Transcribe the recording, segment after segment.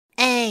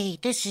Hey,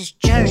 this is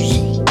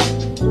Jersey.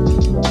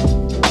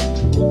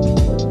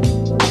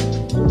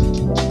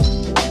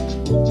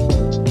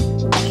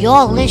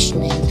 You're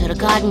listening to The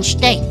Garden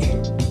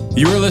State.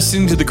 You are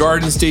listening to The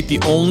Garden State, the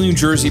only New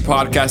Jersey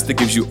podcast that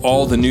gives you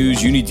all the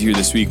news you need to hear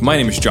this week. My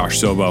name is Josh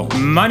Sobo.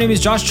 My name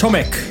is Josh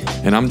Chomik.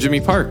 And I'm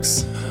Jimmy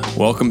Parks.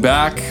 Welcome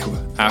back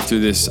after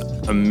this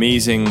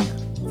amazing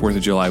 4th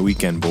of July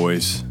weekend,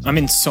 boys. I'm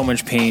in so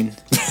much pain.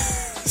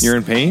 You're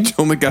in pain?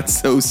 Joma got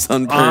so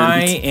sunburned.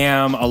 I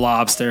am a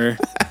lobster.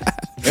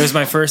 It was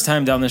my first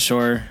time down the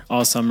shore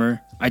all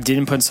summer. I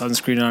didn't put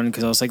sunscreen on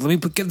because I was like, let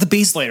me get the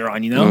base layer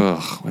on, you know?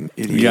 Ugh, what an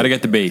idiot. You got to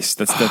get the base.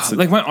 That's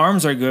Like, my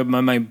arms are good,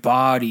 but my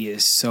body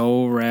is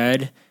so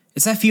red.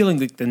 It's that feeling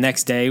like the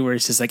next day where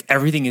it's just like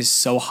everything is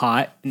so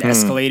hot and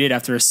escalated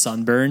after a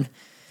sunburn.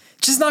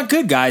 It's just not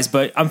good, guys,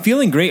 but I'm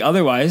feeling great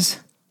otherwise.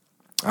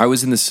 I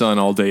was in the sun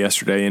all day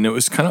yesterday, and it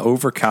was kind of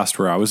overcast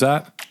where I was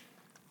at.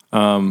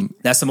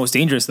 That's the most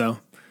dangerous, though.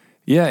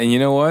 Yeah, and you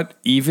know what?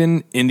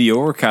 Even in the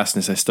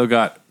overcastness, I still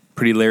got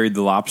pretty Larry the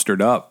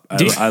Lobstered up.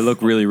 I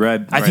look really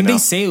red I think they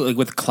say like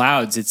with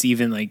clouds, it's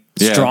even like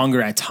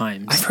stronger at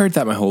times. I've heard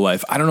that my whole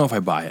life. I don't know if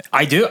I buy it.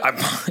 I do.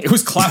 It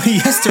was cloudy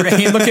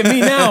yesterday, and look at me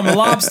now. I'm a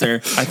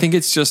lobster. I think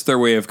it's just their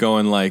way of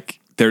going like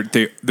they're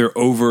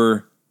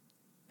over.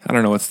 I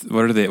don't know what's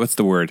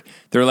the word?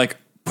 They're like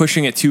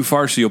pushing it too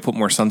far, so you'll put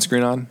more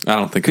sunscreen on. I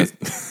don't think it.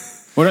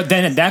 Well,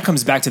 then that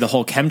comes back to the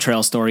whole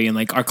chemtrail story and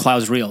like, are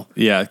clouds real?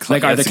 Yeah,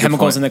 like are the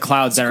chemicals in the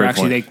clouds that are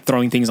actually like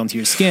throwing things onto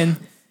your skin?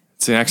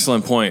 It's an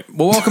excellent point.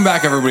 Well, welcome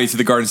back, everybody, to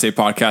the Garden State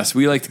Podcast.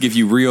 We like to give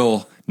you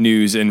real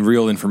news and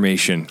real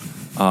information,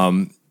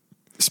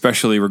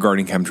 especially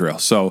regarding chemtrails.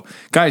 So,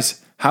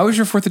 guys, how was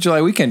your 4th of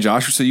July weekend,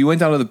 Josh? So you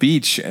went down to the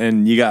beach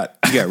and you got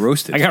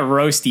roasted. I got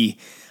roasty.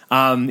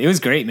 It was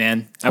great,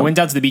 man. I went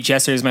down to the beach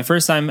yesterday. It was my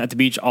first time at the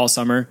beach all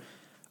summer.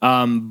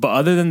 But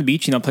other than the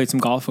beach, played some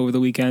golf over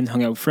the weekend,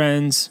 hung out with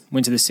friends,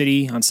 went to the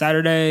city on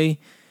Saturday.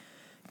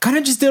 Kind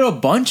of just did a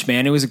bunch,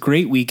 man. It was a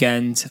great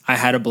weekend. I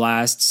had a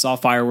blast. Saw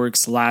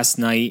fireworks last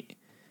night.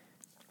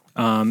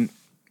 Yeah,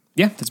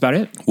 that's about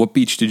it. What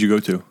beach did you go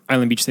to?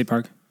 Island Beach State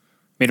Park.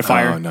 Made a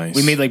fire. Oh, nice.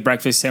 We made like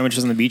breakfast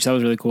sandwiches on the beach. That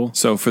was really cool.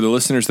 So for the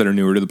listeners that are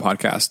newer to the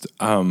podcast,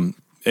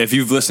 if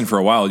you've listened for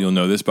a while, you'll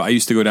know this, but I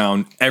used to go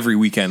down every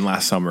weekend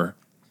last summer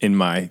in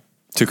my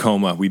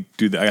Tacoma. I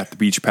got the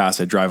beach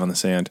pass. I drive on the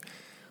sand.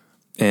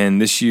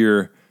 And this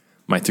year,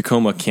 my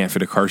Tacoma can't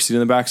fit a car seat in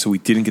the back, so we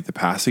didn't get the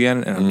pass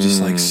again. And I'm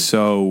just like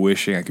so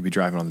wishing I could be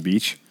driving on the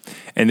beach.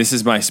 And this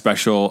is my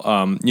special,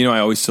 I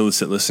always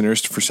solicit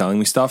listeners for selling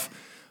me stuff.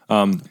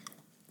 I'm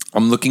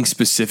looking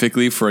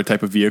specifically for a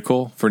type of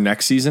vehicle for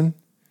next season.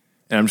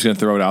 And I'm just going to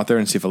throw it out there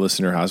and see if a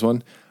listener has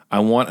one. I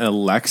want a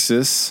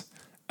Lexus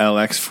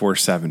LX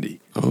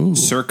 470,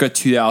 circa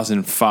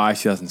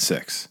 2005,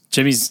 2006.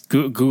 Jimmy's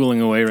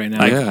Googling away right now.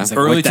 Like,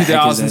 early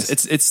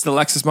 2000s. It's the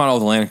Lexus model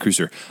of the Land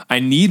Cruiser. I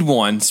need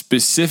one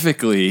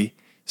specifically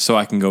so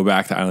I can go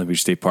back to Island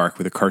Beach State Park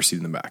with a car seat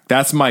in the back.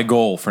 That's my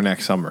goal for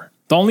next summer.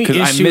 The only issue,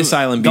 I miss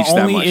Island Beach that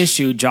much. The only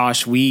issue,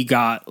 Josh, we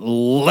got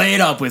laid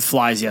up with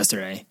flies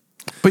yesterday.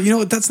 But you know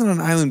what? That's not an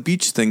Island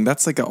Beach thing.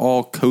 That's like an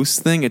all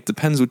coast thing. It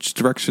depends which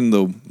direction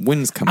the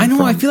wind's coming from. I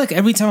know. I feel like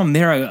every time I'm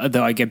there,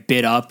 I get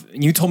bit up.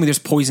 You told me there's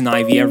poison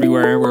ivy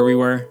everywhere where we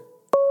were.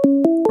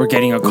 We're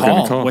getting a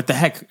call. What the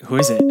heck? Who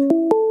is it?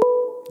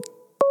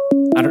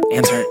 I don't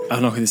answer it. I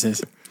don't know who this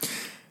is.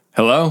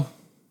 Hello?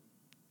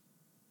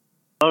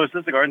 Oh, is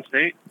this the Garden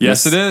State?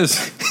 Yes, it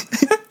is.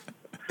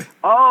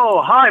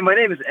 Oh, hi. My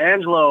name is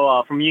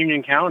Angelo from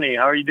Union County.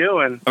 How are you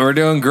doing? We're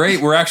doing great.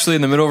 We're actually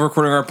in the middle of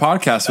recording our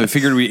podcast, so I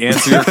figured we'd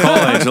answer your call,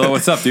 Angelo.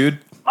 What's up, dude?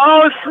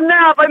 Oh,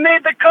 snap. I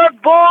made the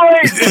cut,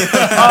 boys.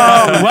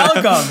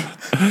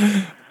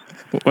 Welcome.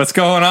 What's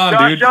going on,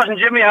 Josh, dude? Josh and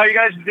Jimmy, how are you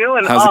guys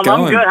doing? How's it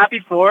going? I'm good. Happy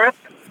 4th.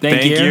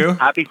 Thank you.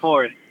 Happy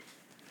 4th.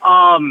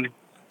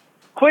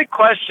 Quick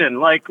question.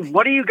 Like,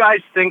 what do you guys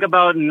think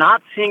about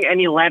not seeing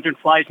any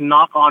lanternflies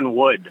knock on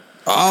wood?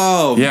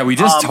 Oh. Yeah, we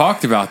just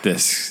talked about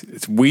this.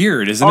 It's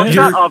weird, isn't it?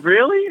 Shut up.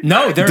 Really?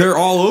 No, They're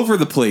all over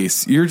the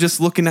place. You're just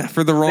looking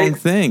for the wrong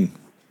thing.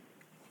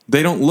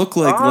 They don't look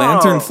like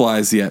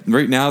lanternflies yet.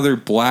 Right now, they're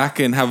black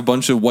and have a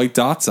bunch of white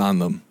dots on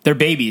them. they're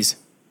babies.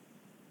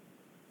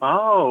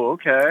 Oh,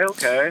 okay.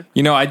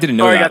 I didn't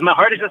know Sorry, that. guys. My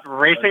heart is just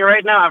racing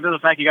right now after the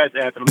fact you guys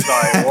answered. I'm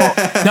sorry.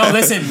 Whoa. No,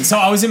 listen. So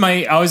I was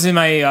in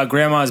my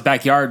grandma's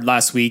backyard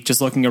last week, just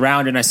looking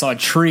around, and I saw a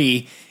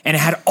tree, and it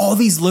had all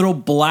these little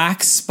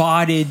black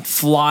spotted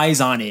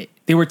flies on it.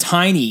 They were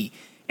tiny,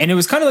 and it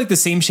was kind of like the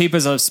same shape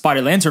as a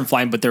spotted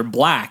lanternfly, but they're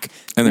black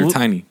And they're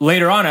tiny.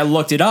 Later on, I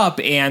looked it up,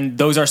 and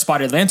those are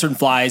spotted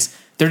lanternflies.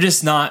 They're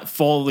just not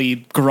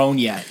fully grown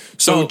yet.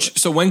 So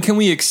when can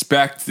we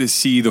expect to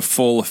see the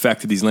full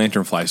effect of these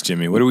lanternflies,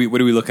 Jimmy? What are we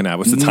looking at?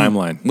 What's the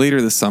timeline?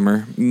 Later this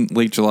summer,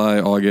 late July,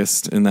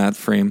 August, in that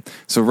frame.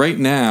 So right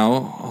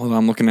now, hold on,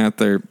 I'm looking at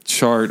their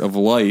chart of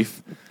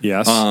life.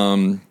 Yes.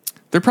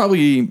 They're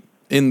probably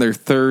in their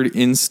third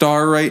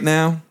instar right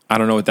now. I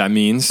don't know what that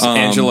means.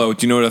 Angelo,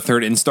 do you know what a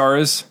third instar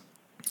is?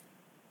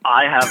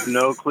 I have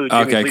no clue.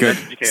 Jimmy, Okay, please good.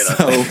 educate us.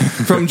 So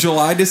from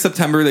July to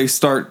September, they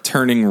start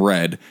turning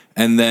red,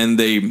 and then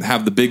they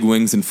have the big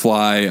wings and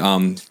fly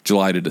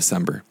July to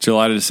December.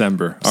 July to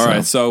December. All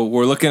right, so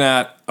we're looking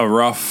at a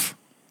rough.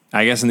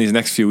 I guess in these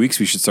next few weeks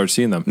we should start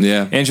seeing them.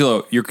 Yeah.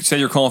 Angelo, you said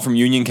you're calling from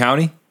Union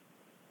County.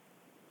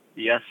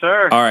 Yes,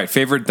 sir. All right,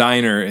 favorite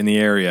diner in the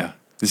area.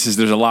 There's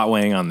a lot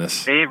weighing on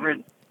this.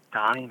 Favorite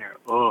diner?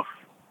 Oof.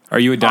 Are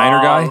you a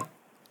diner guy?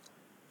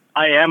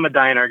 I am a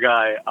diner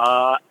guy.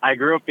 I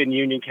grew up in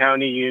Union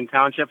County, Union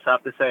Township, so I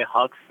have to say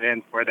Huck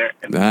Finn for their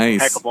Nice.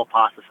 impeccable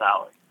pasta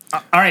salad.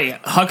 All right,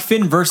 Huck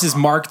Finn versus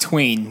Mark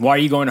Twain. Why are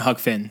you going to Huck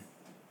Finn?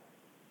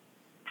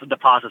 The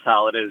pasta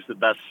salad is the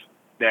best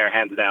there,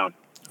 hands down.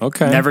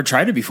 Okay. Never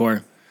tried it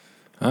before.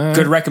 All right.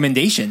 Good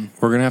recommendation.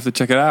 We're going to have to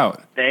check it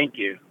out. Thank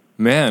you.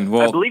 Man, I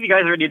well, believe you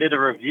guys already did a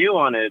review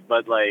on it,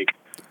 but like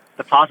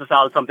the pasta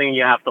salad is something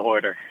you have to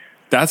order.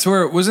 that's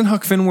where, wasn't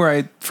Huck Finn where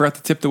I forgot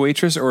to tip the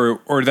waitress, or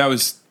that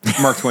was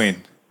Mark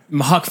Twain?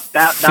 Huck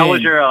That Finn.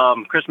 was your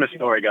Christmas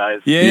story,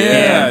 guys.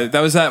 Yeah.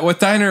 That was that. What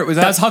diner was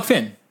that? That's Huck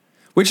Finn.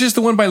 Which is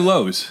the one by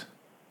Lowe's?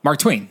 Mark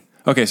Twain.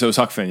 Okay, so it was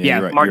Huck Finn. Yeah,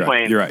 you're right. Mark you're right,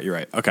 Twain. You're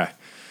right. Okay.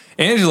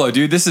 Angelo,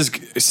 dude, this is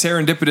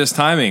serendipitous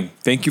timing.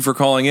 Thank you for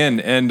calling in.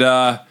 And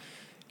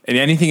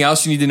anything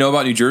else you need to know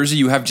about New Jersey,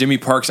 you have Jimmy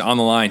Parks on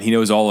the line. He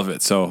knows all of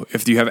it. So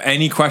if you have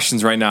any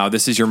questions right now,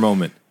 this is your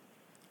moment.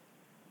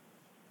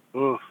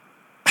 Ooh.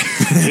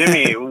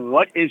 Jimmy,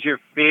 what is your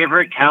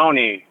favorite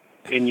county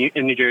in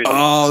New Jersey?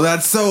 Oh,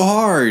 that's so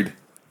hard.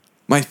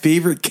 My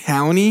favorite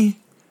county?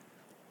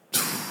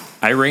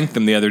 I ranked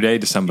them the other day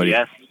to somebody.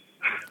 Yes.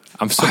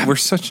 We're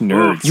such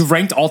nerds. You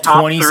ranked all Top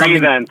 20 three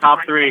something. then.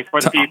 Top three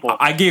for the people.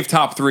 I gave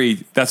top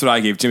 3. That's what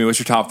I gave. Jimmy, what's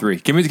your top 3?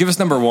 Give us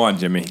number 1,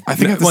 Jimmy. I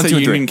think I have to 1, say 2,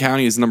 and 3. Union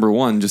County is number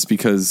one just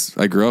because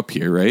I grew up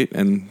here, right?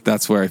 And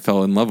that's where I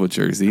fell in love with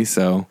Jersey.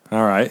 So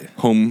All right.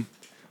 home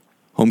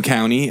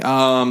county.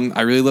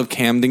 I really love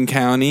Camden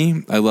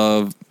County. I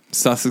love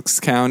Sussex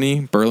County.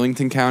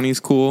 Burlington County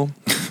is cool.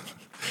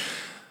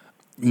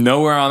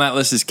 Nowhere on that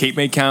list is Cape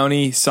May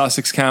County,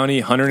 Sussex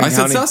County, Hunterdon I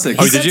said County. Sussex.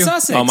 Oh, He did said you?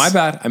 Sussex. Oh, my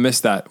bad. I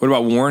missed that. What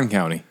about Warren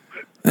County?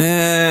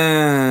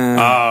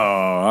 Oh,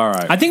 all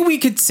right. I think we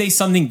could say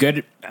something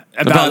good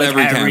about, About like,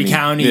 every every county.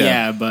 county. Yeah.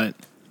 Yeah, but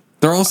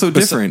they're all so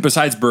different.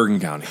 Besides Bergen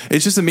County.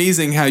 It's just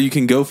amazing how you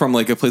can go from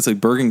like a place like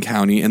Bergen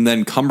County and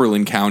then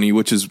Cumberland County,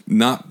 which is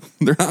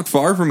they're not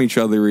far from each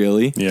other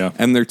really. Yeah.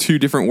 And they're two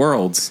different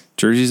worlds.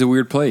 Jersey's a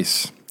weird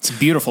place. it's a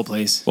beautiful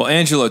place. Well,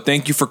 Angelo,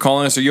 thank you for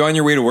calling us. Are you on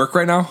your way to work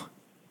right now?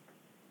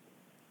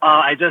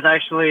 I just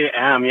actually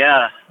am,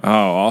 yeah. Oh,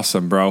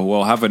 awesome, bro.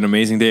 Well, have an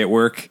amazing day at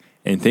work.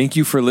 And thank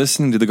you for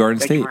listening to the Garden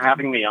Thank State. you for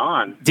having me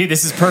on. Dude,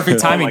 this is perfect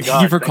timing. my Thank you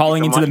God, for thank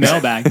calling you so into the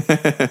much.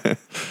 mailbag.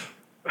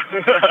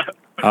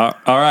 All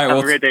right. Have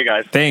a great day,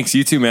 guys. Thanks.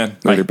 You too, man.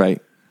 Later, bye.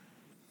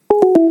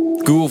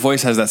 Google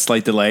Voice has that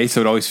slight delay,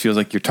 so it always feels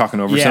like you're talking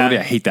over Yeah. somebody.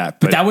 I hate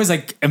that. But that was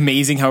like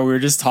amazing how we were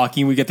just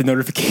talking. We get the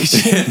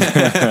notification.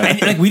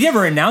 And like we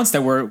never announced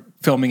that we're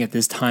filming at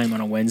this time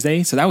on a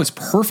Wednesday. So that was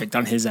perfect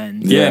on his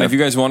end. yeah, Yeah. and if you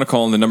guys want to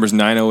call in, the number's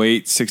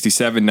 908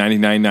 67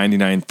 99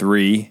 99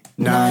 3.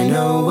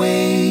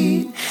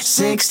 908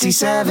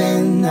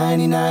 67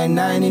 99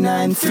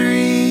 99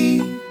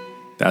 3.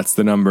 That's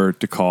the number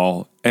to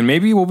call. And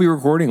maybe we'll be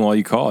recording while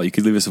you call. You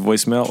could leave us a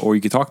voicemail or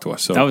you could talk to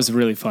us. So That was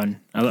really fun.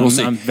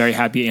 see. I'm very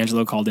happy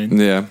Angelo called in.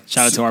 Yeah.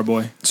 Shout out to our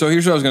boy. So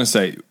here's what I was going to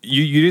say.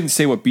 You didn't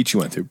say what beach you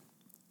went to.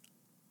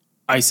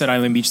 I said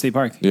Island Beach State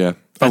Park. Yeah.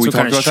 That's we what kind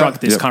talked of about struck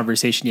that? this Yep.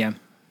 conversation. Yeah.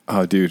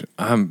 Oh, dude,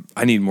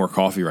 I need more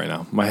coffee right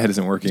now. My head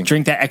isn't working.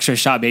 Drink that extra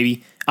shot,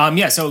 baby.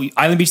 Yeah, so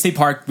Island Beach State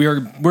Park,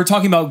 we're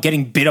talking about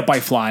getting bit up by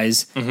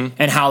flies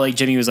and how like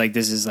Jimmy was like,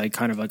 this is like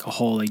kind of like a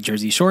whole like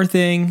Jersey Shore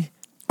thing.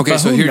 Okay, But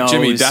so who here,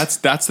 Jimmy, knows?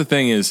 that's the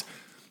thing is,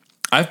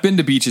 I've been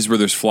to beaches where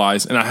there's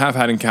flies, and I have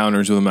had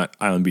encounters with them at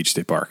Island Beach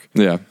State Park.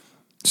 Yeah.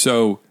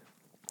 So,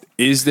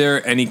 is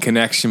there any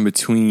connection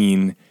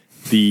between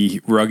the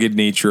rugged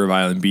nature of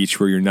Island Beach,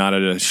 where you're not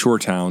at a shore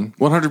town?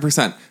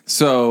 100%.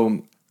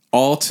 So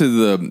all to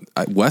the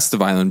west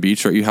of Island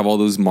Beach, right? You have all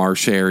those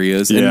marsh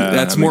areas. Yeah, and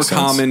that's that more makes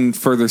sense. common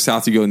further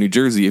south you go in New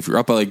Jersey. If you're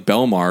up at like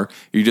Belmar,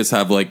 you just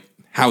have like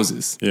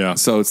houses. Yeah.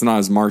 So it's not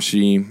as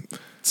marshy.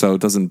 So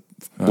it doesn't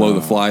blow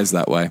the flies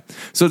that way.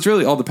 So it's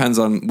really all depends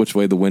on which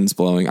way the wind's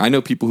blowing. I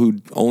know people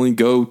who only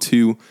go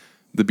to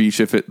the beach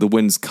if the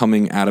wind's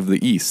coming out of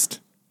the east.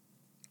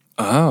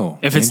 Oh,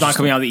 If it's not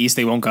coming out of the east,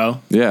 they won't go.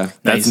 Yeah.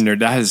 that's nerd.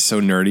 That is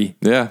so nerdy.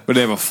 Yeah. But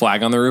they have a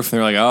flag on the roof,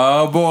 and they're like,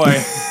 "Oh boy,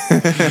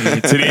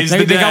 today's the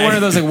They day." got one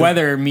of those like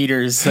weather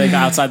meters like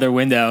outside their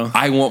window.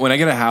 When I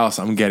get a house,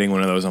 I'm getting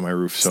one of those on my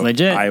roof. So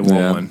legit. I want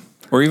Yeah. one,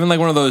 or even like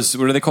one of those.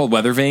 What are they called?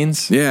 Weather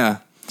vanes. Yeah.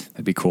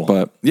 That'd be cool.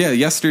 But yeah,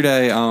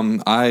 yesterday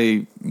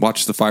I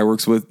watched the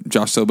fireworks with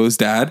Josh Sobo's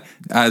dad,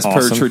 as per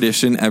Awesome.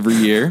 tradition every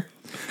year.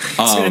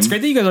 It's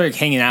great that you guys are like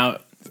hanging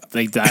out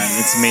like that.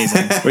 It's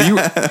amazing.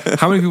 But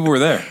how many people were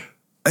there?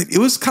 It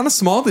was kind of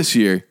small this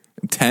year,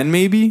 10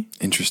 maybe.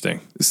 Interesting.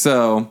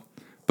 So,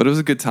 but it was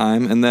a good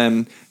time. And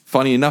then,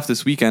 funny enough,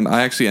 this weekend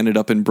I actually ended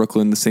up in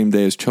Brooklyn the same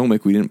day as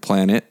Chomik. We didn't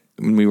plan it.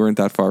 when we weren't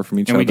that far from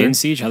each And other. we didn't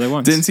see each other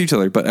once. Didn't see each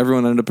other, but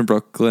everyone ended up in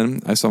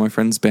Brooklyn. I saw my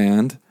friend's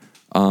band.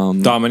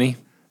 Domini.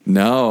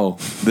 No,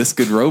 This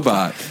Good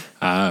Robot.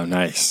 Oh,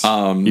 nice.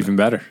 Even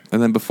better.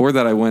 And then before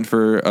that, I went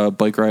for a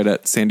bike ride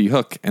at Sandy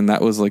Hook, and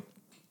that was like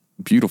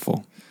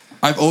beautiful.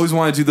 I've always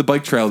wanted to do the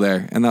bike trail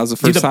there, and that was the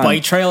first Dude, the time.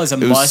 bike trail is a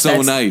it must. was so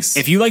That's- nice.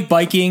 If you like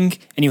biking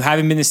and you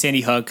haven't been to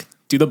Sandy Hook,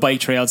 do the bike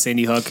trail at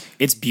Sandy Hook.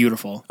 It's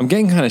beautiful. I'm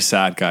getting kind of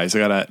sad, guys. I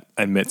gotta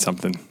admit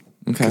something. Okay.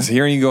 Because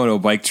hearing you go to a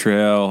bike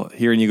trail,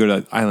 hearing you go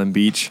to Island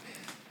Beach,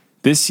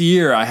 this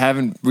year I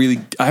haven't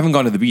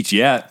gone to the beach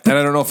yet, and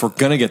I don't know if we're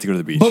gonna get to go to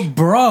the beach. But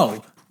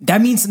bro, that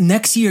means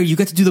next year you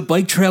get to do the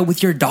bike trail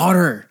with your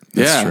daughter.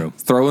 That's true.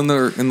 Throw in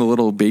the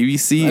little baby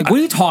seat. Like, what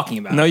are you talking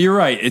about? No, you're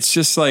right. It's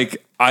just like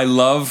I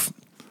love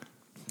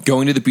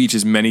going to the beach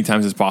as many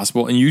times as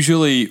possible. And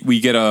usually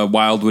we get a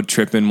Wildwood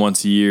trip in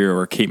once a year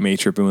or a Cape May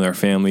trip in with our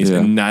families.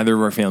 Yeah. And neither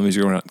of our families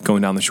are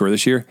going down the shore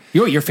this year.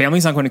 Your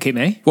family's not going to Cape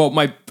May? Well,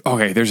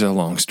 there's a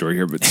long story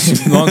here, but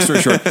long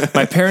story short,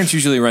 my parents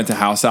usually rent a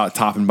house out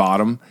top and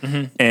bottom.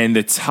 Mm-hmm. And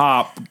the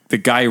top, the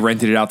guy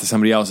rented it out to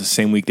somebody else the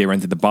same week they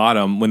rented the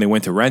bottom. When they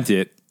went to rent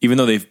it, even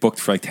though they've booked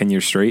for like 10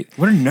 years straight.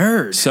 What a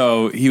nerd.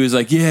 So he was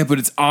like, yeah, but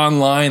it's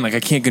online. Like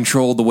I can't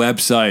control the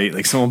website.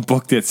 Like someone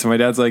booked it. So my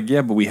dad's like,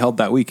 yeah, but we held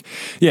that week.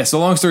 Yeah. So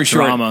long story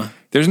short, Drama.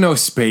 there's no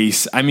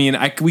space. I mean,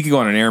 we could go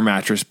on an air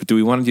mattress, but do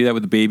we want to do that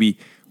with the baby?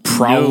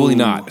 Probably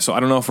No. not. So I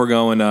don't know if we're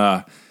going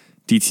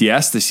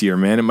DTS this year,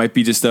 man. It might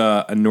be just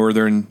a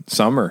northern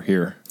summer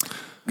here.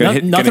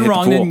 Nothing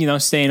wrong in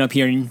staying up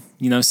here in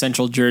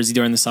Central Jersey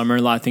during the summer.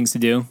 A lot of things to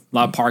do. A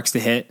lot of parks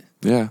to hit.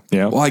 Yeah.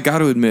 Yeah. Well, I got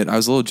to admit, I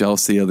was a little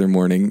jealous the other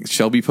morning.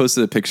 Shelby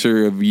posted a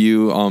picture of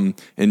you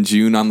in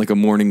June on like a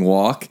morning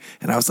walk.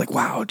 And I was like,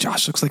 wow,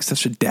 Josh looks like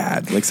such a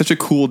dad, like such a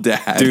cool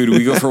dad. Dude,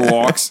 we go for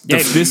walks.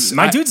 Yeah,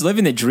 my dude's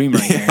living the dream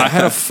right here. I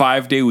had a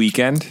 5-day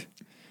weekend,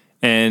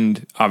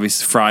 and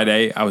obviously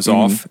Friday I was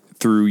off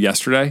through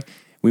yesterday.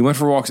 We went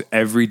for walks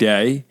every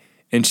day,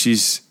 and she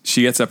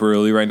gets up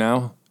early right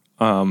now.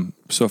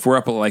 So if we're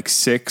up at like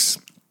 6,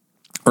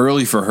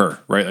 early for her,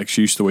 right? Like she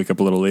used to wake up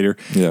a little later.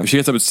 Yeah. If she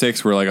gets up at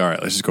 6, we're like, all right,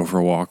 let's just go for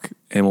a walk,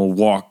 and we'll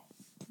walk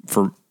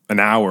for an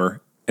hour,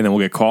 and then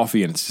we'll get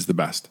coffee, and it's just the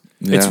best.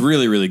 Yeah. It's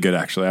really, really good,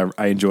 actually.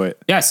 I enjoy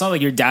it. Yeah, I saw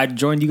like your dad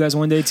joined you guys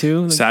one day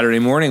too. Like, Saturday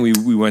morning,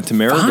 we went to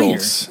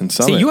Marigolds and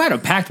Summit. See, you had a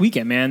packed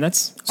weekend, man.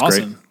 That's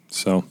awesome. Great.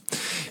 So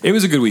it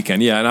was a good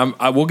weekend. Yeah.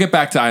 And we'll get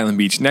back to Island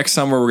Beach. Next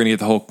summer, we're going to get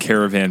the whole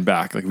caravan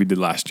back like we did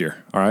last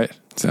year. All right.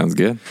 Sounds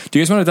good. Do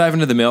you guys want to dive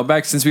into the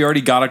mailbag? Since we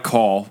already got a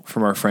call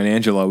from our friend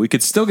Angela, we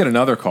could still get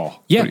another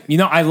call. Yeah,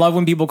 I love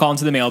when people call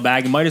into the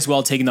mailbag. Might as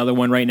well take another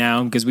one right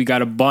now because we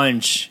got a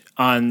bunch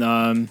on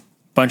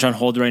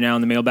hold right now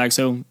in the mailbag.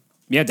 So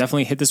yeah,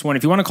 definitely hit this one.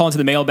 If you want to call into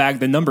the mailbag,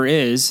 the number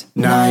is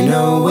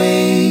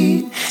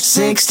 908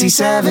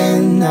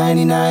 67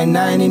 99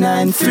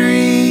 99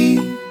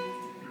 3.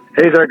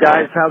 Hey there,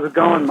 guys. How's it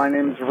going? My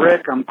name is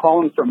Rick. I'm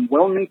calling from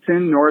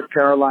Wilmington, North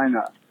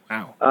Carolina.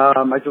 wow.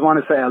 I just want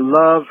to say I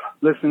love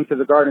listening to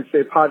the Garden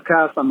State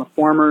podcast. I'm a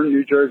former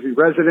New Jersey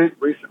resident,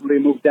 recently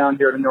moved down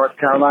here to North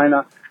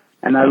Carolina,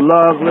 and I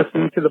love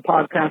listening to the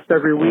podcast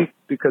every week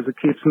because it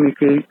keeps me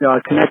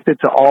connected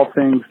to all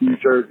things New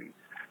Jersey.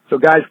 So,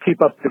 guys,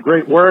 keep up the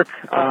great work.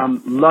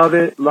 Love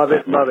it, love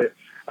it, love it.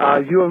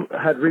 You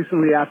had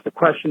recently asked a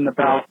question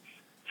about,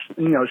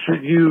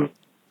 should you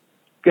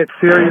get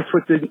serious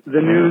with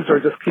the news or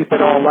just keep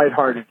it all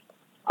lighthearted?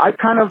 I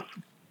kind of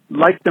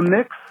like the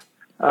mix.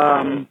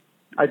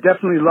 I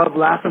definitely love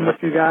laughing with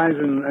you guys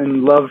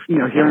and love,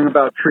 hearing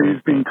about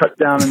trees being cut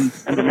down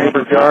in the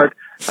neighbor's yard.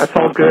 That's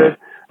all good.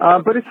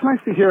 But it's nice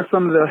to hear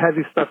some of the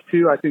heavy stuff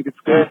too. I think it's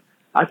good.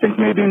 I think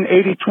maybe an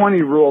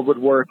 80-20 rule would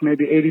work.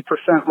 Maybe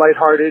 80%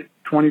 lighthearted,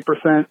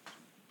 20%.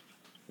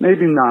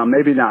 Maybe not.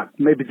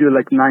 Maybe do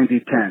like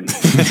 90-10.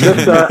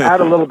 Just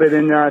add a little bit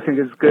in there. I think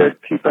it's good.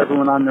 Keep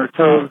everyone on their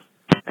toes.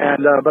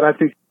 And but I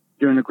think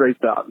you're doing a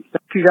great job.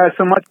 Thank you guys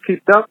so much.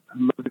 Keep it up. I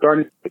love the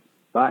Garden State.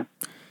 Bye.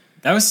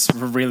 That was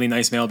a really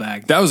nice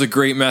mailbag. That was a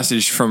great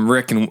message from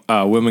Rick in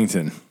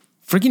Wilmington.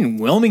 Freaking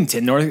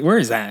Wilmington, North. Where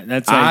is that?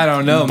 That's like I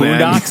don't know,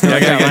 Boondocks, man. North I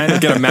gotta Carolina.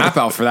 get a map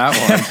out for that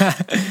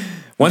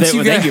one.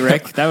 Thank you,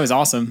 Rick. That was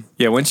awesome.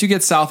 Yeah, once you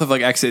get south of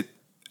like exit,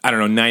 I don't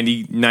know,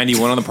 90,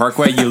 91 on the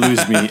Parkway, you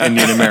lose me in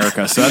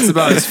Mid-America. So that's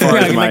about as far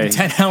as my... like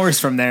 10 hours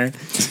from there.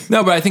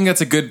 No, but I think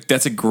that's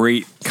a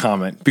great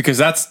comment because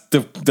that's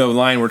the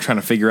line we're trying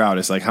to figure out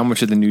is like how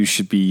much of the news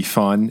should be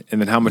fun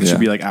and then how much should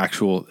be like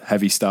actual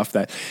heavy stuff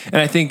and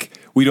I think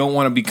we don't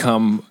want to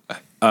become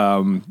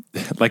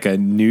like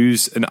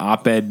an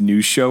op-ed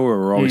news show where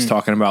we're always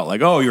talking about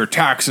like, oh, your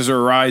taxes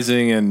are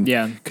rising and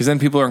because then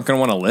people aren't going to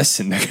want to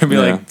listen. They're going to be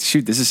like,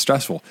 shoot, this is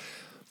stressful.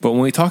 But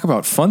when we talk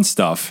about fun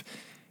stuff,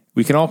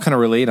 we can all kind of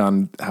relate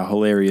on how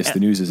hilarious the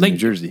news is in New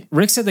Jersey.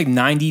 Rick said like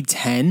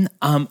 90-10,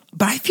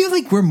 but I feel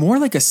like we're more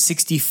like a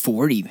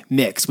 60-40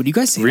 mix. Would you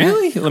guys say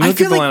really? that? Let me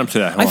look at the lineup to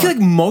that. I feel like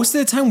most of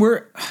the time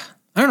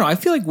I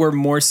feel like we're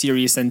more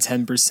serious than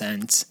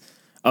 10%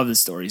 of the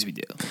stories we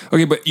do.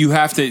 Okay, but you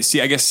have to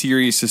see, I guess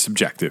serious is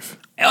subjective.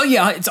 Oh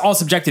yeah, it's all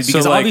subjective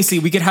because like- obviously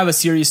we could have a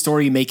serious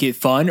story, make it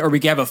fun, or we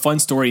could have a fun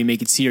story and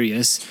make it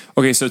serious.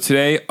 Okay, so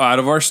today, out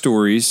of our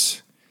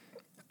stories,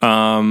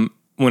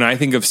 when I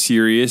think of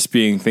serious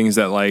being things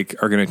that like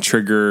are going to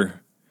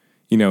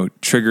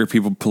trigger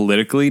people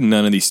politically,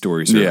 none of these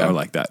stories are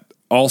like that.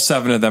 All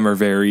 7 of them are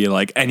very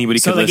like anybody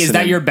So could like, listen. is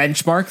that and- your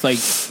benchmark? Like,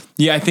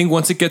 Yeah, I think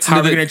once it gets how are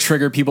into we the, going to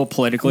trigger people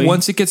politically?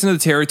 once it gets into the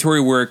territory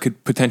where it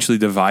could potentially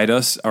divide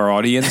us, our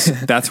audience,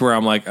 that's where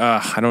I'm like,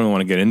 I don't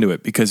want to get into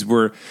it because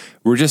we're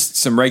just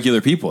some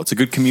regular people. It's a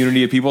good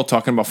community of people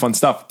talking about fun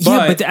stuff.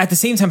 yeah, but at the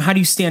same time, how do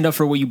you stand up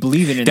for what you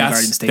believe in the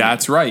Garden State?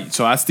 That's right.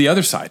 So that's the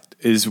other side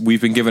is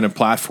we've been given a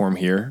platform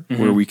here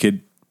where we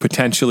could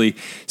potentially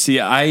see.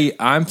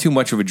 I'm too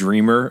much of a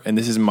dreamer, and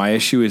this is my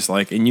issue. Is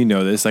like, and you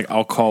know this. Like,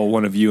 I'll call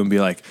one of you and be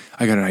like,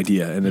 "I got an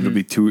idea," and it'll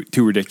be too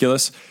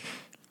ridiculous.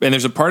 And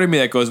there's a part of me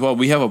that goes, "Well,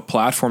 we have a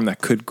platform that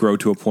could grow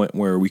to a point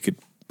where we could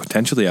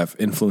potentially have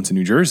influence in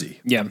New Jersey.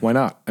 Yeah, why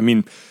not? I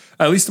mean,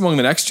 at least among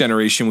the next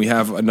generation, we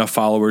have enough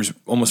followers,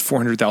 almost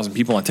 400,000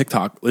 people on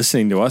TikTok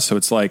listening to us. So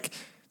it's like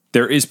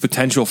there is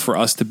potential for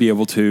us to be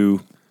able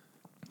to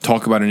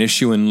talk about an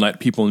issue and let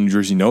people in New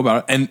Jersey know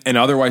about it. And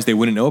otherwise they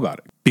wouldn't know about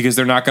it because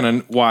they're not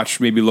going to watch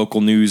maybe local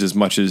news as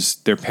much as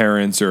their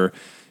parents or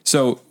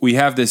so we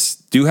have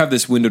this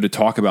window to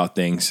talk about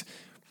things,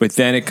 but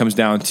then it comes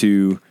down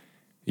to,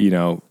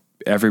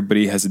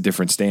 everybody has a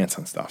different stance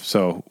on stuff.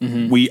 So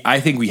I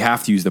think we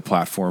have to use the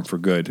platform for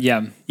good.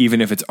 Yeah. Even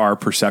if it's our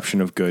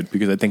perception of good,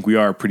 because I think we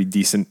are pretty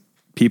decent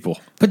people.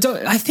 But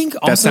I think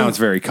also, That sounds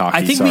very cocky.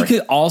 I think sorry.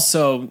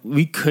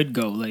 we could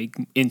go like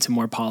into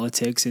more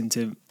politics,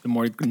 into the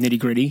more nitty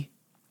gritty.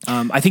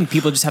 I think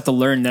people just have to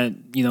learn that,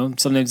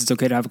 sometimes it's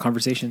okay to have a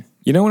conversation.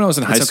 When I was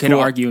in high okay school, to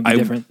argue and be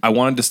different. I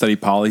wanted to study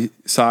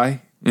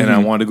poli-sci and I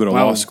wanted to go to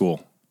law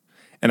school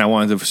and I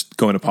wanted to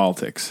go into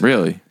politics.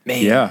 Really?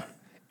 Man. Yeah.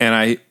 And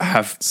I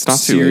have not too late.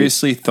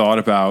 seriously thought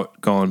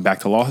about going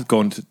to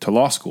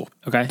law school.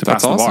 Okay. To That's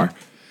pass the awesome. bar.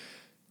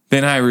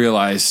 Then I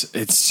realized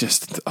it's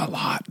just a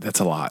lot. That's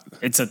a lot.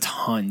 It's a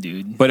ton,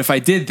 dude. But if I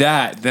did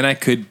that, then I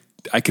could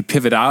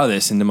pivot out of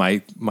this into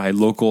my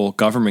local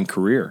government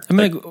career. I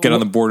mean, get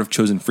on the board of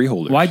chosen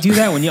freeholders. Why do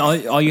that when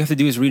all you have to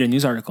do is read a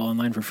news article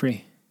online for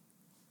free?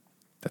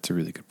 That's a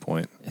really good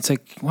point. It's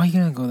like, why are you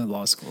going to go to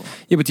law school?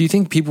 Yeah, but do you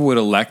think people would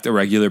elect a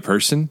regular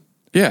person?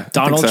 Yeah. I think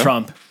Donald so.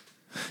 Trump.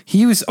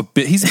 He's a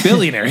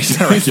billionaire. He's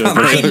not a regular I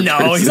person.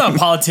 know. He's not a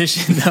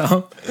politician,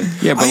 though.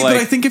 Yeah, but But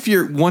I think if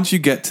once you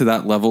get to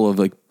that level of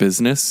like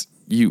business,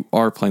 you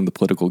are playing the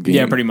political game.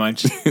 Yeah, pretty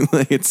much.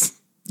 It's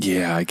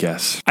yeah, I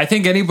guess. I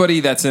think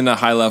anybody that's in a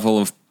high level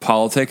of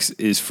politics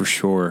is for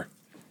sure,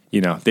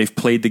 they've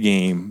played the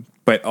game,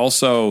 but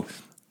also,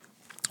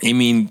 I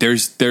mean, there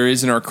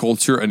is in our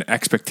culture an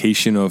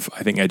expectation of,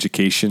 I think,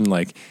 education.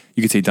 Like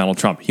you could say Donald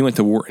Trump, he went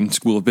to Wharton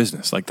School of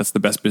Business. Like that's the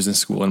best business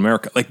school in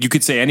America. Like you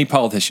could say any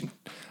politician.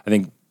 I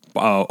think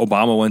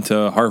Obama went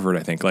to Harvard,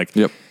 I think. Like,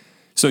 yep.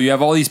 So you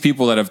have all these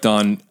people that have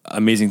done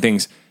amazing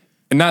things.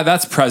 And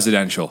that's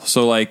presidential.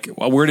 So like,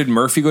 where did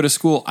Murphy go to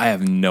school? I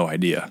have no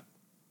idea.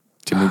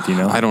 Jimmy, do you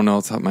know? I don't know.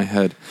 It's out of my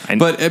head.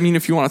 But I mean,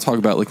 if you want to talk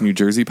about like New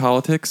Jersey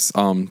politics,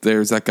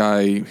 there's that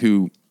guy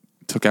who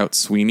took out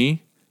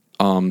Sweeney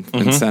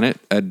in Senate,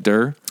 Ed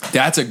Durr.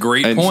 That's a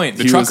great And point.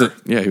 The he was trucker.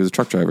 he was a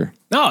truck driver.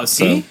 No,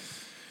 see?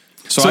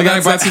 So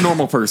that's a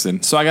normal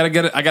person. So I gotta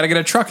get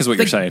a truck, is what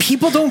you're saying.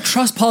 People don't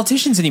trust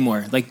politicians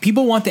anymore. Like,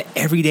 people want the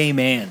everyday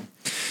man.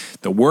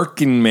 The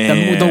working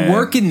man. The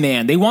working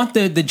man. They want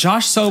the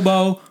Josh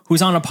Sobo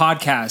who's on a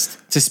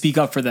podcast to speak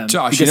up for them.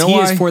 Josh, because you know he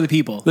why? is for the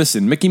people.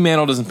 Listen, Mickey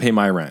Mantle doesn't pay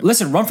my rent.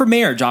 Listen, run for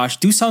mayor, Josh.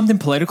 Do something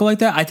political like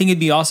that. I think it'd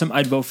be awesome.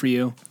 I'd vote for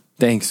you.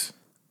 Thanks.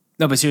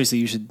 No, but seriously,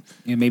 you should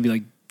maybe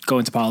like go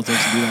into politics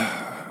and do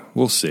that.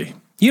 We'll see.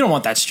 You don't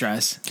want that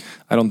stress.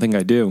 I don't think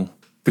I do.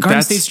 But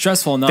Garden State's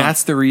stressful enough.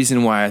 That's the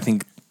reason why I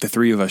think the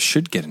three of us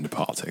should get into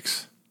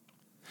politics.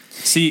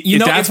 See,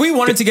 if we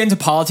wanted to get into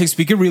politics,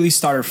 we could really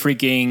start a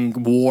freaking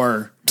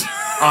war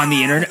on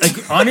the internet.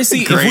 Like,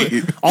 honestly,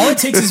 all it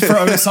takes is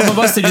for some of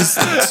us to just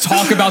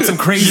talk about some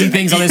crazy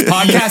things on this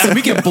podcast, and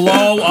we can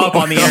blow up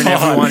on the internet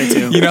if we wanted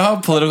to. You know how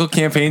political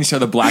campaigns show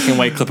the black and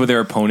white clip of their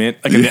opponent,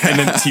 like in the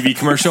TV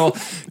commercial?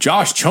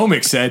 Josh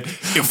Chomik said,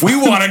 if we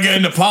want to get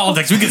into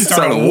politics, we can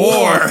start a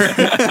war.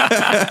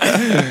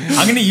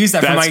 I'm going to use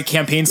that for my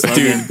campaign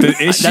slogan. Dude, the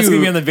issue, that's going to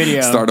be on the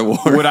video. Start a war.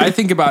 What I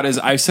think about is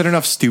I've said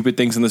enough stupid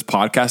things in this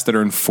podcast that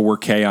are in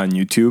 4K on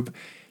YouTube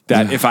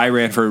that if I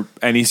ran for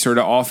any sort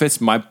of office,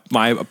 my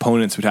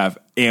opponents would have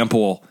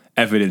ample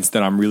evidence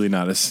that I'm really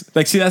not as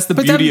like. See, that's the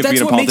beauty of being a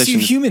That's what makes you politician.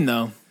 human,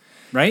 though,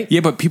 right?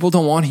 Yeah, but people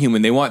don't want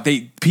human. They want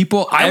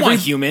people. I want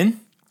human.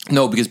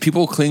 No, because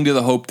people cling to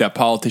the hope that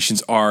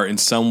politicians are in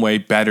some way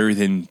better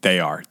than they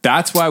are.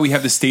 That's why we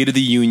have the State of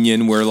the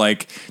Union, where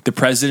like the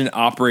president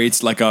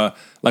operates like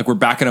we're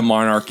back in a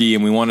monarchy,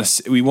 and we want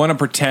to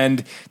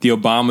pretend the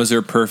Obamas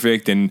are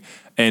perfect and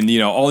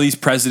all these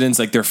presidents,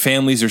 like their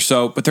families are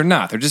so, but they're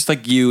not. They're just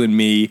like you and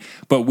me.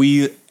 But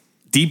we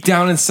deep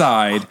down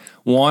inside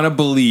want to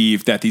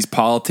believe that these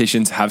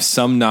politicians have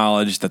some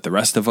knowledge that the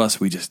rest of us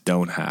we just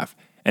don't have.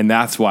 And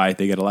that's why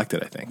they get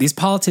elected, I think. These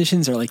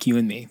politicians are like you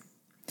and me.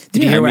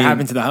 Did you hear what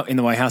happened in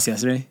the White House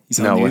yesterday? You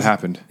saw the No, news? what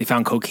happened? They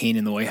found cocaine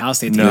in the White House.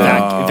 They had to do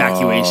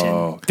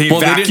evacuation. They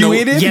Well,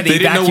 evacuated? Yeah, They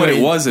didn't know what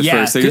it was at Yeah.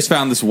 first. They just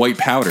found this white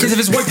powder. Because if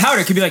it's white powder,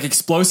 it could be like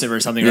explosive or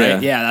something,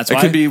 right? Yeah, that's why.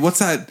 It could be, what's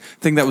that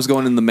thing that was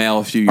going in the mail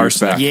a few years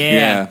Arsenic. back?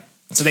 Yeah.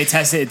 So they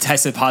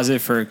tested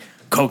positive for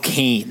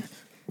cocaine.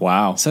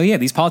 Wow. So yeah,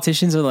 these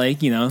politicians are like,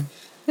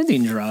 they're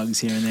doing drugs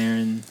here and there,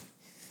 and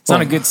it's not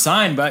a good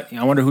sign. But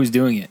I wonder who's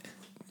doing it.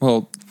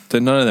 Well,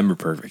 none of them are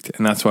perfect,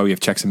 and that's why we have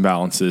checks and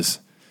balances,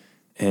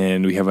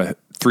 and we have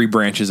 3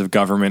 branches of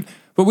government.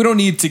 But we don't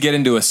need to get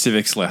into a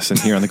civics lesson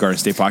here on the Garden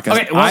State Podcast.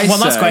 Okay, one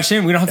last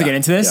question. We don't have to get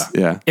into this.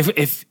 Yeah.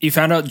 If you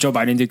found out Joe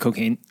Biden did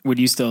cocaine, would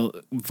you still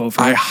vote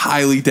for I him?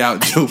 highly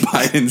doubt Joe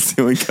Biden's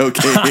doing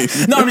cocaine.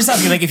 No, I'm just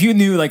asking. Like, if you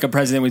knew like a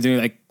president was doing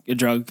like a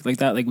drug like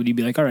that, like, would you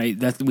be like, all right,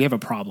 we have a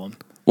problem?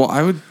 Well,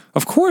 I would.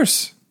 Of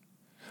course.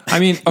 I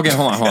mean, okay,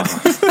 hold on.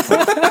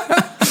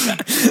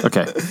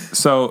 Okay,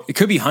 so It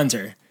could be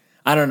Hunter.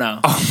 I don't know.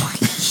 Oh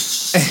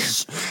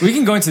my! We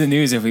can go into the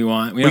news if we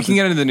want. we can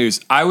get into the news.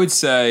 I would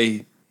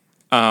say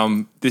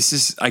this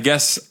is,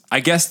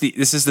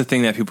 this is the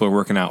thing that people are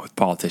working out with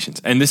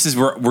politicians, and this is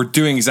we're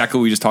doing exactly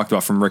what we just talked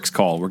about from Rick's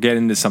call. We're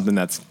getting into something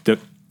that's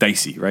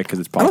dicey, right? Because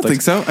it's I don't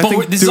politics. think so. I But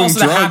think this is doing also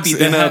the drugs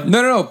happy- in a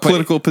No, but-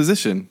 political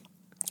position.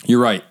 You're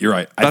right.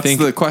 That's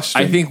the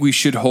question. I think we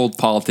should hold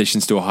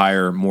politicians to a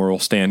higher moral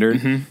standard.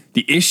 Mm-hmm.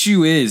 The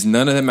issue is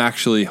none of them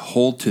actually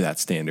hold to that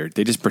standard.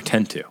 They just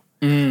pretend to.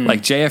 Like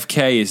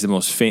JFK is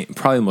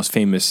probably the most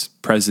famous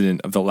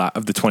president of the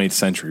 20th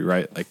century,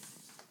 right? Like,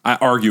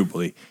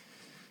 arguably.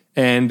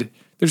 And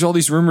there's all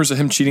these rumors of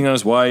him cheating on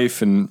his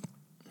wife, and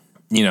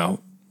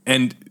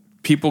and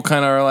people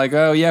kind of are like,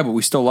 oh yeah, but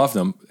we still love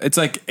them.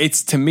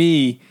 It's to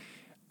me,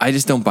 I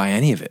just don't buy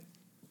any of it.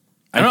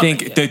 I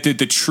think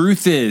the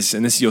truth is,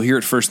 and this you'll hear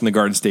it first in the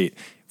Garden State,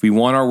 if we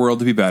want our world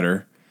to be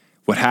better,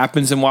 what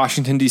happens in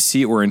Washington,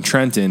 D.C. or in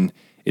Trenton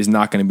is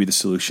not going to be the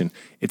solution.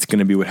 It's going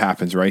to be what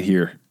happens right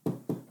here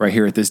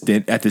at this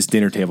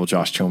dinner table,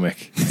 Josh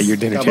Chomick, at your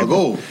dinner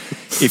table.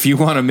 If you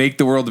want to make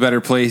the world a better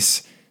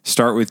place,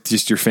 start with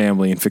just your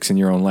family and fixing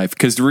your own life.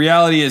 Because the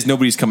reality is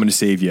nobody's coming to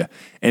save you.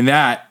 And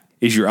that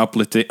is your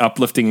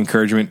uplifting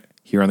encouragement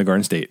here on the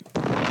Garden State.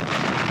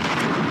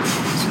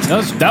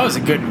 That was a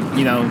good,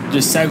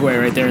 just segue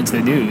right there into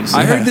the news.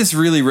 I heard this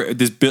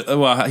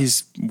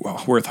he's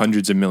worth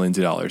hundreds of millions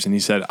of dollars, and he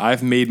said,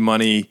 I've made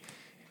money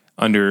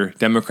under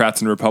Democrats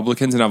and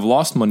Republicans, and I've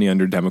lost money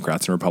under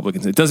Democrats and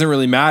Republicans. It doesn't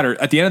really matter.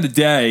 At the end of the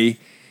day,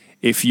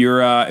 if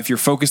you're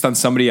focused on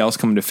somebody else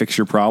coming to fix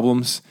your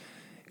problems,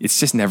 it's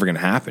just never going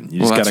to happen.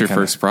 That's your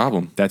first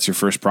problem. That's your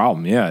first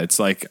problem. Yeah, it's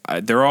like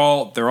they're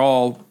all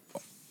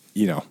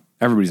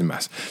everybody's a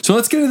mess. So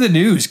let's get into the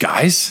news,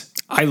 guys.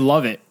 I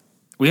love it.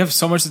 We have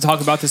so much to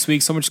talk about this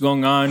week, so much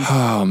going on.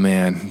 Oh,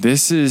 man.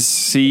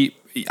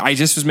 I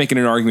just was making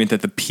an argument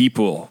that the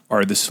people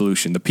are the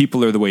solution. The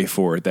people are the way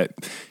forward, that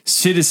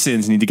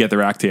citizens need to get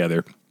their act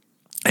together.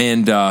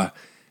 And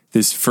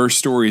this first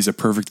story is a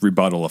perfect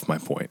rebuttal of my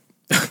point.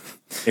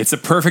 It's a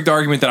perfect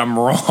argument that I'm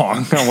wrong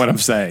on what I'm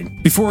saying.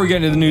 Before we get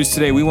into the news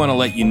today, we want to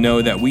let you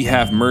know that we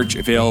have merch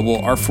available.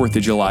 Our 4th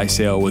of July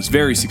sale was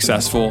very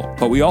successful,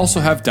 but we also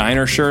have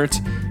diner shirts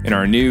and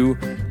our new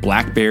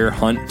Black Bear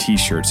Hunt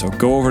t-shirt. So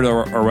go over to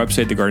our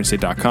website,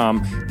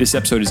 thegardenstate.com. This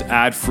episode is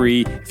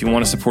ad-free. If you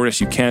want to support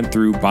us, you can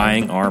through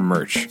buying our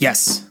merch.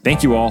 Yes.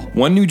 Thank you all.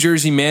 One New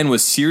Jersey man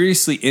was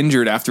seriously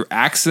injured after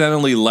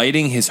accidentally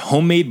lighting his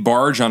homemade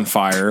barge on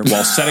fire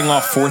while setting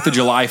off 4th of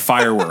July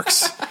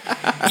fireworks.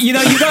 You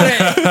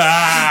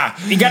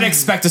gotta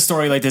expect a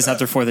story like this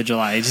after 4th of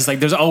July. It's just like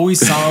there's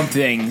always some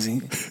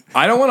things.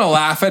 I don't want to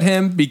laugh at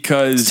him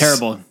because It's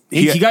terrible.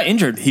 He got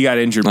injured. He got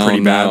injured pretty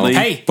no. badly.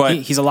 Hey, but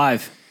he's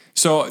alive.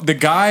 so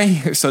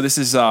this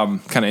is kind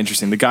of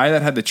interesting. The guy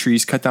that had the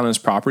trees cut down on his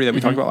property that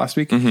we talked about last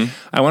week.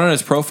 I went on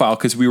his profile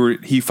because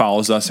he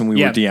follows us and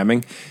we were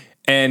DMing,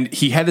 and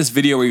he had this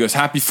video where he goes,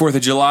 "Happy 4th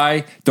of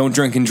July! Don't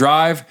drink and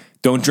drive.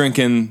 Don't drink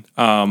and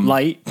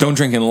light. Don't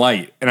drink and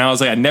light." And I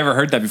was like, I never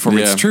heard that before, but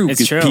Yeah. it's true. It's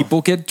Because true.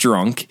 people get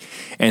drunk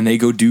and they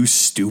go do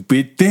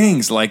stupid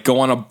things like go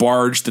on a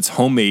barge that's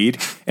homemade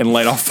and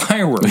light off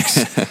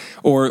fireworks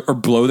or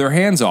blow their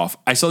hands off.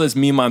 I saw this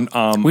meme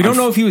on. We don't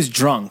know if he was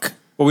drunk.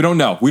 Well, we don't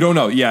know. We don't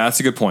know. Yeah, that's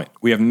a good point.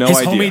 We have no His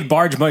idea. homemade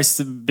barge must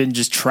have been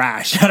just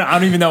trash. I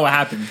don't even know what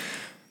happened.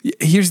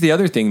 Here's the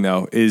other thing,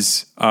 though,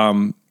 is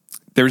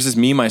there was this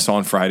meme I saw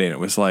on Friday, and it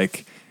was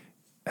like,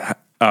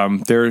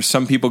 there are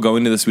some people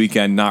going to this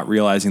weekend not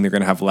realizing they're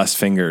going to have less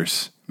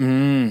fingers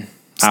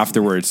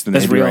afterwards than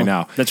they do real. right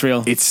now. That's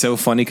real. It's so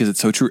funny because it's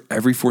so true.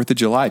 Every 4th of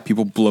July,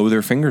 people blow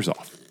their fingers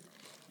off.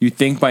 You'd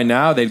think by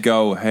now they'd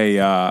go, hey,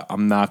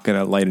 I'm not going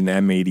to light an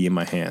M80 in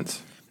my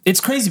hands. It's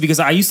crazy because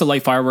I used to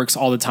light fireworks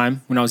all the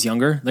time when I was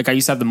younger. Like I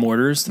used to have the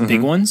mortars, the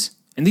big ones,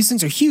 and these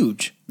things are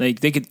huge.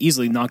 Like they could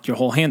easily knock your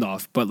whole hand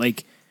off. But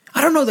like,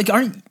 I don't know. Like,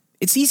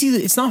 it's easy.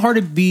 It's not hard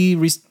to be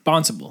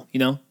responsible.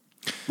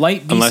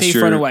 Light, be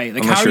safe, run away.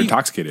 Like, unless you're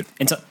intoxicated.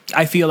 And so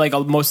I feel like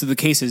most of the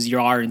cases you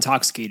are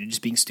intoxicated,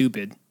 just being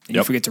stupid, and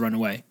you forget to run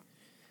away.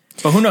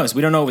 But who knows?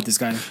 We don't know with this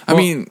guy. I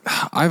mean,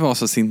 I've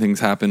also seen things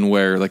happen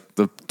where like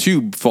the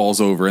tube falls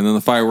over and then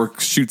the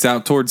fireworks shoots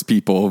out towards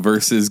people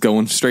versus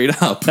going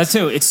straight up. That's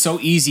too. It's so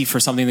easy for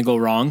something to go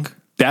wrong.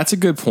 That's a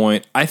good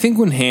point. I think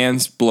when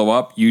hands blow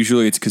up,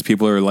 usually it's because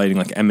people are lighting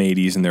like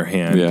M80s in their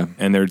hand,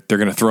 and they're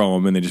going to throw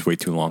them and they just wait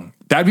too long.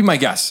 That'd be my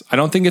guess. I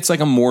don't think it's like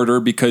a mortar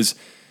because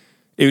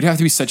it would have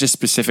to be such a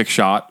specific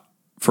shot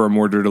for a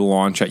mortar to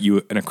launch at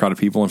you in a crowd of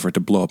people and for it to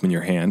blow up in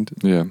your hand.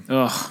 Yeah.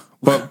 Ugh.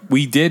 But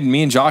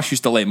me and Josh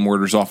used to light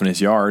mortars off in his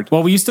yard.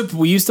 Well, we used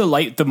to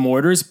light the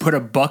mortars, put a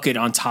bucket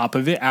on top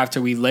of it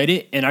after we lit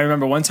it, and I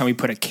remember one time we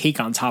put a cake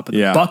on top of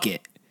the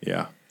bucket.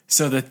 Yeah.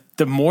 So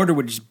the mortar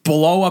would just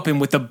blow up, and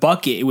with the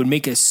bucket, it would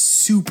make a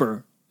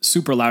super,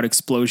 super loud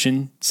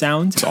explosion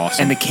sound. It's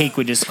awesome. And the cake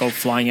would just go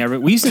flying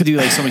everywhere. We used to do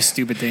like so many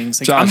stupid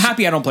things. Like, Josh, I'm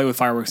happy I don't play with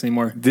fireworks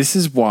anymore. This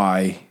is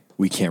why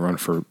we can't run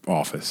for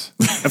office.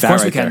 Of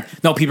course we can.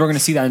 No, people are going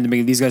to see that and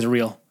be, these guys are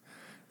real.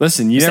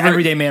 Listen, It's an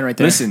everyday man right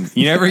there. Listen,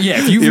 you never. Yeah,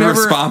 if you've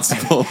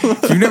Irresponsible.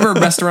 if you've never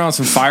messed around with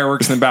some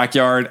fireworks in the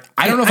backyard,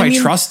 I don't know if I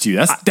trust you.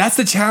 That's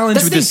the challenge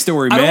with this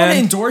story, man. I don't want to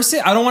endorse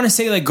it. I don't want to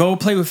say like go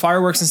play with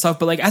fireworks and stuff.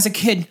 But like as a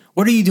kid,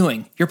 what are you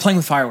doing? You're playing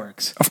with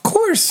fireworks. Of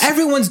course,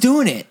 Everyone's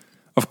doing it.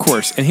 of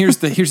course. And here's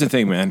the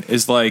thing, man.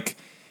 Is like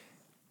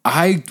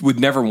I would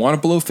never want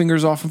to blow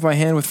fingers off of my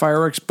hand with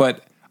fireworks,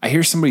 but I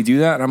hear somebody do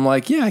that, and I'm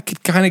like, yeah, I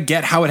could kind of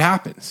get how it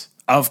happens.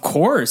 Of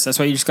course. That's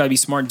why you just got to be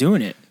smart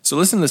doing it. So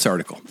listen to this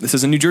article. This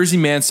says a New Jersey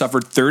man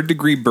suffered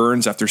third-degree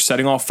burns after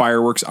setting off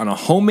fireworks on a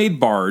homemade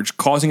barge,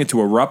 causing it to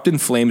erupt in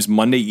flames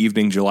Monday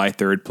evening, July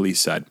 3rd, police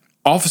said.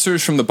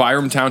 Officers from the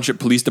Byram Township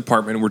Police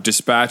Department were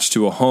dispatched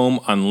to a home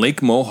on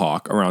Lake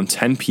Mohawk around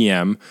 10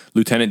 p.m.,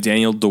 Lieutenant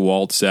Daniel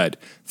DeWalt said.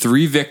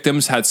 3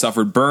 victims had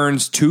suffered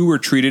burns, 2 were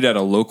treated at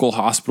a local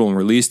hospital and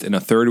released, and a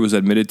third was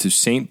admitted to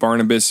St.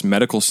 Barnabas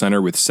Medical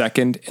Center with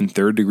second and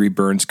third-degree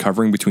burns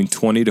covering between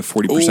 20 to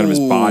 40% of his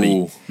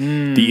body.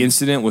 The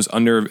incident was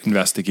under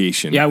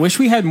investigation. Yeah, I wish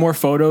we had more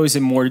photos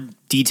and more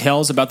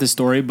details about this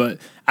story, but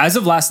as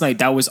of last night,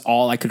 that was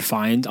all I could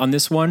find on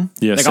this one.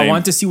 Yeah, like same. I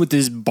wanted to see what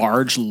this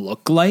barge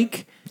looked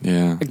like.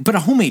 Yeah. Like, but a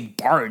homemade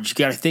barge, you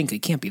got to think it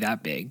can't be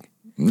that big.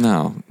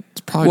 No.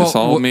 It's probably just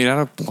all made out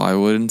of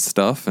plywood and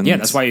stuff. And Yeah,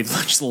 that's why it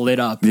just lit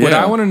up. What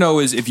I want to know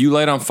is if you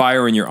light on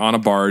fire and you're on a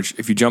barge,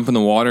 if you jump in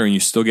the water and you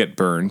still get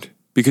burned,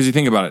 because you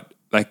think about it,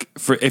 like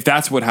if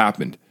that's what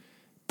happened,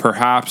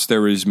 perhaps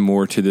there was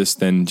more to this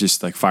than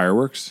just like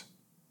fireworks.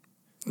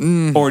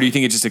 Or do you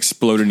think it just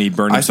exploded and he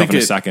burned himself in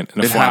a second?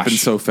 In a it flash? happened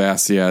so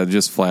fast. Yeah,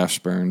 just flash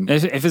burn.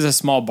 If it's a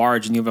small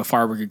barge and you have a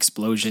firework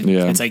explosion,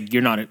 it's like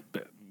you're not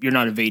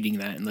evading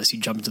that unless you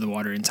jump into the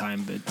water in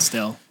time. But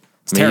still,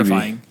 it's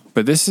terrifying.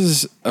 But this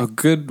is a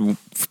good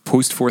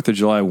post 4th of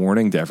July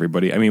warning to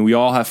everybody. I mean, we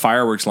all have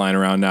fireworks lying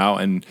around now,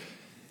 and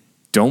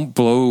don't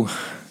blow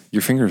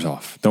your fingers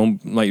off.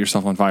 Don't light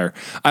yourself on fire.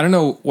 I don't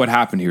know what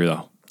happened here,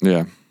 though.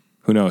 Yeah.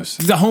 Who knows?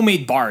 The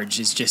homemade barge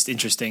is just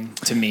interesting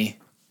to me.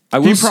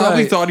 He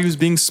probably thought he was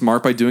being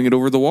smart by doing it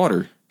over the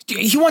water.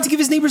 He wanted to give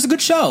his neighbors a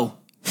good show.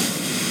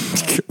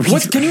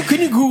 Can you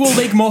Google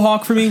Lake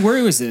Mohawk for me? Where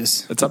is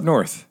this? It's up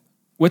north.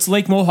 What's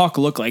Lake Mohawk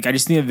look like? I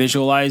just need to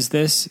visualize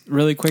this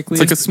really quickly.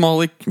 It's like a small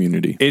lake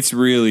community. It's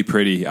really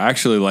pretty. I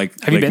actually like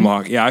Have you Lake been?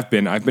 Mohawk. Yeah, I've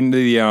been. I've been to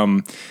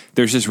the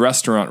there's this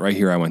restaurant right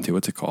here I went to.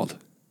 What's it called?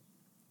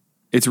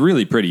 It's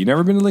really pretty. You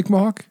never been to Lake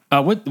Mohawk?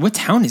 What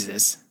town is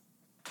this?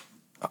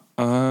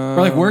 Or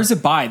like where's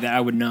it by that I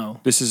would know?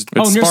 This is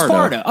near Sparta.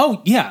 Sparta.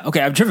 Oh yeah,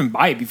 okay. I've driven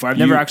by it before. I've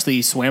never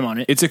actually swam on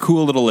it. It's a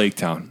cool little lake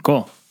town.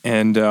 Cool.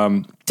 And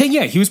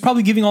Yeah, he was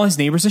probably giving all his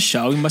neighbors a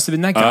show. He must have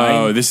been that guy.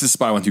 oh, this is the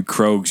spot I went to.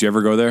 Krogs. You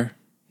ever go there?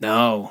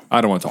 No.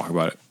 I don't want to talk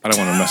about it. I don't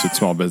want to mess with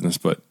small business,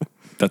 but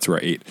that's where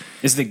I ate.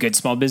 Is it a good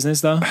small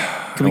business though?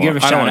 Can we give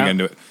it a I shout don't want to out? get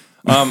into it.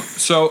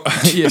 So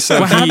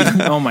What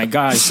happened? Oh my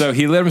gosh. So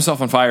he lit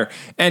himself on fire,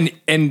 and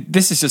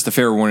this is just a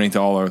fair warning to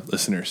all our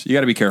listeners. You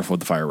got to be careful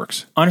with the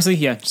fireworks. Honestly,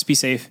 yeah, just be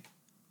safe.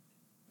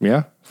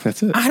 Yeah,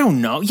 that's it. I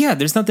don't know. Yeah,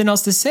 there's nothing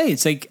else to say.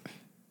 It's like,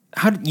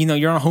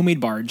 you're on a homemade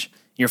barge.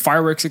 Your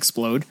fireworks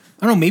explode.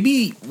 I don't know.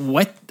 Maybe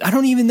what? I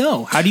don't even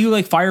know. How do you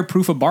like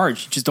fireproof a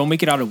barge? Just don't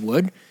make it out of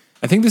wood.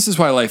 I think this is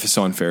why life is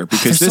so unfair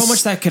because There's so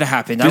much that could have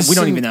happened. We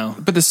don't even know.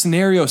 But the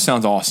scenario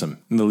sounds awesome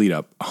in the lead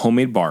up. A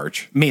homemade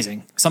barge,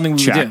 Amazing. Something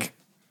we would do. check.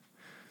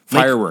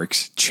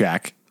 Fireworks,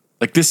 check.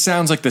 Like this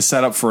sounds like the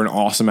setup for an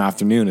awesome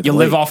afternoon. At You the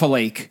live lake. off a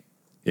lake.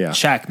 Yeah.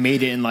 Check.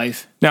 Made it in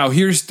life. Now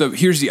here's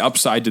the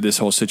upside to this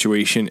whole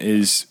situation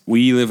is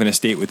we live in a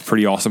state with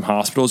pretty awesome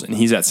hospitals, and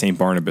he's at St.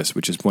 Barnabas,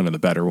 which is one of the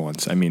better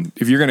ones. I mean,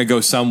 if you're going to go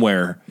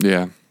somewhere,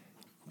 Yeah.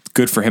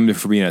 good for him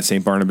for being at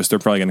St. Barnabas. They're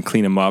probably going to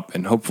clean him up,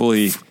 and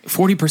hopefully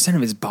 40%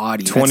 of his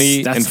body.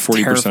 20 That's and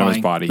 40% of his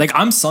terrifying. body. Like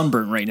I'm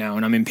sunburnt right now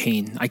and I'm in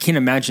pain. I can't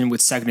imagine what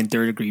 2nd and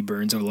 3rd degree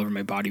burns all over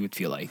my body would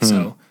feel like.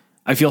 So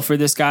I feel for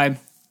this guy.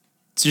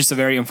 It's just a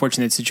very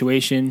unfortunate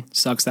situation.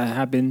 Sucks that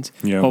happened.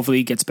 Yeah. Hopefully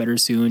he gets better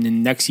soon.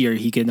 And next year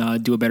he can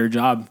do a better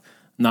job.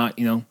 Not,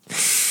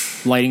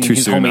 lighting too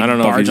his soon. homemade I don't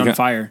know if barge he's on gonna,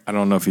 fire. I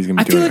don't know if he's going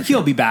to I be feel doing like it.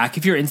 he'll be back.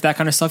 If you're into that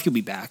kind of stuff, you'll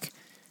be back.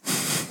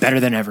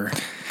 Better than ever.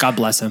 God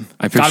bless him.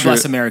 I God picture bless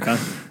it- America.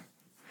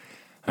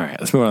 All right,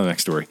 let's move on to the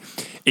next story.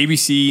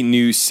 ABC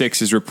News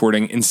 6 is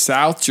reporting in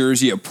South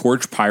Jersey, a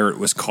porch pirate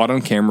was caught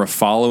on camera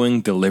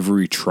following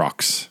delivery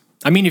trucks.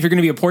 I mean, if you're going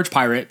to be a porch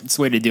pirate, it's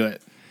the way to do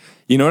it.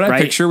 You know what I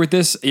Right? picture with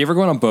this? You ever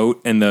go on a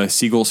boat and the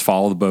seagulls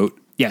follow the boat?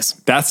 Yes.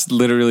 That's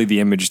literally the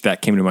image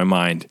that came to my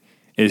mind.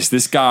 Is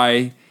this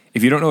guy,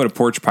 if you don't know what a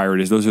porch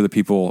pirate is, those are the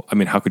people, I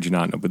mean, how could you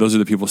not know? But those are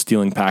the people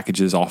stealing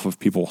packages off of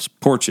people's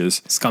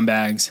porches.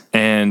 Scumbags.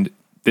 And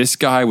this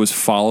guy was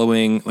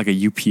following like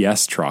a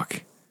UPS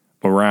truck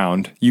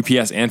around,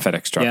 UPS and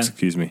FedEx trucks,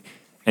 excuse me,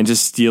 and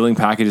just stealing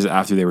packages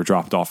after they were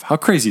dropped off. How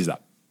crazy is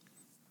that?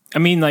 I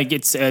mean, like,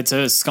 it's a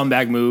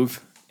scumbag move,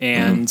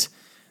 and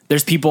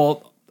there's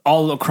people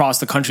all across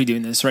the country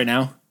doing this right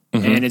now,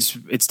 and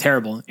it's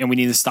terrible, and we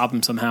need to stop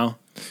them somehow.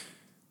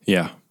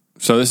 Yeah.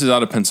 So this is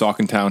out of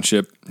Pennsauken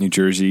Township, New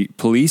Jersey.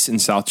 Police in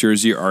South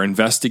Jersey are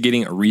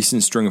investigating a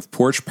recent string of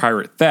porch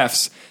pirate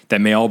thefts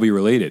that may all be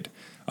related.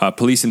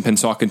 Police in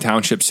Pennsauken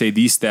Township say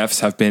these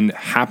thefts have been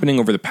happening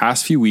over the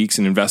past few weeks,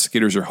 and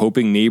investigators are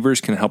hoping neighbors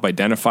can help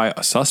identify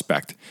a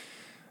suspect.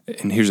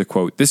 And here's a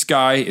quote. This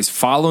guy is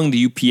following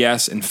the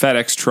UPS and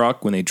FedEx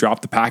truck when they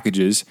drop the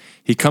packages.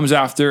 He comes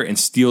after and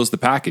steals the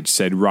package,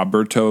 said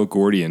Roberto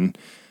Gordian,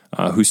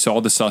 who saw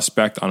the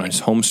suspect on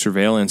his home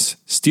surveillance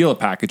steal a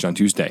package on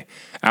Tuesday.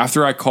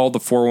 After I called the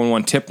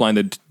 411 tip line,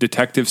 the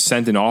detective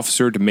sent an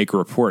officer to make a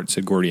report,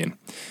 said Gordian.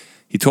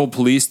 He told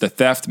police the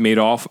thief made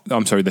off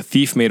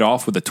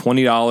with a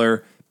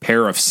 $20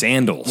 pair of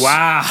sandals.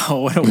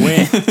 Wow, what a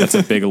win. That's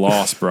a big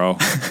loss, bro.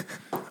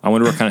 I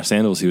wonder what kind of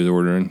sandals he was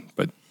ordering,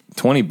 but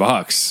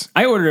 $20.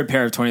 I ordered a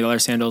pair of $20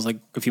 sandals like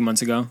a few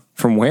months ago.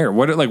 From where?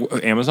 What, like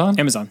Amazon?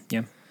 Amazon,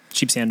 yeah.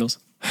 Cheap sandals.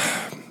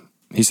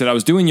 He said, I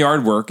was doing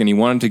yard work and he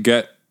wanted to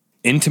get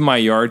into my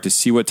yard to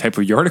see what type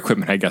of yard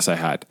equipment I guess I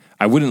had.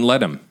 I wouldn't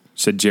let him,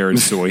 said Jared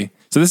Soy.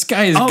 So this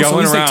guy is so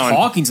going he's around like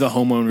talking to the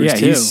homeowners yeah,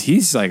 too.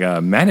 he's like a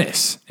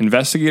menace.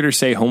 Investigators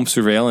say home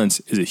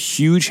surveillance is a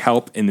huge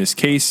help in this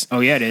case.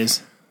 Oh yeah, it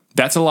is.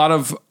 That's a lot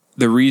of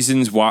the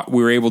reasons why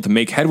we were able to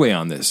make headway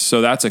on this.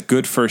 So that's a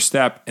good first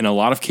step. In a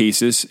lot of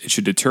cases, it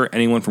should deter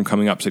anyone from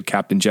coming up, said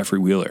Captain Jeffrey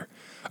Wheeler.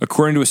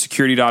 According to a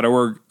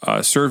security.org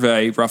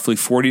survey, roughly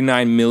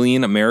 49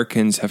 million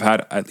Americans have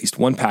had at least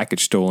one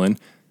package stolen.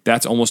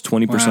 That's almost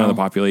 20% of the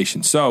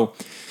population. So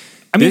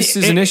this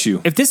is an issue.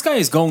 If this guy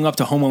is going up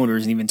to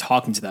homeowners and even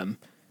talking to them,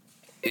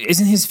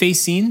 isn't his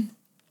face seen?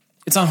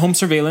 It's on home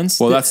surveillance.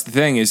 Well, that's the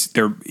thing is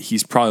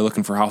he's probably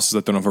looking for houses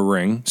that don't have a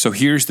ring. So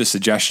here's the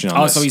suggestion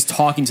on this. So he's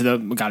talking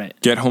to got it.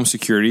 Get home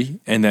security.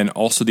 And then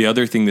also the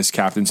other thing this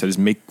captain said is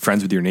make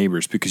friends with your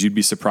neighbors, because you'd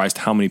be surprised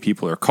how many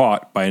people are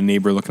caught by a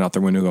neighbor looking out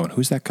their window going,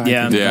 who's that guy?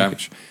 Yeah.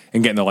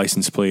 And getting the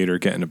license plate or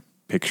getting a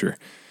picture.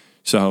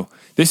 So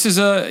this is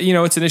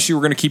it's an issue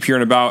we're going to keep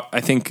hearing about.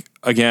 I think,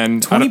 again,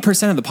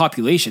 20% of the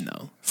population,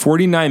 though.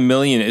 49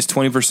 million is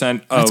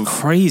 20% of. That's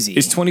crazy.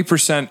 Is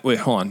 20%. Wait,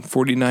 hold on.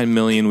 49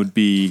 million would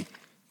be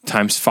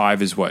times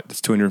 5 is what? That's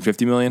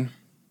 250 million?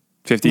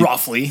 50?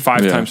 Roughly.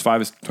 5 times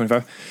 5 is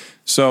 25.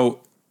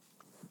 So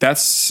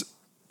that's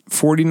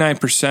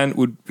 49%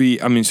 would be,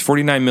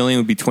 49 million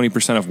would be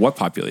 20% of what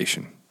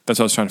population? That's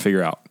what I was trying to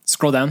figure out.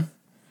 Scroll down.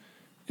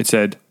 It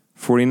said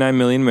 49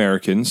 million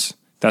Americans.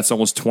 That's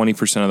almost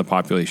 20% of the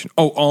population.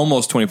 Oh,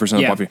 almost 20% of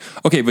the population.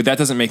 Okay, but that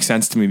doesn't make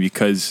sense to me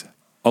because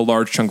a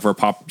large chunk of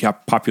our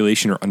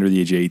population are under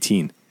the age of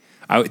 18.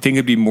 I would think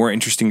it'd be more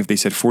interesting if they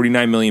said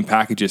 49 million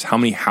packages. How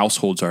many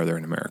households are there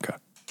in America?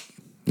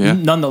 Yeah.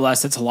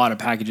 Nonetheless, that's a lot of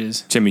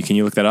packages. Jimmy, can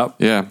you look that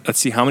up? Yeah. Let's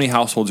see how many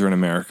households are in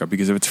America,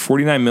 because if it's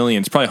 49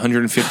 million, it's probably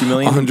 150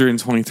 million.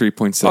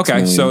 123.6 Okay,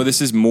 million. so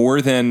this is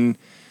more than,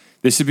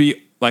 this would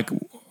be like,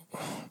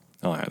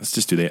 all right, let's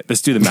do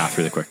the math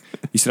really quick.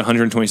 You said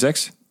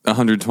 126?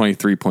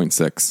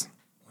 123.6.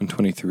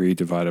 123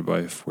 divided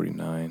by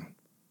 49.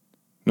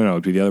 No, it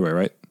would be the other way,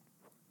 right?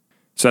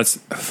 So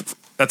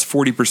that's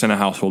 40% of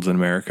households in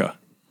America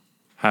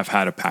have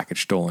had a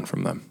package stolen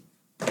from them.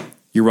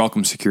 You're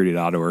welcome,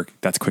 security.org.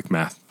 That's quick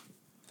math.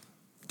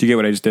 Do you get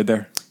what I just did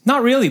there?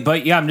 Not really,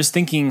 but yeah, I'm just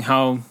thinking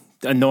how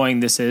annoying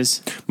this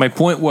is. My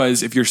point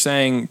was, if you're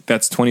saying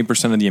that's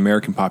 20% of the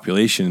American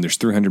population and there's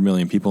 300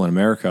 million people in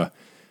America,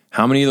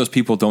 how many of those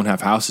people don't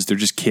have houses? They're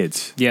just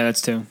kids. Yeah,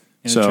 that's too.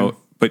 Yeah, So, true.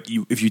 but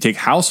if you take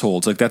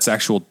households, like that's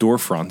actual door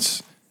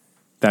fronts,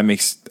 that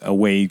makes a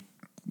way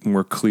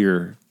more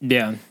clear.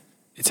 Yeah.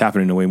 It's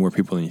happening to way more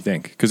people than you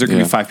think. Because there can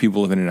be 5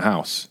 people living in a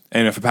house.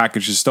 And if a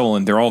package is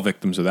stolen, they're all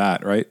victims of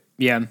that, right?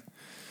 Yeah.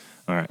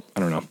 All right. I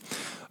don't know. All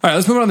right,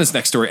 let's move on to this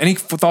next story. Any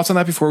thoughts on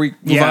that before we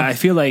move on? I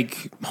feel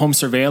like home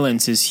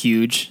surveillance is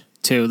huge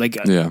too. Like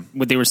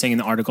what they were saying in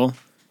the article.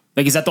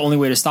 Like, is that the only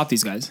way to stop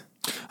these guys?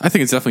 I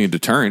think it's definitely a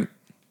deterrent,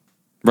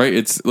 right?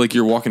 It's like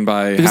you're walking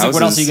by Because houses. like,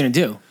 what else are you going to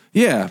do?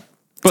 Yeah.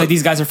 It's like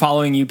these guys are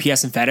following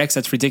UPS and FedEx.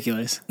 That's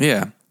ridiculous.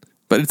 Yeah.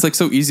 But it's like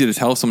so easy to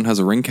tell if someone has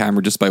a Ring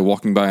camera just by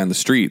walking by on the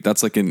street.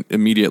 That's like an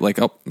immediate,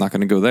 like, oh, not going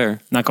to go there.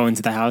 Not going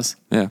to the house.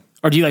 Yeah.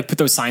 Or do you like put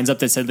those signs up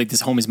that said like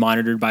this home is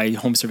monitored by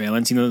home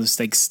surveillance? You know, those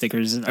like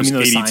stickers. I mean,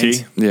 those ADT?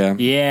 signs. Yeah.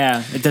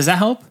 Yeah. Does that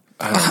help?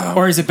 I don't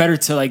know. Or is it better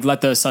to like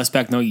let the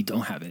suspect know you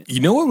don't have it? You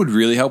know what would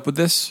really help with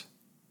this?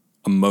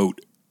 A moat.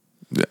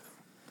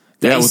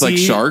 Yeah, with like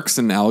see- sharks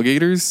and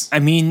alligators. I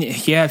mean,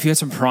 yeah, if you had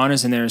some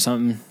piranhas in there or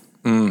something,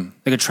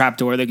 like a trap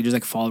door they could just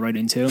like fall right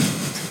into.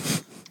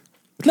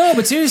 No,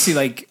 but seriously,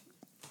 like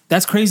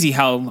that's crazy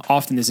how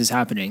often this is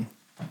happening.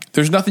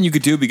 There's nothing you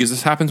could do because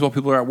this happens while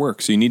people are at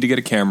work. So you need to get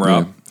a camera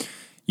up.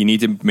 You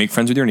need to make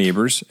friends with your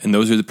neighbors, and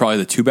those are probably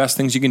the two best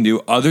things you can do.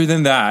 Other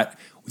than that,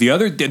 the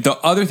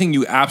other thing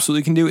you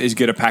absolutely can do is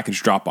get a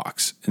package drop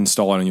box,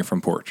 install it on your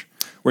front porch,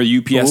 where the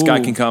UPS guy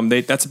can come.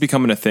 That's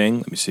becoming a thing.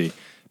 Let me see,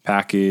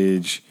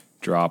 package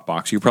drop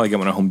box. You can probably get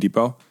one at Home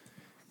Depot,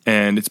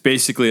 and it's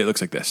basically it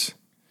looks like this.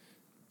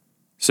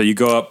 So you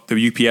go up,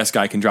 the UPS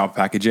guy can drop a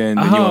package in,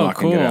 then you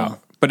unlock and get it out.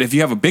 But if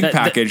you have a big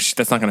package,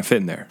 that's not going to fit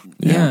in there.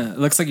 Yeah, it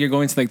looks like you're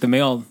going to like the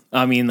mail.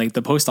 I mean, like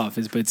the post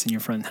office, but it's in your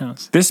front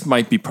house. This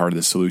might be part of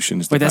the solution.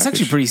 Wait, that's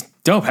actually pretty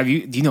dope. Do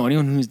you know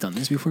anyone who's done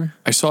this before?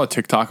 I saw a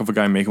TikTok of a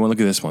guy making one.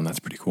 Look at this one. That's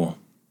pretty cool.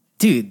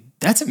 Dude,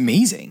 that's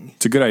amazing.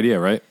 It's a good idea,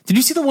 right? Did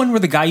you see the one where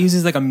the guy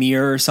uses like a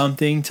mirror or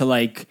something to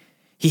like,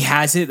 he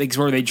has it like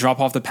where they drop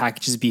off the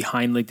packages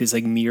behind like this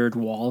like mirrored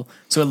wall.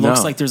 So it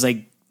looks like there's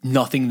like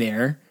nothing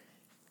there.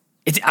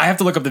 I have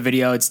to look up the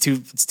video. It's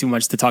too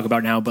much to talk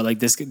about now, but like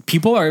this,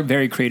 people are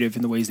very creative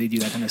in the ways they do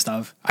that kind of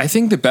stuff. I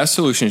think the best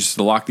solution is just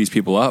to lock these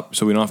people up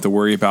so we don't have to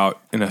worry about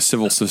in a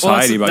civil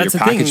society about your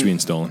package being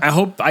stolen.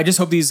 I just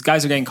hope these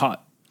guys are getting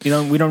caught. You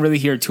know, we don't really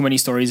hear too many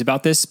stories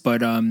about this,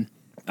 but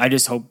I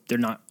just hope they're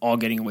not all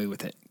getting away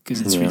with it because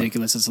it's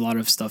ridiculous. It's a lot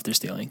of stuff they're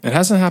stealing. It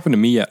hasn't happened to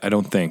me yet, I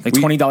don't think. Like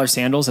 $20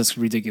 sandals, that's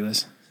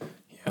ridiculous.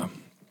 Yeah.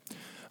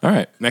 All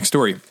right, next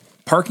story.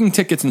 Parking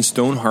tickets in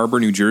Stone Harbor,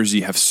 New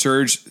Jersey have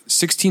surged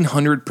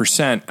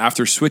 1,600%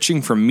 after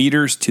switching from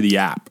meters to the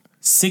app.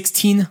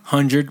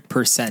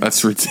 1,600%.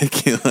 That's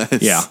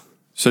ridiculous. Yeah.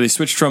 So they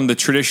switched from the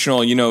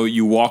traditional,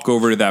 you walk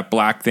over to that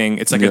black thing.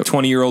 It's like a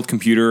 20-year-old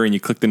computer and you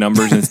click the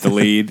numbers and it's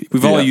delayed.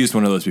 We've all used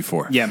one of those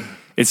before. Yeah.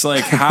 It's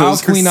like, how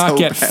can we not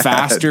get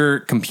faster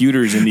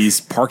computers in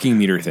these parking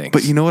meter things?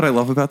 But you know what I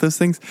love about those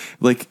things?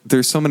 Like,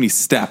 there's so many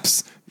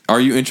steps.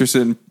 Are you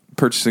interested in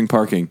purchasing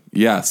parking?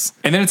 Yes.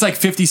 And then it's like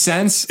 50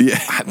 cents. Yeah.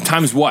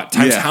 Times what?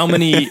 Times how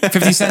many?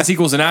 50 cents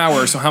equals an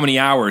hour. So how many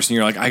hours? And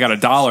you're like, I got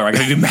 $1. I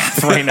got to do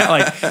math right now.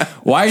 Like,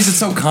 why is it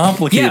so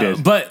complicated?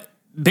 Yeah, but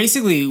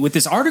basically with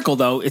this article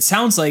though, it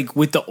sounds like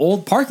with the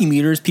old parking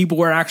meters, people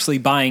were actually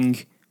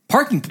buying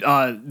parking.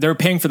 They're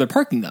paying for their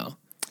parking though.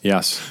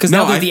 Yes. Because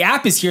now that the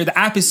app is here, the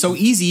app is so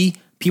easy,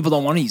 people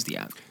don't want to use the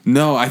app.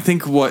 No, I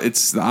think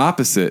it's the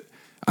opposite.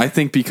 I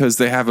think because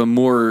they have a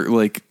more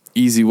like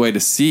easy way to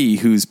see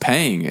who's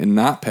paying and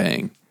not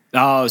paying.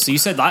 Oh, so you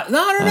said that?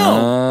 No, I don't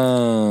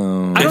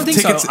know. I don't think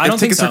so. I don't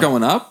think tickets are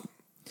going up.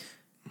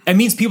 It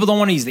means people don't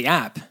want to use the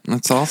app.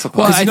 That's also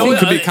Well, possible. I think it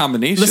could be a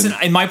combination. Listen,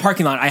 in my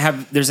parking lot,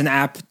 there's an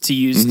app to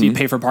use to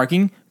pay for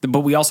parking,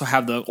 but we also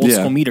have the old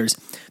school meters.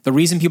 The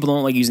reason people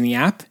don't like using the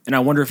app, and I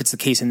wonder if it's the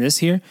case in this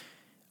here,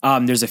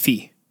 there's a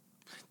fee.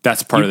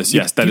 That's part of this.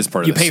 Yes, that is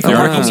part of this. You pay for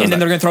parking, and then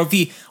they're going to throw a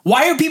fee.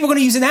 Why are people going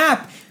to use an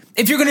app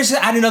if you're going to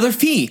just add another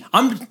fee?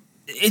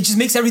 It just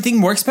makes everything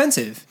more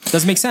expensive.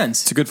 Doesn't make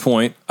sense. It's a good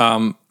point.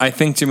 I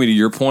think, Jimmy, to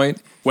your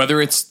point, whether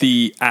it's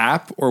the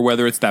app or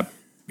whether it's that,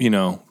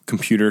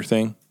 computer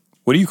thing,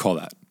 what do you call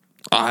that?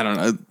 I don't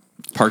know.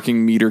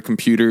 Parking meter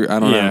computer. I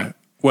don't know.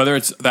 Whether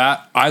it's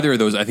that, either of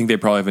those, I think they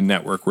probably have a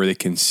network where they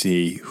can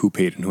see who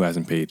paid and who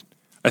hasn't paid.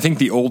 I think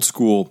the old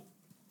school,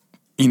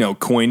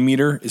 coin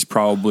meter is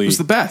probably was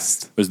the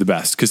best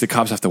because the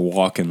cops have to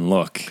walk and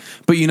look.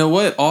 But you know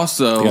what?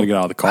 Also, they got to get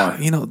out of the car.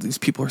 These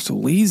people are so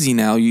lazy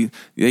now. They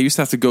used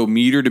to have to go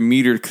meter to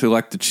meter to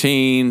collect the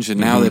change, and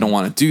now they don't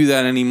want to do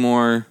that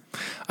anymore.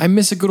 I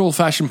miss a good old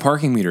fashioned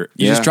parking meter.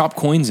 You just drop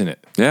coins in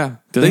it. Yeah,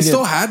 they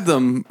still had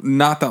them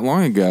not that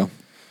long ago.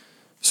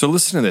 So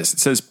listen to this. It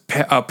says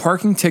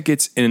parking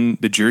tickets in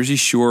the Jersey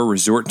Shore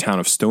resort town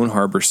of Stone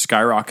Harbor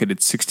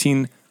skyrocketed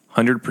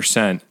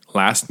 1,600%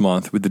 last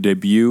month with the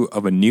debut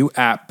of a new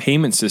app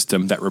payment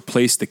system that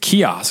replaced the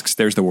kiosks,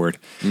 there's the word,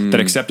 that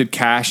accepted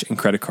cash and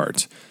credit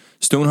cards.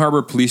 Stone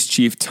Harbor Police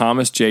Chief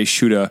Thomas J.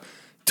 Shuda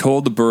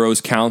told the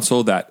borough's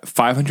council that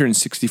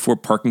 564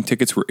 parking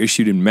tickets were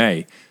issued in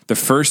May, the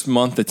first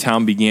month the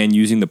town began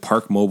using the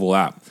Park mobile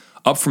app,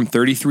 up from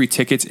 33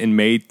 tickets in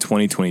May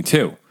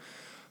 2022.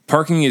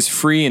 Parking is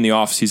free in the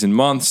off-season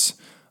months.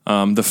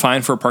 The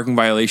fine for a parking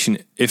violation,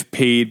 if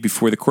paid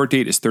before the court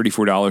date, is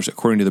 $34,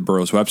 according to the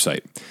borough's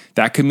website.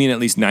 That could mean at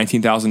least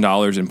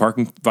 $19,000 in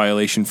parking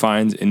violation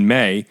fines in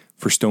May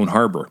for Stone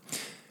Harbor.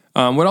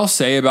 What I'll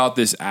say about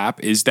this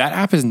app is that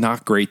app is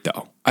not great,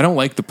 though. I don't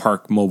like the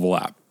Park mobile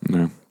app.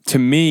 No. To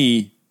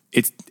me,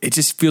 it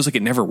just feels like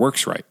it never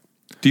works right.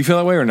 Do you feel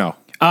that way or no?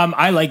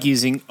 I like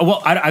using.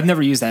 Well, I've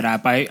never used that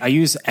app. I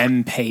use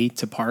MPay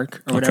to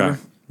park or whatever.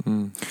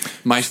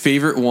 My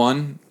favorite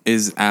one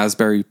is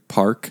Asbury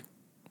Park.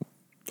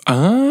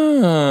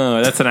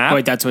 Oh, that's an app?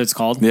 Wait, that's what it's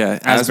called? Yeah.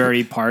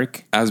 Asbury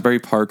Park. Asbury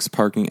Park's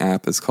parking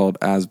app is called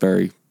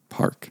Asbury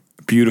Park.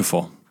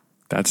 Beautiful.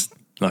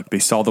 Look, they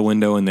saw the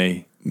window and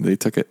they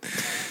took it.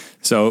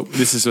 So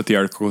this is what the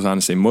article goes on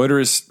to say.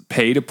 Motorists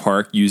pay to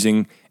park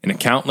using an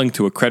account linked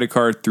to a credit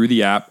card through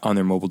the app on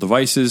their mobile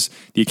devices.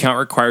 The account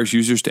requires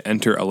users to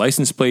enter a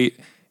license plate,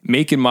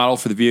 make and model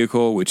for the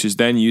vehicle, which is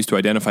then used to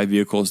identify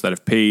vehicles that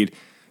have paid.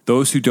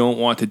 Those who don't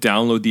want to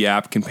download the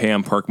app can pay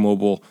on Park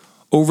Mobile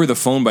over the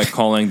phone by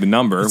calling the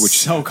number, which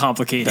so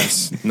complicated.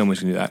 no one's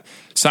going to do that.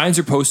 Signs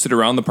are posted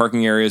around the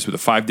parking areas with a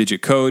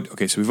 5-digit code.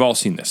 Okay, so we've all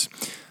seen this.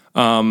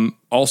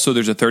 Also,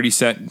 there's a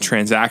 30-cent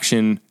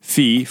transaction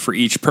fee for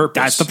each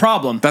purpose. That's the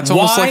problem. That's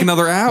almost like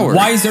another hour.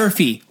 Why is there a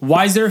fee?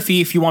 Why is there a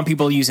fee if you want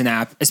people to use an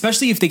app,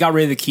 especially if they got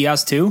rid of the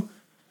kiosk too?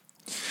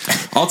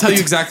 I'll tell you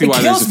exactly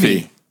why there's a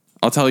fee.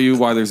 I'll tell you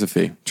why there's a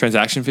fee.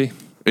 Transaction fee?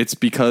 It's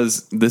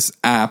because this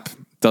app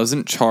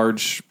doesn't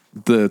charge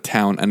the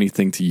town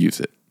anything to use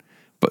it.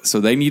 But so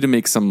they need to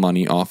make some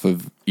money off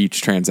of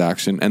each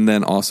transaction, and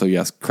then also,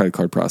 yes, credit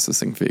card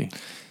processing fee.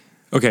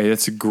 Okay,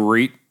 that's a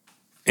great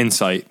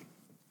insight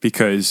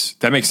because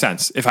that makes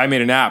sense. If I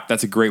made an app,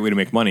 that's a great way to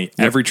make money. Yep.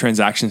 Every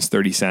transaction is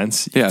 30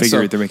 cents. You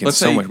figure they're making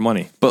so much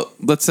money. But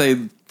let's say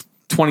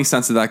 20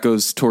 cents of that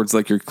goes towards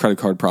like your credit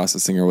card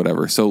processing or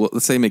whatever. So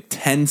let's say make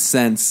 10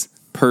 cents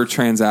per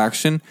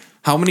transaction.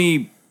 How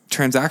many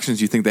transactions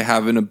do you think they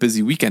have in a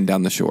busy weekend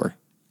down the shore?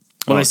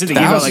 Well, they said they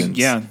gave out like,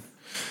 yeah.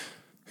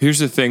 Here's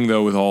the thing,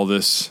 though, with all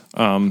this.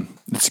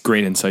 It's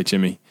great insight,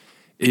 Jimmy.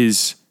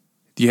 Is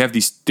you have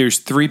these? There's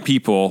three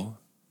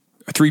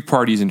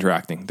parties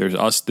interacting. There's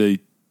us, the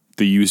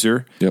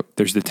user. Yep.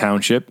 There's the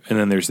township, and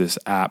then there's this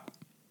app,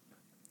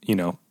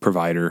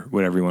 provider,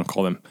 whatever you want to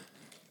call them.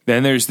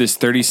 Then there's this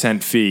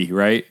 30-cent fee,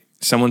 right?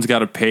 Someone's got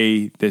to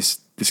pay this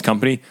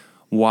company.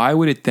 Why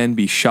would it then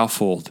be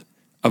shuffled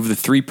of the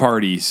three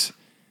parties?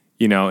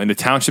 And the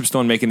township's the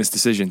one making this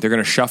decision. They're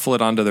going to shuffle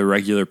it onto the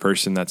regular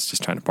person that's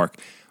just trying to park.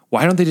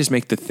 Why don't they just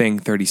make the thing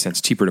 30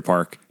 cents cheaper to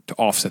park to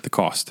offset the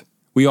cost?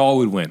 We all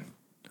would win.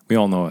 We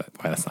all know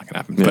why that's not going to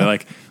happen. Yeah.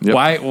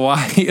 But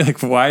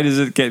why does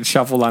it get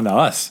shuffled onto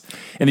us?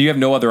 And you have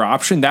no other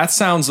option? That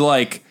sounds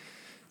like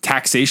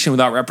taxation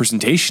without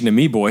representation to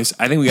me, boys.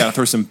 I think we got to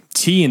throw some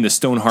tea in the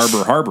Stone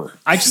Harbor.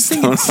 I just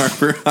think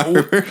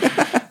Harbor.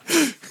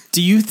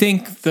 Do you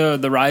think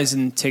the rise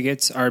in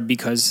tickets are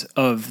because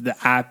of the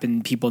app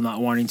and people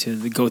not wanting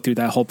to go through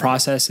that whole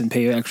process and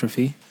pay an extra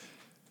fee?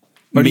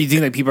 Or do you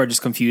think people are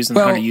just confused on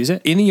how to use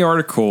it? In the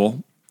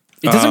article,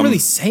 it doesn't really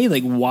say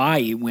why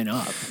it went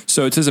up.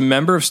 So it says a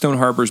member of Stone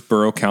Harbor's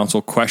Borough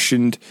Council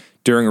questioned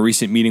during a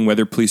recent meeting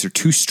whether police are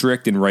too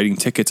strict in writing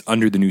tickets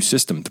under the new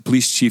system. The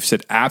police chief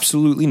said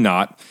absolutely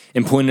not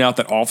and pointed out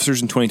that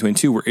officers in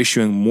 2022 were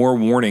issuing more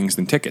warnings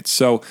than tickets.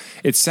 So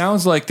it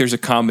sounds like there's a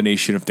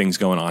combination of things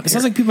going on. It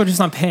sounds like people are just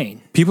not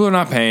paying. People are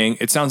not paying.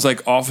 It sounds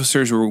like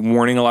officers were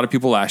warning a lot of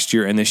people last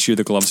year, and this year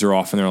the gloves are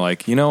off, and they're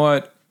like, you know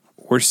what?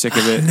 We're sick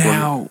of it.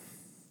 Now,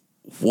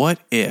 what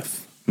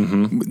if?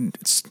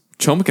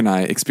 Chomik and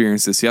I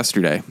experienced this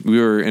yesterday. We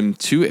were in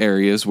two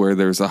areas where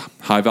there's a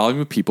high volume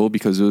of people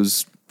because it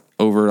was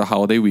over a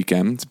holiday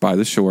weekend by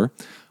the shore.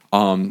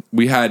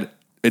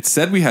 It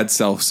said we had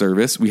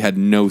self-service. We had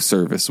no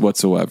service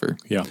whatsoever.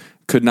 Yeah.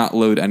 Could not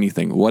load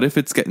anything. What if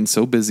it's getting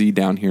so busy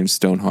down here in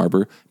Stone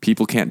Harbor,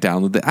 people can't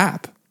download the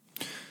app?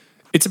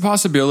 It's a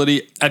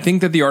possibility. I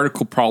think that the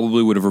article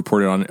probably would have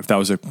reported on it if that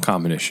was a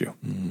common issue.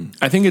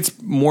 I think it's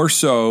more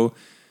so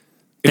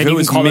if it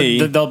was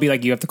me. They'll be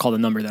like, you have to call the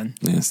number then.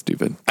 Yeah,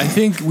 stupid. I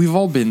think we've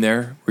all been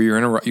there where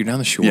you're down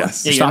the shore.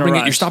 Yes. You're,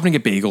 Yeah, you're stopping to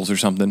get bagels or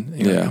something.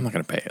 You're like, I'm not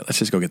going to pay it. Let's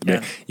just go get the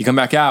bagel. You come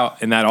back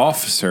out, and that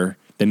officer,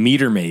 the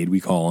meter maid,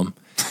 we call him,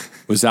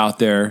 was out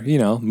there,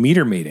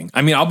 meter maiding.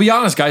 I mean, I'll be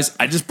honest, guys.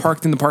 I just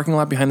parked in the parking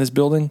lot behind this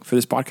building for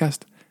this podcast.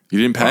 You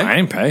didn't pay? I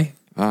didn't pay.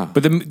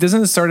 But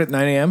doesn't it start at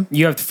 9 a.m.?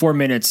 You have 4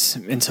 minutes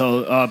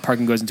until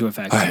parking goes into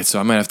effect. All right, so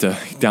I might have to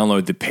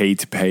download the pay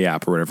to pay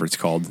app or whatever it's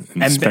called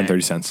and spend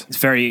 30 cents. It's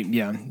very,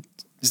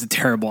 it's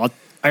terrible.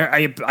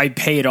 I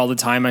pay it all the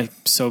time. I'm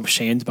so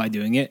ashamed by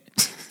doing it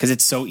because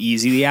it's so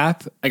easy, the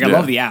app. I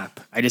love the app.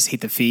 I just hate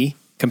the fee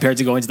compared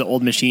to going to the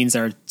old machines that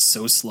are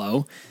so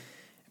slow.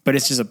 But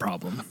it's just a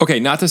problem. Okay,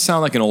 not to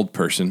sound like an old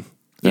person.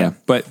 Yeah.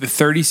 But the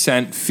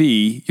 30-cent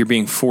fee, you're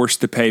being forced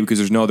to pay because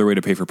there's no other way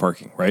to pay for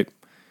parking, right?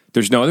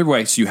 There's no other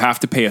way, so you have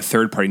to pay a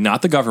third party,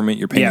 not the government.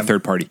 You're paying a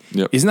third party.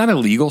 Yep. Isn't that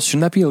illegal?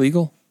 Shouldn't that be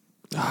illegal?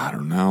 I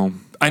don't know.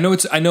 I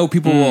know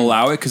people will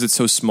allow it because it's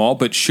so small,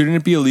 but shouldn't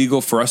it be illegal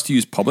for us to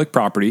use public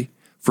property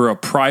for a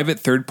private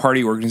third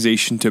party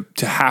organization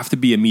to have to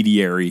be a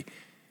mediator?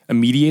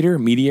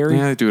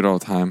 Yeah, they do it all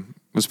the time.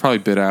 It was probably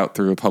bid out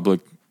through a public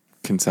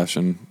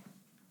concession.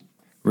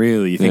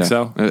 Really? You think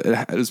so?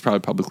 It was probably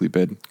publicly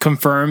bid.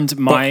 Confirmed.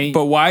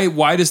 But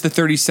why does the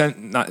 30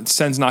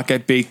 cents not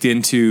get baked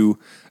into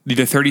the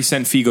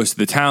 30-cent fee goes to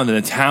the town,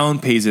 and the town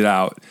pays it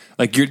out?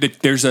 Like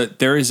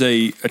there is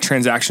a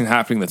transaction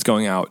happening that's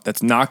going out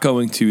that's not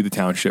going to the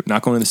township,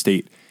 not going to the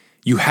state.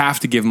 You have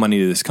to give money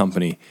to this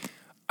company.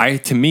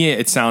 To me,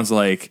 it sounds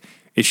like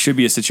it should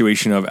be a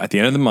situation of at the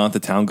end of the month, the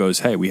town goes,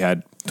 "Hey, we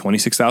had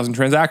 26,000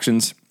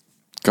 transactions."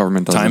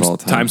 Government does it all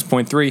the time. Times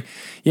 0.3.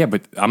 Yeah,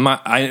 but I'm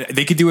not.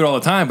 They could do it all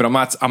the time, but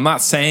I'm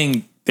not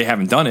saying they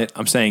haven't done it.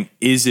 I'm saying,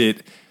 is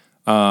it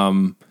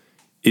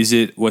is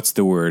it, what's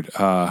the word?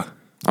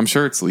 I'm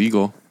sure it's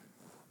legal.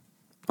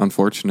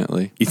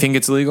 Unfortunately. You think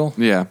it's legal?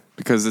 Yeah,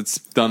 because it's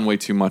done way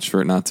too much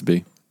for it not to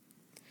be.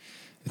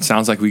 It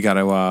sounds like we got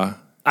to,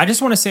 I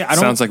just want to say,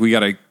 sounds like we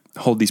got to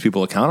hold these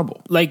people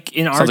accountable. like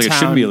in our Sounds town, like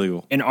it should be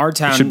illegal. In our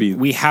town, should be.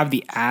 we have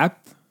the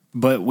app,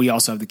 but we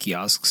also have the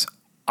kiosks.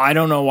 I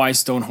don't know why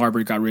Stone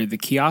Harbor got rid of the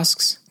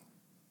kiosks.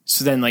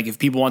 So then, like, if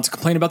people want to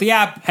complain about the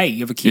app, hey, you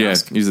have a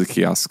kiosk. Yeah, use the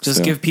kiosks.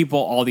 Just give people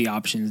all the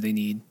options they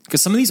need.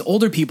 Because some of these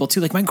older people too,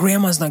 like my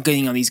grandma's not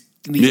getting on these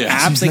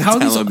apps. Like how are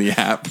these?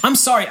 The app. I'm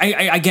sorry,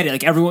 I get it.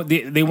 Like everyone,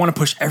 they want to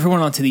push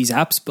everyone onto these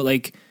apps, but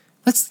like,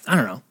 I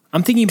don't know.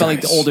 I'm thinking about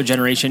like the older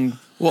generation.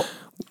 Well,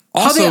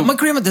 How also, my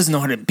grandma doesn't know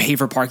how to pay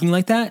for parking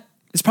like that.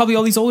 It's probably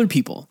all these older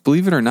people.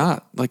 believe it or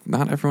not, like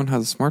not everyone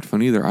has a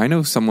smartphone either. I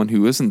know someone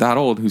who isn't that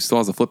old who still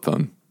has a flip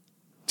phone.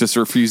 Just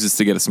refuses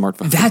to get a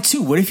smartphone. That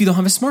too. What if you don't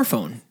have a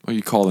smartphone? Well,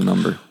 you call the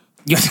number.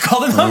 You have to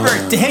call the number.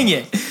 Dang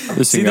it.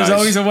 See, there's guys.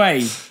 always a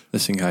way.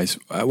 Listen, guys,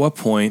 at what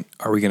point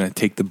are we going to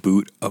take the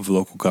boot of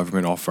local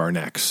government off our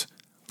necks?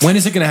 When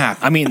is it going to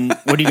happen? I mean,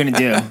 what are you going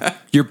to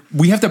do?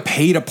 We have to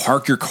pay to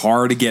park your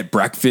car to get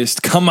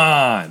breakfast. Come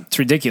on. It's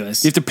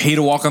ridiculous. You have to pay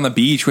to walk on the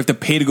beach. We have to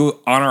pay to go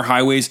on our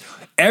highways.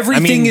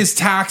 Everything is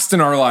taxed in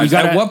our lives.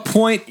 At what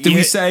point do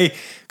we say,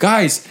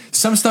 guys,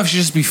 some stuff should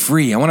just be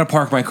free? I want to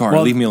park my car.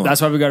 Leave me alone.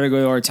 That's why we got to go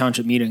to our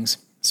township meetings.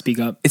 Speak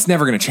up. It's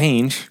never going to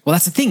change. Well,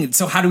 that's the thing.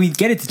 So how do we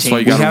get it to change? That's why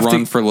you got to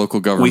run for local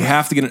government. We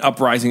have to get an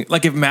uprising.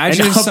 Like,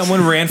 imagine if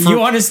someone ran for... You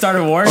want to start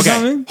a war or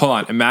something? Hold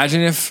on.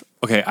 Imagine if,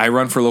 I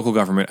run for local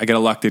government. I get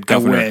elected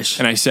governor. wish.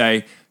 And I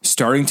say,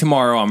 starting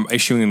tomorrow, I'm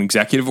issuing an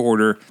executive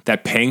order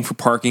that paying for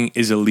parking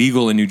is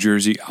illegal in New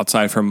Jersey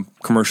outside from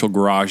commercial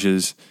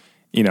garages,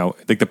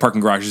 like the parking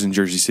garages in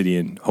Jersey City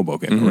and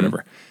Hoboken or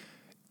whatever.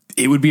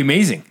 It would be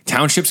amazing.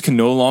 Townships can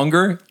no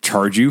longer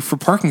charge you for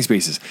parking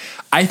spaces.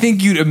 I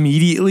think you'd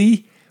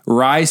immediately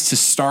rise to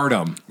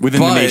stardom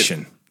within the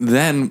nation.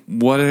 Then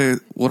what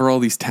are all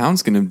these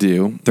towns going to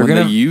do? They're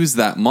going to use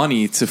that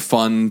money to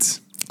fund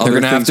other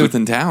things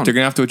within town. They're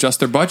going to have to adjust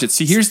their budget.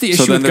 See, here's the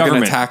issue so then with they're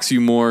government. going to tax you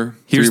more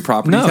through your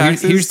property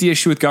taxes? Here's the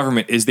issue with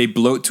government is they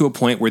bloat to a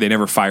point where they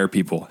never fire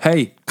people.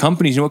 Hey,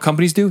 companies, you know what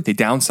companies do? They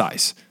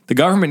downsize. The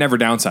government never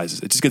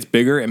downsizes. It just gets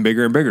bigger and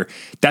bigger and bigger.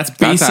 That's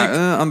basic.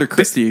 Under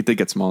Christie, they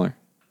get smaller.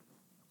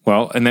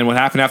 Well, and then what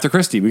happened after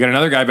Christie? We got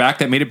another guy back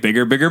that made it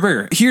bigger, bigger,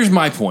 bigger. Here's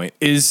my point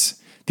is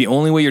the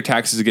only way your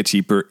taxes get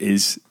cheaper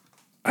is,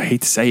 I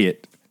hate to say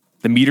it,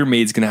 the meter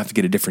maid's going to have to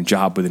get a different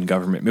job within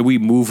government. Maybe we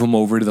move him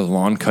over to the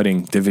lawn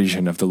cutting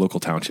division of the local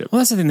township. Well,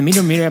 that's the thing. The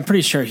meter, I'm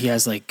pretty sure he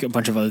has like a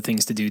bunch of other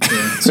things to do too.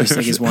 It's just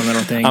like his one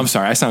little thing. I'm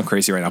sorry, I sound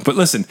crazy right now. But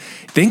listen,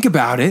 think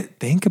about it.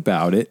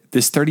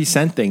 This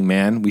 30-cent thing,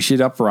 man, we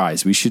should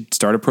uprise. We should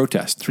start a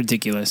protest. It's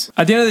ridiculous.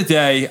 At the end of the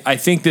day, I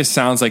think this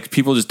sounds like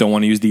people just don't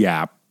want to use the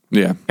app.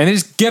 Yeah. And they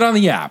just get on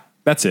the app.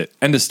 That's it.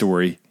 End of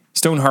story.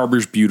 Stone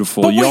Harbor's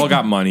beautiful. You all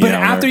got money. But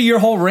down after there. your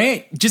whole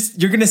rant,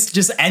 you're gonna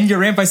just end your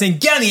rant by saying,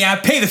 "Get on the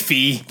app, pay the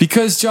fee."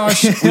 Because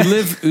Josh, we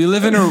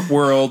live in a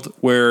world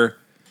where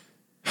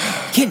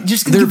Can't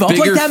just gonna give up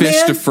like that, fish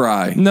man. to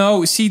fry.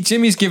 no. See,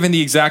 Jimmy's given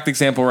the exact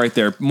example right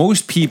there.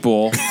 Most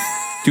people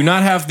do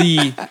not have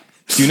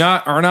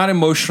are not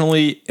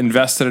emotionally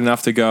invested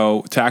enough to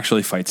go to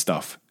actually fight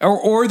stuff,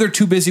 or they're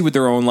too busy with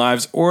their own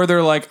lives, or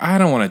they're like, I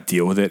don't want to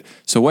deal with it.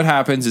 So what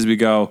happens is we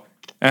go,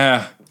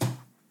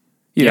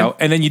 you know,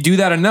 and then you do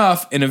that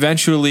enough, and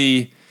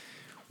eventually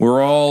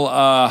we're all.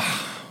 I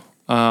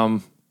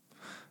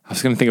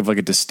was going to think of like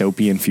a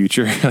dystopian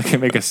future, like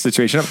make a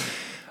situation up.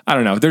 I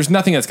don't know. There's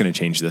nothing that's going to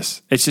change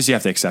this. It's just you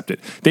have to accept it.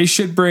 They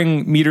should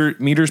bring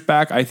meters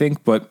back, I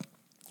think, but.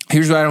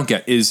 Here's what I don't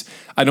get is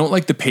I don't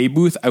like the pay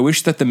booth. I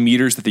wish that the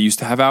meters that they used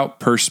to have out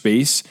per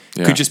space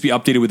could just be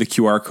updated with a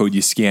QR code.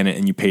 You scan it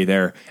and you pay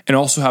there, and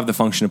also have the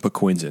function to put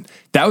coins in.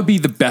 That would be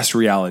the best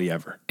reality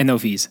ever. And no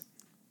fees.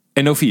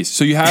 And no fees.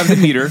 So you have the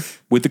meter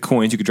with the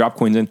coins. You could drop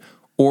coins in,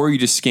 or you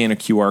just scan a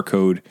QR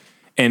code.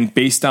 And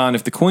based on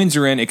if the coins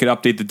are in, it could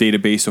update the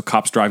database. So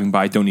cops driving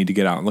by don't need to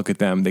get out and look at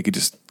them. They could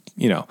just,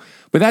 but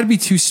that'd be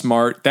too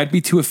smart. That'd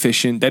be too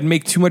efficient. That'd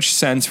make too much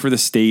sense for the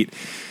state.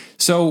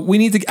 So we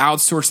need to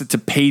outsource it to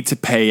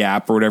pay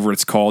app or whatever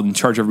it's called and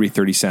charge everybody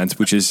 30 cents,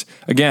 which is,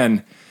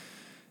 again,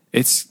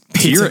 it's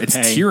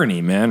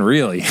tyranny, man,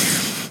 really.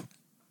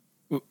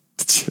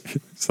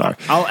 Sorry.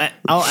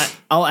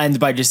 I'll end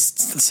by just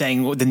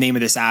saying the name of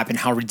this app and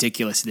how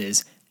ridiculous it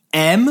is.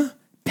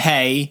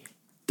 MPay,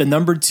 the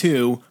number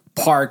 2,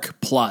 Park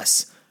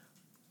Plus.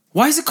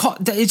 Why is it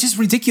called? It's just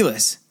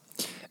ridiculous.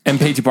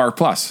 MPay to Park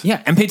Plus.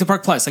 Yeah, MPay to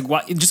Park Plus. Like,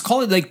 what? Just call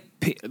it like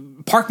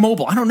Park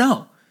Mobile. I don't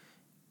know.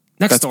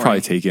 Next That's story. probably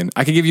taken.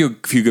 I can give you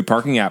a few good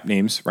parking app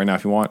names right now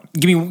if you want.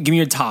 Give me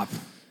your top.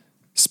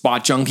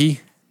 Spot Junkie.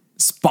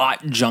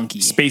 Spot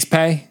Junkie. Space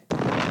Pay.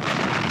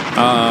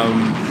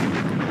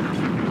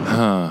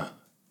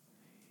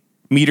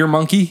 Meter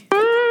Monkey.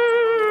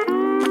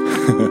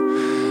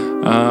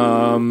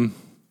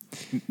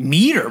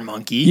 Meter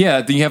Monkey?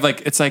 Yeah, then you have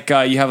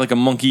you have like a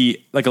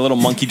monkey, like a little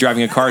monkey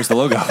driving a car as the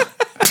logo.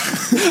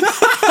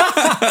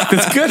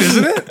 That's good,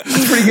 isn't it?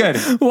 It's pretty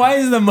good. Why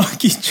is the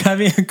monkey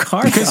driving a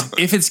car? Because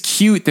if it's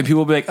cute, then people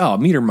will be like, "Oh,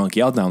 meter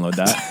monkey, I'll download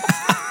that."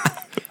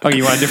 Okay,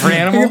 you want a different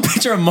You're animal? gonna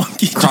picture a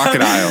monkey.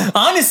 Crocodile.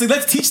 Honestly,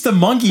 let's teach the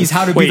monkeys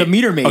how to be the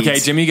meter maids. Okay,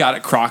 Jimmy got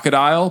it.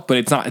 Crocodile, but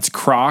it's not. It's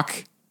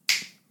croc.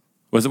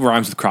 What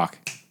rhymes with croc?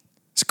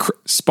 It's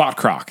spot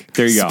croc.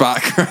 There you go. Spot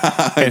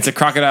croc. And it's a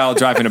crocodile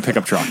driving a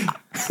pickup truck.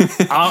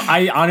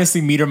 I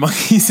honestly, meter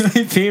monkeys are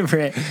my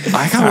favorite.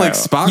 I kind of like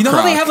spot You know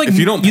croc. how they have like if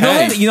you don't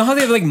pay. you know how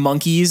they have like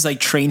monkeys like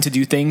trained to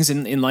do things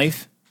in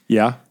life.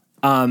 Yeah.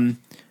 Why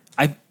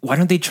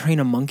don't they train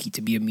a monkey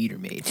to be a meter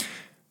maid?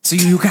 So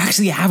you can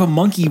actually have a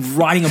monkey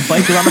riding a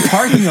bike around the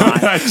parking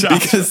lot.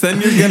 because then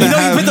you're gonna You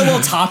have put the little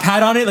top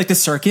hat on it like the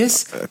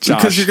circus.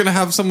 because you're gonna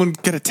have someone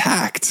get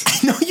attacked.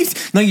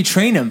 You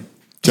train him.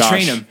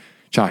 Train him.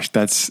 Josh,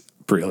 that's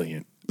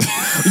brilliant.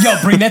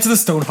 Yo, bring that to the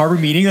Stone Harbor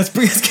meeting. Let's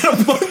get a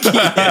monkey.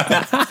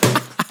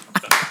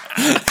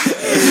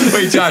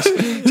 Wait, Josh,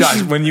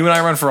 when you and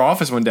I run for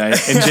office one day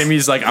and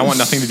Jimmy's like, I want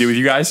nothing to do with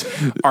you guys,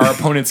 our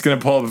opponent's going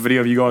to pull up a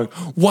video of you going,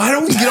 why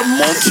don't we get a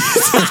monkey?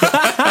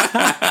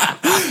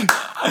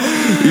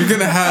 You're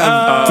gonna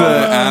have the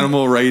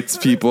animal rights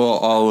people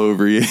all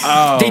over you.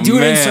 They do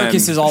it in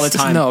circuses all the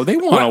time. No, they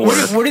want to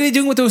work. What are they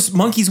doing with those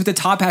monkeys with the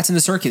top hats in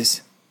the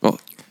circus? Well,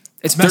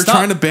 It's they're messed up.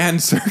 trying to ban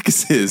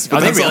circuses. But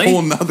Are they that's really? a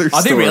whole nother story.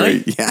 Are they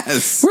really?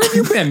 Yes. Where have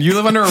you been? You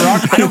live under a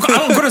rock? I don't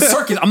go to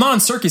circus. I'm not on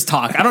circus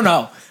talk. I don't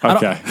know.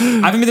 Okay. I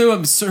haven't been to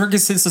a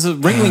circus since the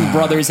Ringling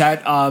Brothers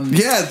at.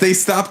 Yeah, they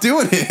stopped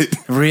doing it.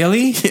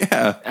 Really?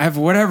 Yeah. I have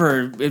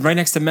whatever right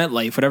next to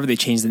MetLife, whatever they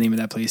changed the name of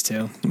that place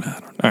to.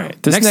 All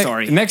right. This Next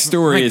story. Next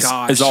story My is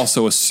gosh.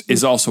 also a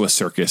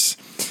circus.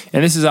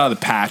 And this is out of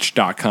the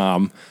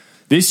patch.com.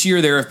 This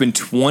year there have been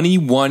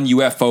 21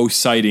 UFO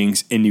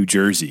sightings in New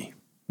Jersey.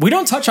 We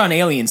don't touch on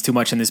aliens too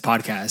much in this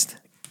podcast.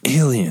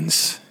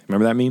 Aliens.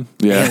 Remember that meme?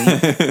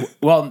 Yeah.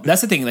 Well, that's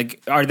the thing.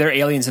 Like, are there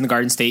aliens in the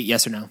Garden State?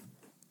 Yes or no?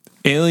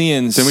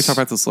 Aliens. Didn't we talk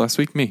about this last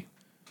week? Me.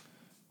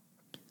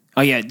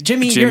 Oh yeah,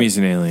 Jimmy's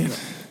an alien.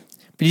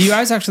 But do you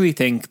guys actually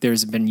think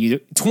there's been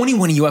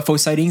 21 UFO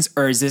sightings,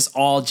 or is this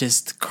all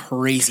just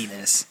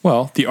craziness?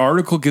 Well, the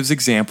article gives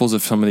examples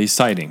of some of these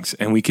sightings,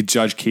 and we could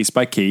judge case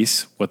by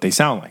case what they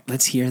sound like.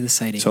 Let's hear the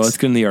sightings. So let's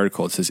get in the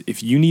article. It says,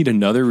 if you need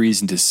another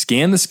reason to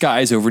scan the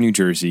skies over New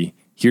Jersey,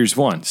 here's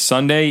one.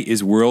 Sunday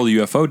is World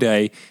UFO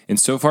Day, and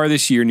so far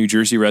this year, New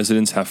Jersey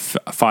residents have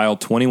filed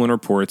 21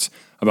 reports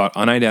about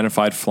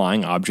unidentified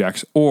flying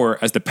objects,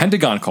 or as the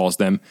Pentagon calls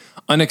them,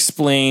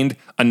 unexplained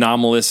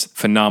anomalous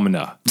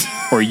phenomena,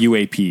 or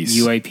UAPs.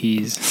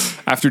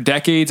 UAPs. After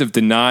decades of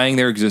denying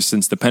their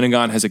existence, the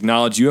Pentagon has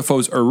acknowledged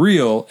UFOs are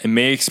real and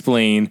may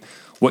explain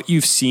what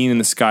you've seen in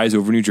the skies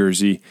over New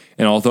Jersey.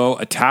 And although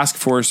a task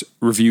force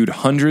reviewed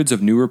hundreds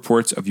of new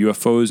reports of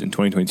UFOs in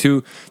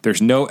 2022,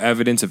 there's no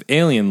evidence of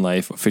alien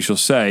life,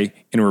 officials say,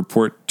 in a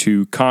report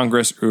to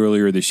Congress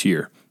earlier this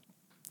year.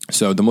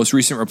 So the most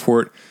recent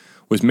report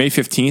was May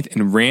 15th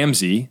in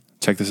Ramsey.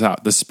 Check this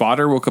out. The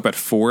spotter woke up at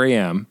 4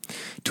 a.m.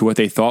 to what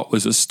they thought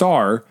was a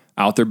star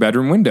out their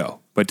bedroom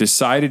window, but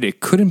decided it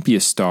couldn't be a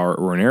star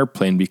or an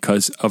airplane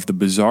because of the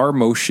bizarre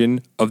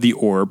motion of the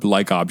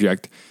orb-like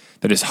object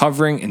that is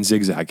hovering and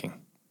zigzagging.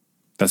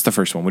 That's the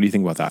first one. What do you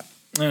think about that?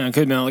 I don't know, it could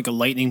have been like a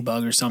lightning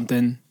bug or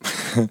something.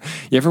 You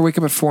ever wake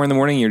up at 4 a.m.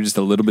 and you're just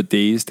a little bit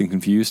dazed and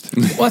confused?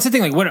 Well, that's the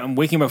thing. Like, what? I'm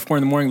waking up at 4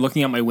 a.m,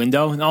 looking out my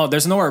window, and oh,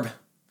 there's an orb.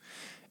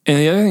 And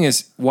the other thing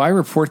is, why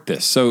report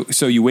this? So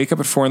you wake up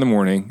at 4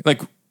 a.m.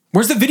 Like,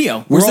 Where's the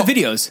video? Where's the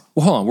videos?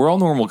 well, hold on. We're all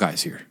normal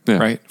guys here, Yeah.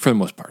 right? For the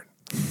most part.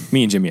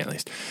 Me and Jimmy, at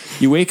least.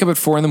 You wake up at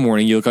 4 a.m,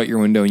 you look out your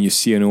window, and you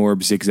see an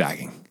orb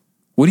zigzagging.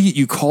 What do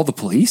you call the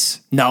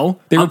police? No,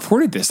 They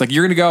reported this. Like,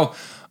 you're going to go,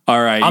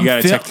 all right, you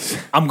got to check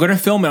this. I'm gonna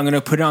film it. I'm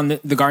gonna put it on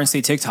the Garden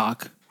State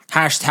TikTok.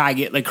 Hashtag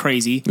it like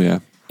crazy. Yeah.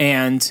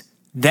 And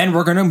then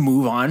we're gonna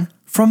move on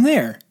from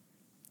there.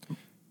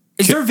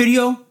 Is there a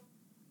video?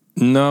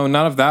 No,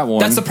 not of that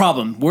one. That's the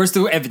problem. Where's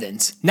the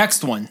evidence?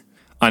 Next one.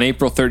 On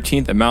April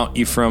 13th, a Mount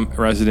Ephraim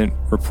resident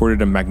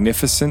reported a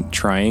magnificent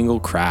triangle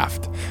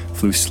craft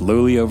flew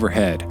slowly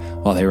overhead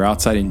while they were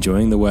outside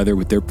enjoying the weather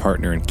with their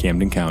partner in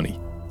Camden County.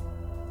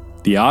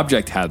 The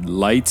object had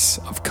lights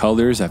of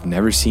colors I've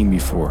never seen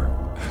before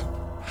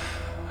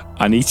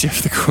on each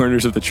of the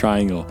corners of the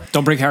triangle.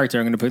 Don't break character.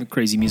 I'm gonna put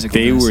crazy music.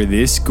 They over this. were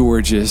this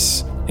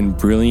gorgeous and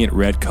brilliant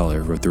red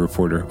color, wrote the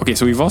reporter. Okay,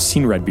 so we've all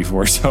seen red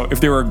before. So if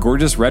they were a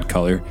gorgeous red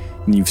color,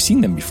 then you've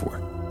seen them before,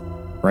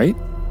 right?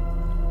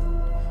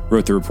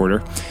 Wrote the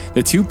reporter.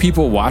 The two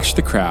people watched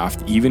the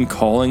craft, even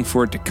calling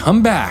for it to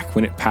come back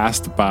when it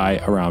passed by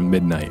around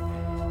midnight.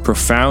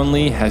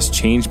 Profoundly has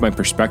changed my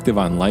perspective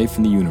on life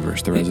and the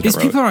universe, the resident These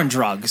wrote. people are on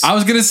drugs. I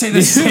was going to say the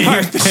These people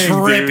are same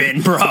thing, tripping,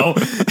 dude. bro.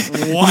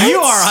 You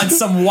are on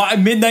some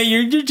midnight.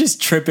 You're just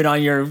tripping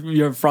on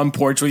your front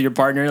porch with your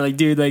partner. Like,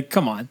 dude, like,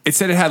 come on. It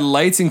said it had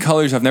lights and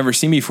colors I've never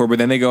seen before, but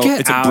then they go,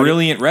 Get it's a out.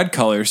 brilliant red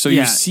color. So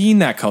Yeah. you've seen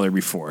that color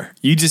before.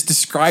 You just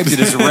described it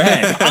as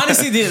red.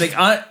 Honestly, dude,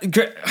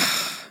 like,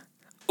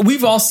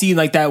 we've all seen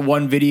like that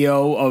one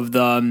video of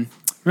the.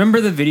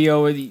 Remember the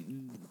video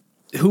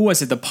who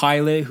was it? The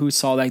pilot who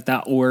saw like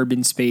that orb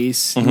in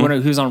space,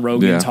 who's on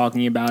Rogan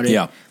talking about it.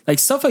 Yeah. Like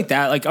stuff like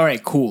that. Like, all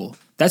right, cool.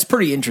 That's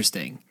pretty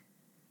interesting.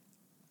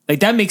 Like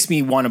that makes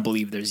me want to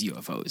believe there's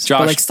UFOs. Josh,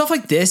 but like stuff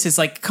like this is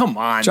like, come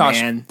on, Josh,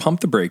 man.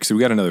 pump the brakes. We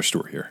got another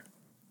story here.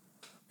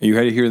 Are you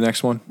ready to hear the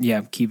next one?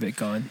 Yeah, keep it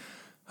going.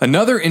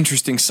 Another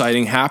interesting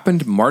sighting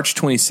happened March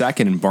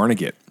 22nd in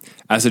Barnegat.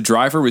 As a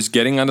driver was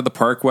getting onto the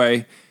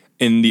parkway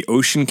in the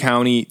Ocean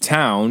County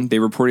town, they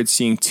reported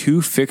seeing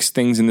two fixed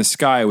things in the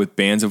sky with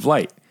bands of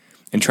light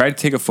and tried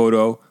to take a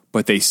photo,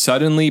 but they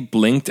suddenly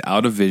blinked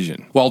out of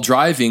vision. While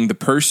driving, the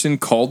person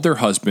called their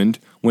husband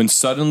when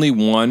suddenly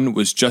one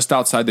was just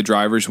outside the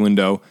driver's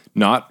window,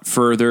 not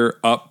further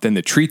up than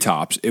the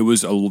treetops. It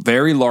was a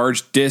very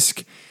large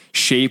disc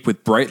shape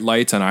with bright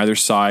lights on either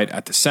side.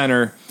 At the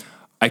center,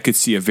 I could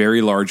see a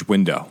very large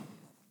window.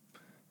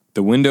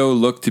 The window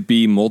looked to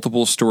be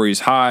multiple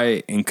stories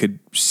high and could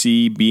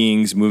see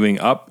beings moving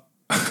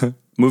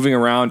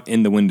around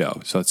in the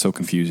window. So it's so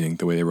confusing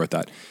the way they wrote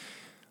that.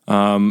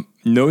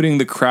 Noting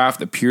the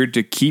craft appeared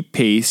to keep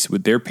pace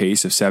with their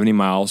pace of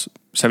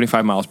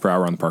 75 miles per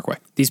hour on the parkway.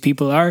 These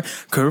people are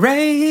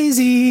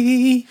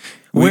crazy.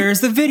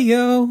 Where's the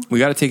video? We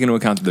got to take into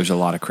account that there's a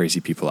lot of crazy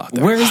people out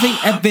there. Where's the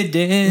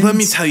evidence? Let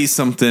me tell you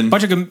something.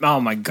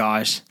 Oh my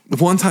gosh.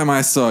 One time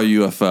I saw a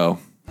UFO,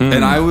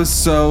 and I was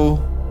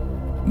so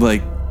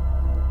like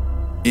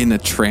in a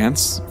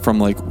trance from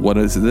like, what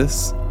is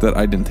this, that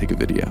I didn't take a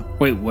video.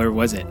 Wait, where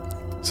was it?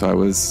 So I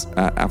was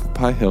at Apple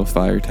Pie Hill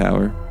Fire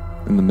Tower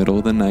in the middle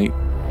of the night.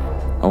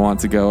 I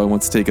wanted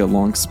to take a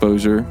long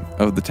exposure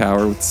of the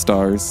tower with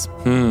stars.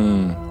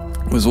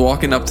 Was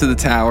walking up to the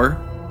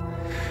tower,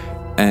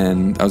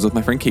 and I was with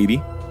my friend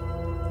Katie,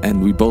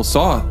 and we both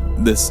saw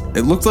this.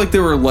 It looked like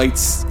there were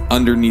lights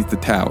underneath the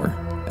tower,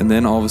 and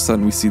then all of a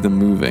sudden we see them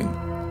moving,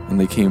 and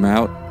they came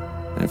out,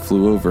 and it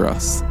flew over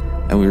us,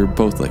 and we were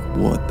both like,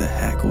 what the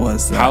heck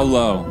was that? How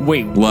low?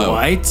 Wait, Low.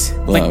 what?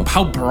 Low. Like,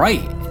 how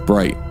bright?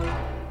 Bright.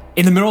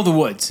 In the middle of the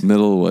woods.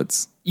 Middle of the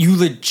woods. You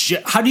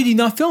legit... How did you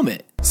not film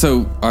it?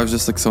 So I was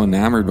just like so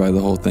enamored by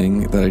the whole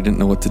thing that I didn't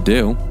know what to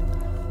do.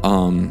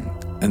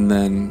 And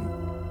then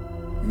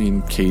me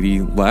and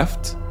Katie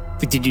left.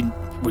 Like,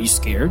 were you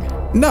scared?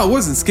 No, I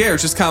wasn't scared.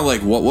 It's just kind of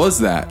like, what was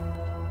that?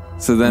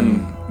 So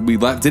then we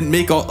left. Didn't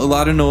make a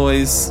lot of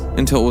noise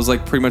until it was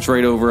like pretty much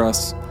right over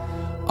us.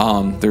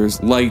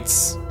 There's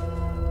lights.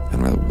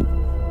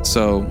 And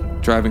so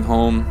driving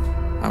home,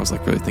 I was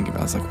like really thinking about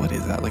it. I was like, what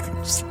is that? Like,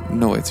 just,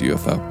 no, it's a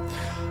UFO.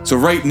 So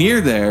right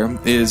near there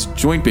is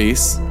Joint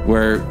Base,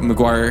 where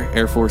McGuire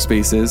Air Force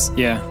Base is.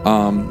 Yeah.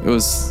 It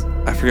was,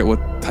 I forget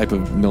what type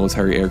of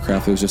military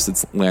aircraft. It was just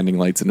its landing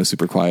lights and it was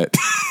super quiet.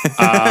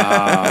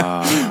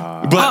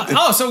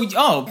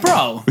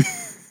 Bro.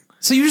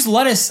 So you just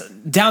led us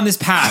down this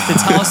path to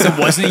tell us it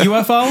wasn't a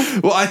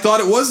UFO? Well, I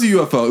thought it was a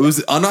UFO. It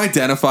was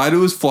unidentified. It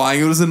was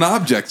flying. It was an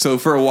object. So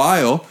for a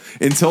while,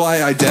 until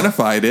I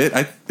identified it,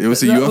 it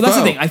was a UFO. Well, that's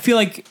the thing. I feel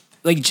like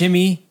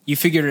Jimmy, you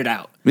figured it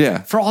out.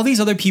 Yeah. For all these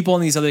other people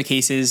in these other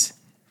cases,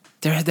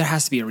 there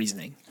has to be a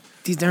reasoning.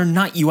 They're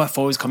not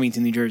UFOs coming to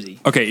New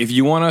Jersey. Okay, if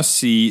you want to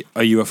see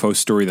a UFO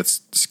story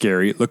that's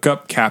scary, look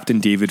up Captain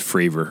David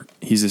Fravor.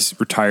 He's this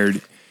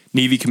retired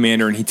Navy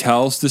commander, and he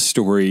tells the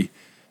story.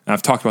 And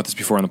I've talked about this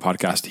before on the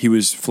podcast. He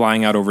was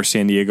flying out over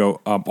San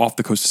Diego, off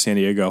the coast of San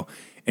Diego,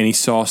 and he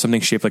saw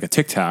something shaped like a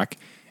Tic Tac.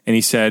 And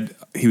he said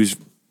he was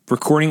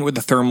recording it with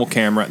the thermal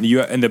camera.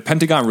 And the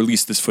Pentagon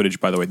released this footage,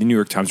 by the way. The New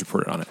York Times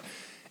reported on it.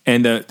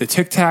 And the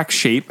Tic Tac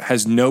shape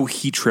has no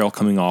heat trail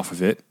coming off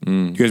of it. Do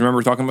you guys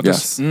remember talking about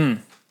this?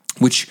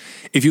 Which,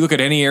 if you look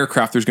at any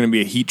aircraft, there's going to be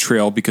a heat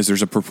trail because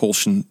there's a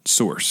propulsion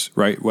source,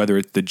 right? Whether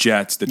it's the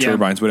jets, the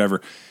turbines, whatever.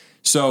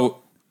 So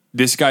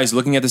this guy's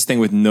looking at this thing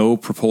with no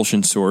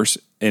propulsion source,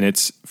 and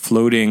it's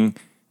floating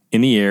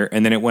in the air.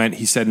 And then it went,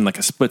 he said, in like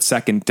a split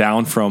second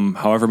down from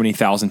however many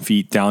thousand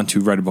feet down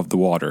to right above the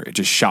water. It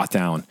just shot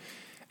down.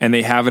 And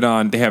they have it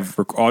on, they have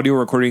audio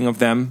recording of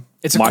them.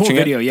 It's a cool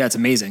video. Yeah, it's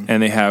amazing.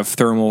 And they have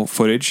thermal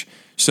footage.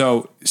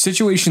 So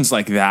situations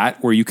like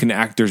that where you can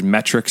there's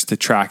metrics to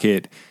track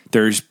it.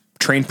 There's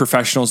trained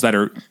professionals that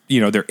are,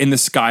 they're in the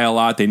sky a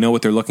lot. They know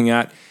what they're looking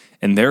at.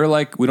 And they're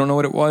like, we don't know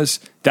what it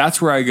was.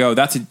 That's where I go,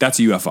 that's a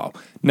UFO.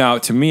 Now,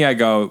 to me, I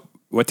go,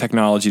 what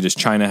technology does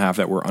China have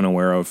that we're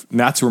unaware of? And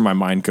that's where my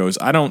mind goes.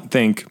 I don't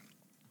think,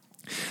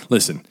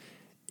 listen,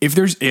 if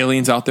there's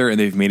aliens out there and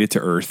they've made it to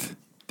Earth,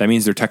 that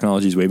means their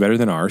technology is way better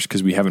than ours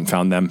because we haven't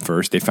found them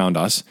first. They found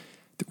us.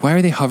 Why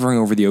are they hovering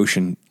over the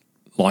ocean,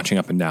 launching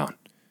up and down?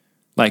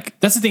 Like,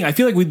 that's the thing. I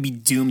feel like we'd be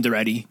doomed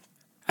already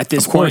at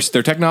this point. Of course,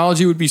 their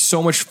technology would be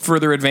so much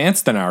further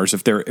advanced than ours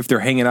if they're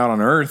hanging out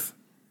on Earth.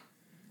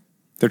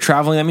 They're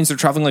traveling. That means they're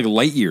traveling like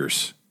light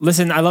years.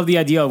 Listen, I love the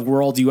idea of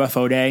World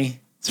UFO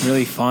Day. It's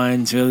really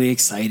fun. It's really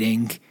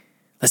exciting.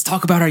 Let's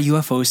talk about our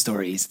UFO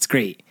stories. It's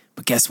great.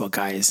 But guess what,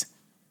 guys?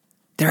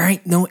 There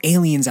ain't no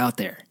aliens out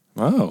there.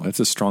 Oh, that's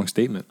a strong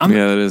statement.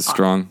 Yeah, that is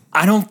strong.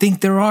 I don't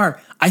think there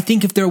are. I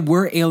think if there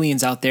were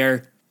aliens out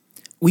there,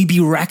 we'd be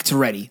wrecked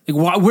already.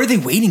 Like, what are they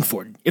waiting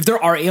for? If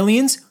there are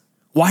aliens,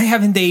 why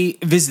haven't they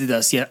visited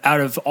us yet?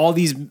 Out of all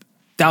these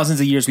thousands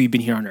of years we've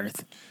been here on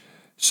Earth.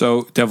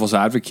 So, devil's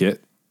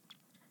advocate,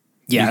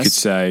 Yes. you could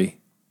say,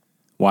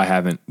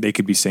 they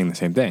could be saying the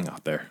same thing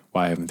out there.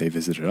 Why haven't they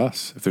visited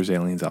us if there's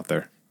aliens out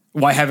there?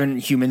 Why haven't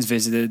humans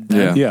visited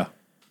them? Yeah.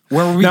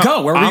 Where would we No,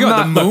 go? Where would we I'm go?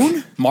 not- The moon?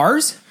 look.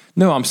 Mars?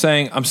 No, I'm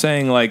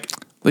saying like,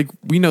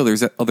 we know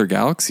there's other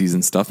galaxies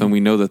and stuff, and we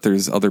know that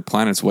there's other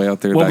planets way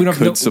out there Well, we that don't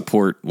could know-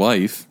 support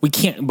life. We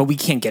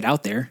can't get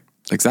out there.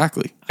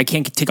 Exactly. I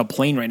can't take a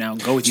plane right now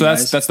and go with so you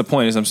guys. that's the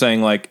point is I'm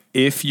saying like,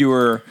 if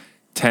you're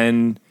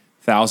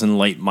 10,000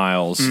 light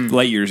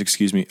years,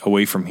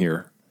 away from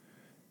here,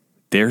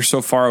 they're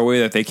so far away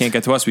that they can't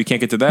get to us. We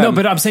can't get to them. No,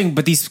 but I'm saying,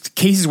 these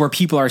cases where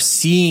people are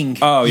seeing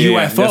Oh,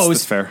 yeah, UFOs,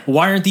 that's fair.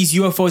 why aren't these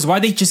UFOs? Why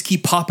do they just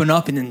keep popping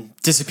up and then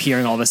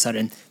disappearing all of a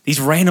sudden? These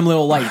random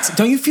little lights.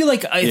 Don't you feel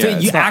like if it's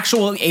an not-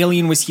 actual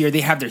alien was here,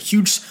 they have their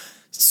huge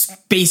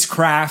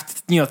spacecraft,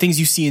 things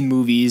you see in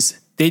movies.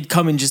 They'd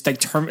come and just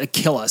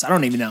kill us. I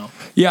don't even know.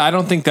 yeah, I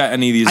don't think that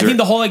any of these I are. think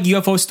the whole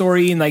UFO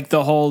story and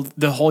the whole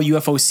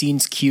UFO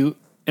scene's cute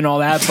and all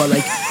that, but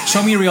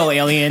show me a real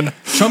alien.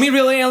 Show me a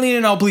real alien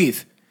and I'll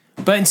believe.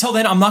 But until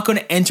then, I'm not going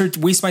to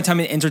waste my time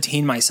and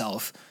entertain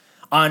myself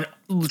on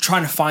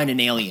trying to find an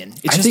alien.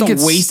 It's I just think a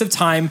it's- waste of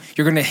time.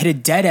 You're going to hit a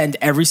dead end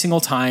every single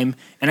time,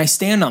 and I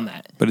stand on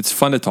that. but it's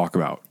fun to talk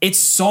about. It's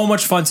so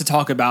much fun to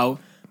talk about,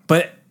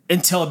 but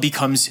until it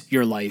becomes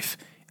your life.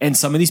 And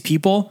some of these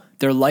people,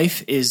 their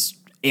life is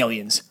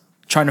aliens,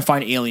 trying to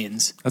find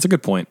aliens. That's a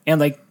good point.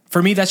 And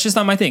for me, that's just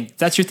not my thing. If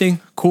that's your thing,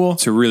 cool.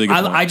 It's a really good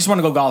point. I just want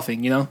to go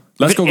golfing,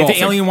 Let's if, go If golfing.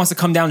 an alien wants to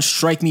come down,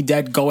 strike me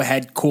dead, go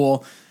ahead,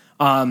 cool.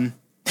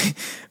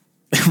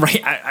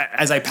 Right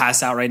as I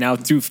pass out right now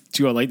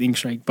through a lightning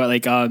strike.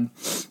 But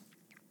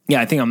yeah,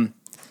 I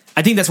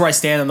think that's where I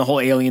stand on the whole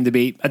alien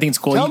debate. I think it's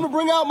cool. Tell him to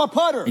bring out my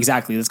putter.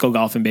 Exactly. Let's go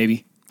golfing,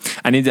 baby.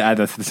 I need to add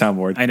that to the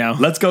soundboard. I know.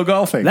 Let's go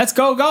golfing. Let's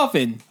go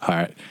golfing. All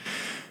right.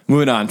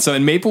 Moving on. So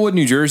in Maplewood,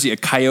 New Jersey, a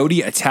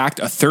coyote attacked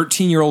a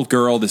 13-year-old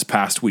girl this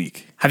past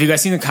week. Have you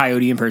guys seen a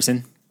coyote in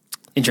person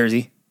in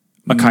Jersey?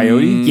 A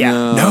coyote?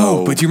 Yeah.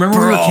 No, but do you remember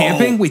when we were Bro.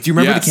 camping? Wait, do you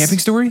remember Yes. the camping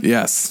story?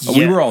 Yes. Oh,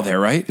 we Yeah. were all there,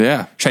 right?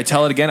 Yeah. Should I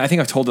tell it again? I think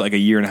I've told it like a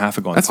year and a half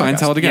ago. On That's the fine. podcast.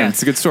 Tell it again. Yeah.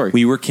 It's a good story.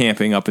 We were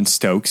camping up in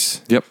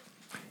Stokes, Yep.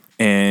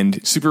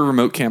 and Super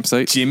remote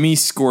campsite. Jimmy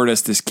scored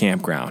us this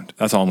campground.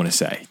 That's all I'm going to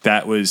say.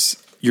 That was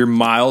you're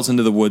miles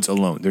into the woods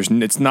alone.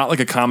 It's not like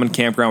a common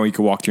campground where you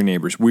could walk to your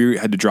neighbors. We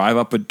had to drive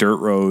up a dirt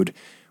road.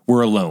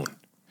 We're alone,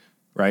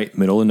 right?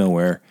 Middle of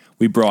nowhere.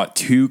 We brought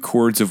 2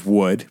 cords of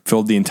wood,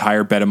 filled the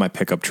entire bed of my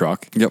pickup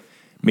truck. Yep.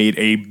 Made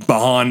a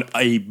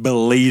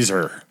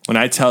blazer. When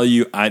I tell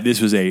you,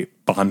 this was a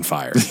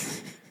bonfire.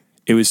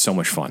 It was so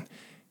much fun.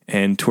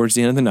 And towards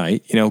the end of the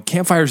night,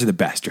 campfires are the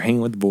best. You're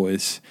hanging with the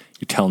boys.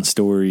 You're telling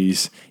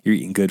stories. You're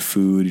eating good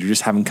food. You're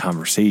just having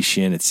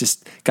conversation. It's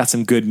just got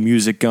some good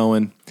music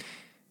going.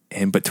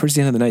 But towards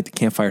the end of the night, the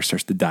campfire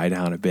starts to die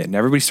down a bit. And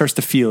everybody starts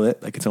to feel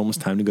it, like it's almost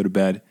time to go to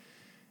bed.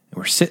 And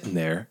we're sitting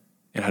there,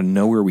 and out of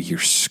nowhere, we hear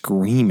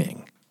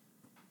screaming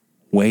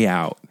way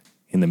out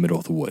in the middle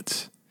of the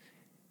woods.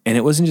 And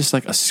it wasn't just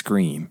like a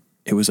scream.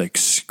 It was like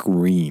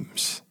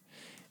screams.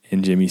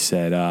 And Jimmy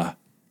said,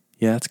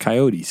 yeah, it's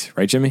coyotes.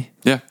 Right, Jimmy?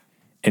 Yeah.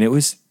 And it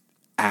was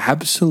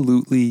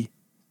absolutely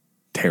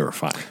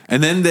terrifying.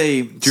 And then do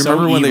you So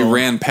remember when they evil.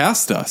 ran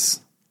past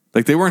us?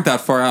 Like they weren't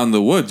that far out in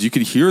the woods. You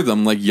could hear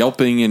them like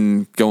yelping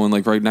and going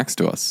like right next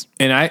to us.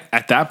 And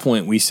at that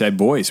point, we said,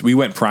 boys, we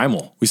went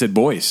primal. We said,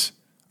 boys,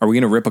 are we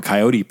going to rip a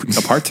coyote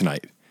apart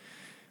tonight?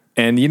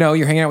 And you're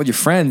hanging out with your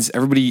friends.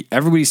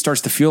 Everybody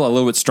starts to feel a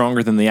little bit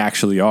stronger than they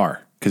actually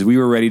are because we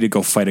were ready to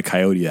go fight a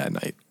coyote that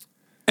night.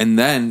 And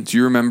then, do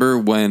you remember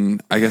when,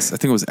 I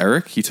think it was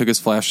Eric, he took his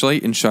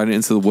flashlight and shot it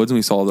into the woods and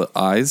we saw the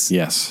eyes?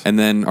 Yes. And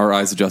then our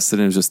eyes adjusted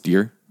and it was just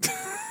deer.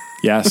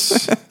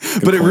 Yes.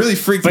 But it really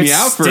freaked But me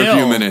out for a few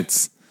still-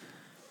 minutes.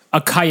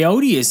 A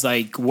coyote is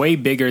way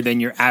bigger than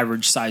your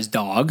average sized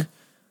dog.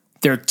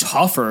 They're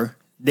tougher.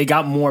 They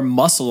got more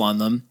muscle on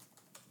them.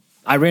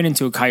 I ran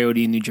into a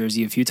coyote in New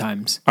Jersey a few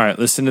times. All right,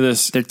 listen to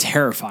this. They're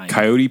terrifying.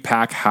 Coyote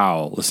pack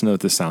howl. Listen to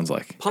what this sounds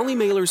like. Poly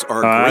mailers are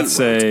a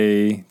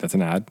great That's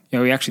an ad.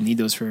 Yeah, we actually need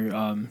those for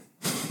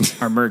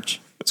our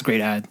merch. It's a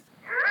great ad.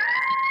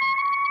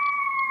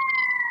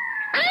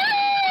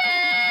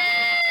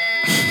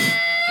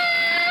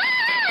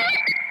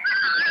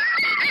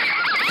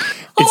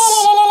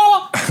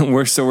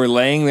 We're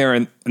laying there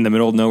in the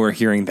middle of nowhere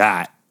hearing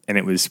that, and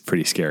it was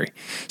pretty scary.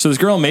 So this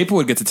girl in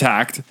Maplewood gets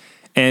attacked,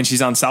 and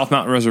she's on South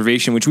Mountain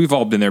Reservation, which we've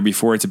all been there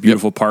before. It's a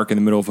beautiful park in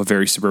the middle of a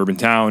very suburban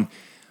town.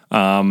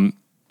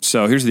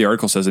 So here's what the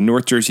article says. A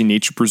North Jersey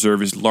nature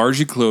preserve is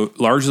largely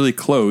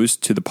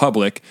closed to the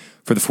public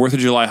for the 4th of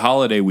July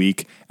holiday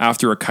week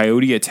after a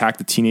coyote attacked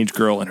a teenage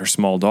girl and her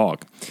small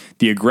dog.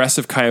 The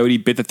aggressive coyote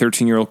bit the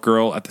 13-year-old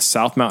girl at the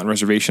South Mountain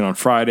Reservation on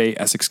Friday.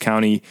 Essex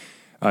County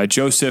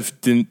Joseph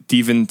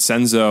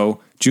DiVincenzo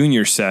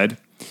Jr. said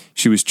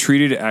she was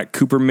treated at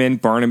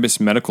Cooperman Barnabas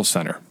Medical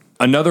Center.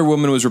 Another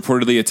woman was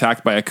reportedly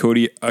attacked by a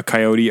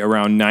coyote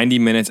around 90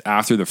 minutes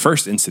after the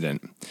first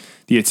incident.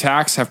 The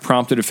attacks have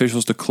prompted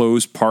officials to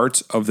close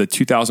parts of the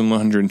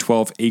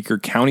 2,112-acre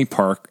county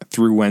park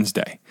through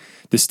Wednesday.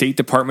 The State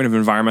Department of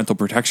Environmental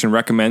Protection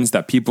recommends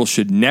that people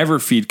should never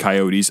feed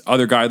coyotes.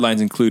 Other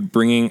guidelines include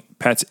bringing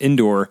pets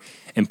indoor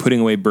and putting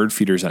away bird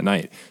feeders at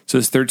night. So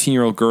this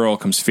 13-year-old girl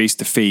comes face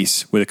to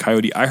face with a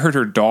coyote. I heard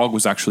her dog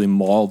was actually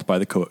mauled by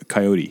the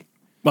coyote.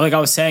 Well, like I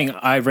was saying,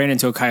 I ran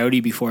into a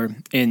coyote before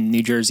in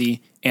New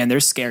Jersey, and they're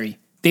scary.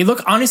 They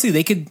look, honestly,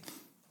 they could,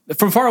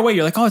 from far away,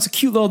 you're like, oh, it's a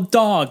cute little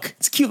dog.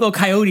 It's a cute little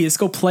coyote. Let's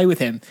go play with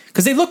him.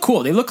 Because they look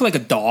cool. They look like a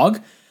dog,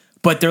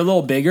 but they're a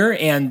little bigger,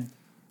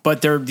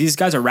 but these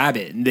guys are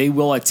rabid, and they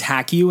will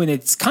attack you, and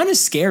it's kind of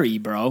scary,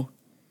 bro.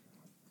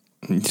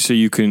 So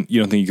you don't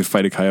think you could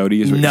fight a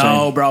coyote? Is what you're saying?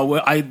 No, bro.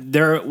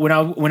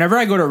 Whenever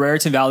I go to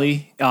Raritan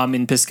Valley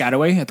in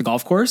Piscataway at the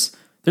golf course,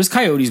 there's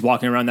coyotes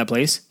walking around that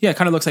place. Yeah, it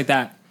kind of looks like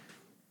that.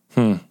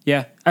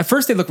 Yeah. At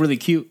first, they look really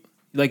cute.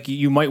 Like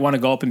you might want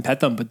to go up and pet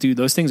them, but dude,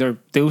 those things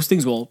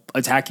will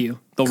attack you.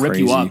 They'll rip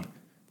you up.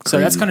 So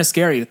that's kind of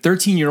scary. A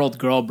 13-year-old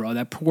girl, bro.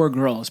 That poor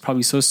girl is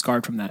probably so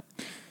scarred from that.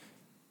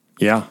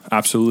 Yeah,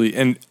 absolutely.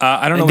 And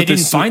I don't know. They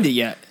didn't find it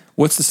yet.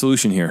 What's the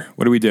solution here?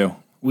 What do we do?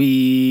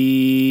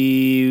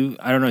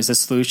 I don't know. Is the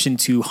solution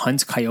to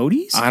hunt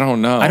coyotes? I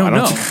don't know. I don't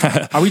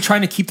know. Are we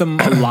trying to keep them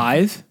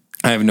alive?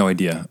 I have no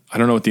idea. I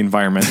don't know what the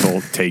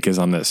environmental take is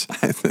on this.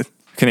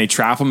 Can they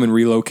trap them and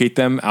relocate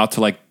them out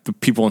to like the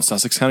people in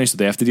Sussex County so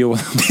they have to deal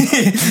with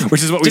them?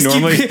 Which is what we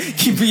normally...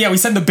 we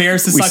send the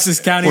bears to Sussex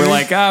County. We're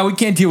like, we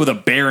can't deal with a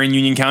bear in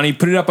Union County.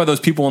 Put it up by those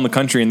people in the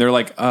country. And they're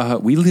like,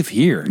 we live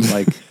here.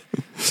 Like,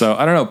 so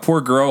I don't know.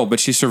 Poor girl, but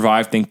she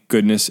survived, thank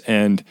goodness.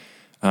 And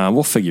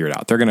we'll figure it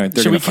out.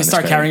 Should we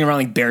start carrying around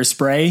like bear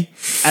spray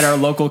at our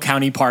local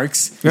county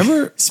parks?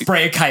 Remember?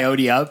 Spray a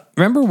coyote up.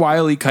 Remember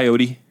Wile E.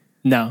 Coyote?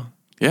 No.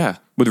 Yeah.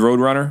 With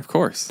Roadrunner? Of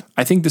course.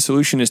 I think the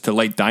solution is to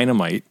light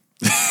dynamite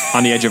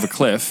on the edge of a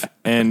cliff,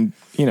 and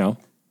we all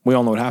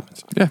know what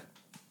happens. Yeah.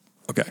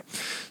 Okay.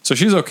 So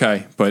she's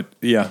okay, but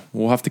yeah,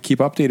 we'll have to keep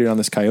updated on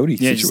this coyote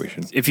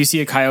situation. If you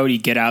see a coyote,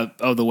 get out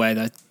of the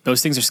way.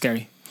 Those things are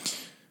scary.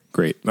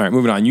 Great. All right,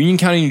 moving on. Union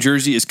County, New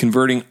Jersey is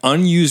converting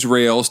unused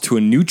rails to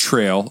a new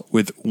trail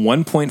with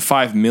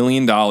 $1.5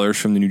 million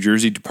from the New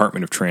Jersey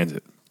Department of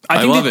Transit.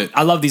 I love it.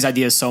 I love these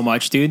ideas so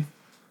much, dude.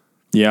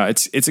 Yeah,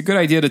 it's a good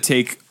idea to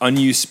take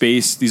unused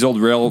space, these old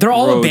railroads. They're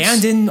all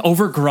abandoned,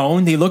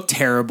 overgrown. They look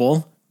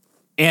terrible,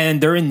 and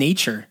they're in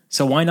nature.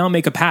 So why not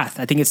make a path?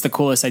 I think it's the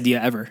coolest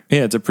idea ever.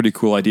 Yeah, it's a pretty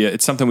cool idea.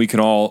 It's something we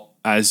can all,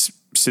 as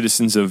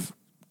citizens of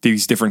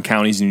these different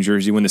counties in New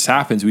Jersey, when this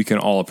happens, we can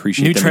all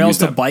appreciate new trails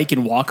to bike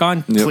and walk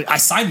on. Yep. I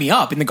signed me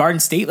up in the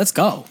Garden State. Let's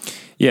go.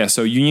 Yeah,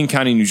 so Union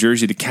County, New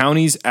Jersey, the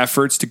county's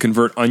efforts to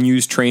convert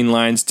unused train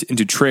lines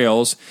into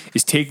trails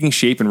is taking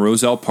shape in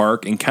Roselle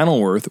Park in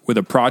Kenilworth with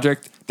a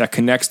project that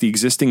connects the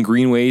existing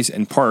greenways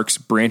and parks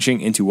branching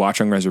into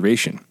Watchung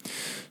Reservation.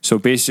 So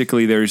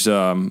basically there's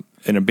an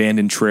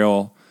abandoned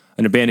train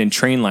line,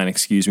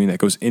 that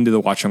goes into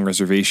the Watchung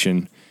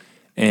Reservation.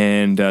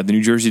 And the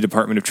New Jersey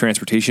Department of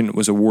Transportation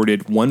was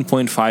awarded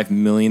 $1.5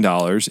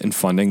 million in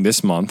funding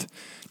this month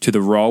to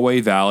the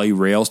Rahway Valley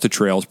Rails to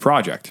Trails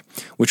project,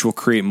 which will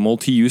create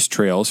multi-use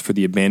trails for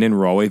the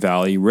abandoned Rahway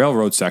Valley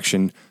Railroad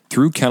section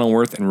through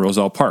Kenilworth and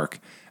Roselle Park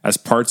as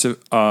parts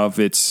of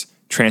its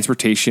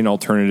Transportation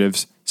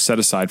Alternatives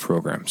Set-Aside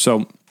program.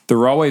 So the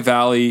Rahway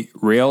Valley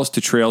Rails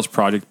to Trails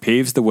project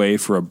paves the way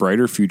for a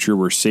brighter future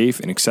where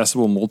safe and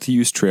accessible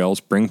multi-use trails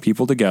bring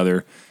people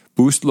together,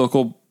 boost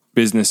local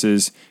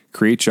businesses,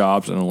 create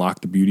jobs, and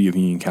unlock the beauty of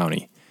Union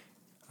County.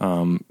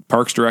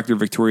 Parks Director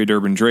Victoria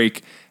Durbin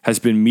Drake has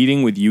been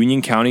meeting with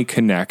Union County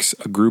Connects,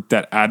 a group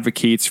that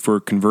advocates for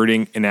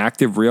converting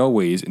inactive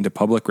railways into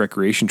public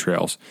recreation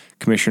trails,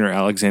 Commissioner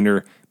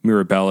Alexander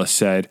Mirabella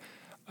said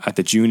at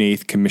the June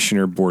 8th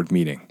Commissioner Board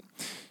meeting.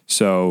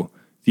 So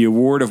the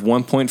award of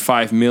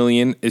 $1.5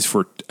 million is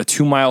for a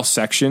 2-mile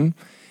section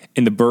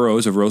in the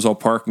boroughs of Roselle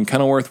Park and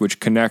Kenilworth, which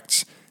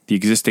connects the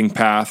existing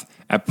path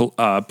at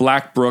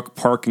Blackbrook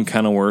Park in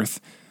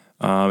Kenilworth.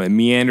 It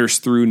meanders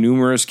through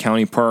numerous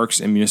county parks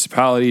and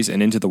municipalities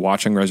and into the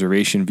Watchung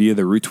Reservation via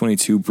the Route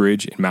 22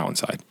 bridge in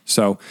Mountainside.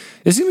 So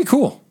this is going to be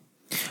cool.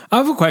 I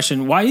have a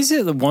question. Why is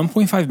it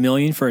 $1.5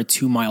 million for a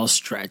 2-mile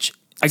stretch?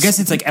 I guess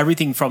it's like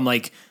everything from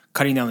like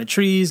cutting down the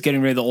trees,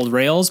 getting rid of the old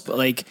rails, but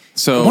like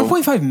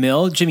 1.5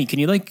 mil. Jimmy, can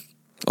you get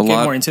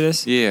more into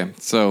this? Yeah.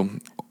 So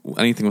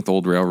anything with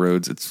old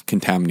railroads, it's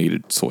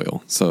contaminated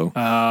soil. So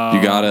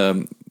you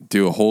gotta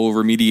do a whole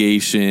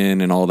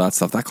remediation and all that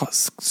stuff. That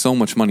costs so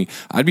much money.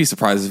 I'd be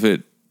surprised if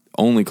it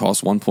only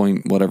costs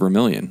 $1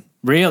 million.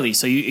 Really?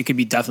 So it could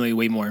be definitely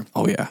way more.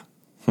 Oh yeah.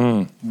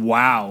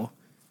 Wow.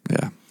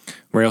 Yeah.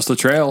 Rails to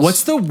Trails.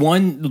 What's the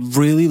one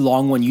really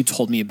long one you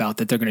told me about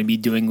that they're going to be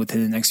doing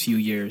within the next few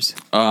years?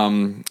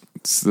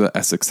 It's the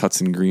Essex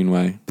Hudson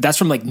Greenway. But that's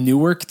from like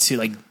Newark to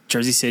like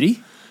Jersey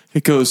City?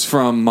 It goes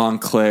from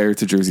Montclair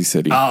to Jersey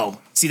City. Oh,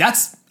 see,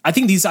 I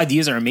think these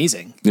ideas are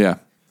amazing. Yeah.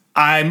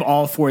 I'm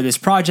all for this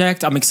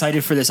project. I'm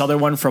excited for this other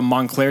one from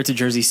Montclair to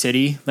Jersey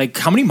City. Like,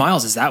 how many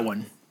miles is that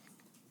one,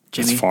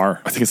 Jimmy? It's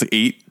far. I think it's like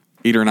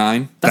 8 or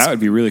 9. That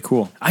would be really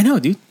cool. I know,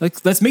 dude.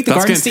 Like, let's make the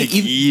Garden State. That's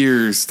going to take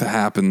years to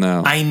happen,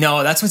 though. I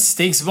know. That's what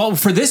stinks. Well,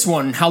 for this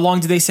one, how long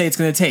do they say it's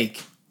going to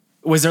take?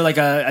 Was there like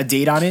a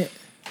date on it?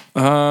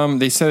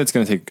 They said it's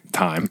going to take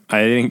time.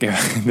 I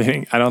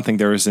don't think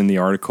there was in the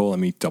article. Let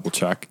me double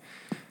check.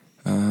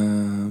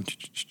 And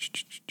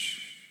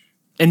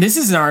this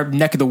is in our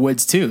neck of the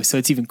woods too, so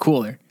it's even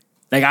cooler.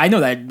 Like I know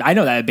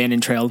that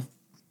abandoned trail.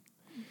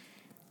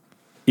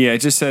 Yeah, it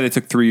just said it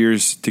took 3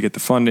 years to get the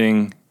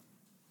funding.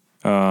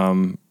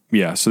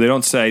 Yeah, so they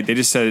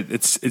just said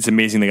it's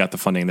amazing they got the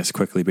funding this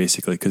quickly,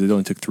 basically, because it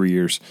only took 3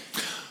 years.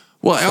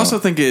 Well, I also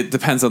think it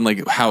depends on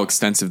like how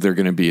extensive they're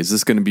going to be. Is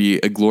this going to be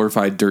a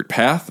glorified dirt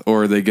path,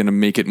 or are they going to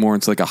make it more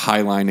into like a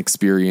Highline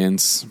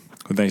experience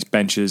with nice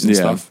benches and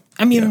stuff?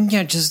 I mean,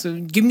 just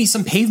give me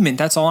some pavement.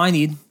 That's all I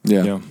need.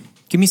 Yeah.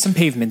 Give me some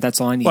pavement. That's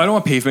all I need. Well, I don't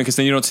want pavement because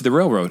then you don't see the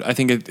railroad. I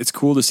think it's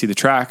cool to see the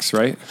tracks,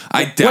 right?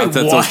 I doubt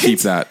that they'll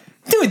keep that.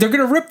 Dude, they're going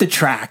to rip the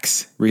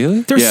tracks.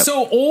 Really? They're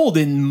so old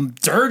and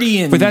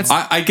dirty. And but that's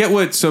I get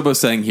what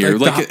Sobo's saying here.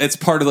 Like it's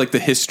part of like the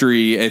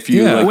history. If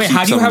you wait,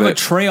 how do you have a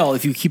trail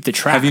if you keep the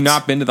tracks? Have you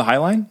not been to the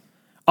Highline?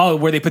 Oh,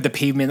 where they put the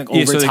pavement like,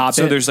 over top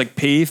so it? there's like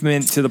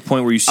pavement to the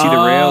point where you see the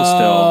rails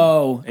still.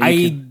 Oh,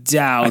 I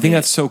doubt. I think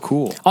that's so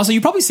cool. Also,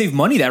 you probably save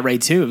money that way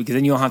too, because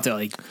then you don't have to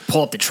like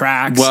pull up the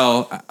tracks.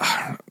 Well,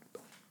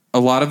 a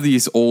lot of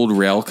these old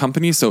rail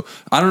companies. So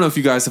I don't know if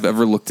you guys have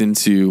ever looked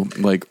into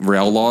like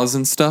rail laws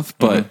and stuff,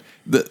 but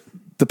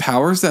the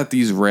powers that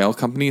these rail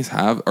companies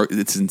have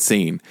it's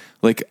insane.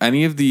 Like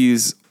any of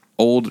these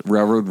old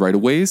railroad right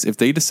of ways, if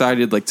they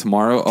decided like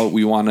tomorrow,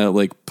 we want to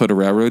like put a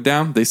railroad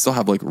down, they still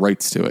have like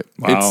rights to it.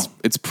 Wow.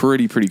 It's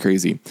pretty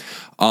crazy.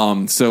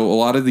 So a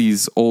lot of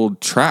these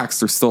old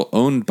tracks are still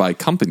owned by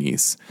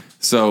companies.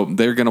 So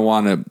they're going to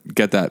want to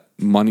get that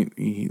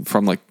money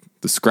from like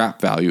the scrap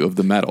value of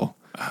the metal.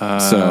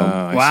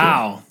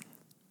 Wow.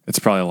 It's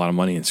probably a lot of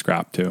money in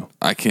scrap too.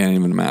 I can't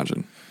even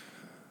imagine.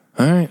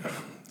 All right.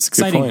 It's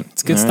exciting.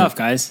 It's good stuff,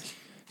 guys.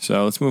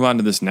 So let's move on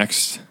to this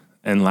next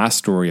and last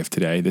story of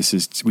today. This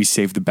is, we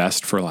saved the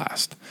best for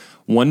last.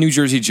 One New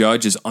Jersey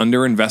judge is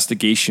under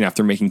investigation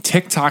after making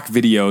TikTok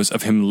videos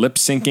of him lip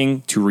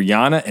syncing to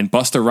Rihanna and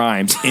Busta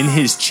Rhymes in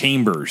his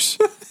chambers.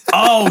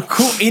 Oh,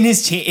 cool. In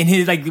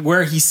his like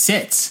where he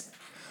sits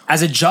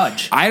as a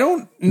judge. I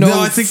don't know. No,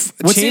 I think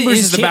chambers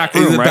is the back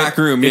room, the right? back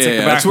room. It's Yeah, like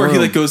the that's back where he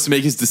room. like goes to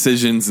make his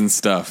decisions and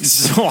stuff.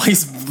 So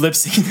he's lip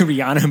syncing to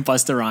Rihanna and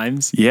Busta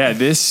Rhymes. Yeah,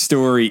 this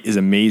story is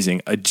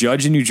amazing. A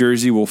judge in New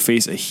Jersey will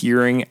face a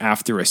hearing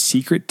after a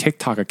secret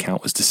TikTok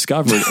account was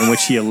discovered in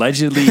which he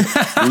allegedly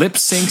lip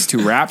syncs to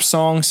rap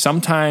songs,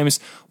 sometimes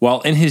while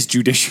in his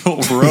judicial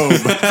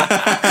robe.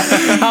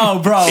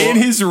 Oh, bro. In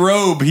his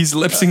robe, he's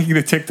lip syncing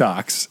the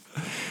TikToks.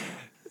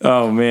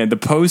 Oh, man. The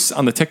posts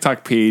on the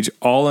TikTok page,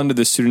 all under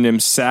the pseudonym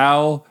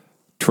Sal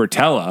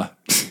Tortorella,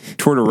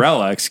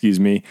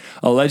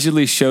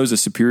 allegedly shows a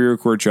Superior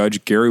Court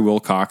Judge, Gary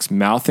Wilcox,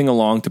 mouthing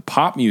along to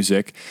pop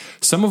music,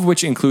 some of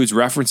which includes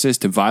references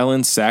to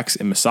violence, sex,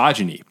 and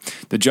misogyny.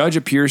 The judge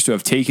appears to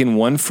have taken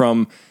one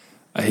from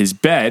his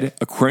bed,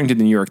 according to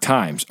the New York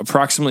Times.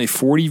 Approximately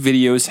 40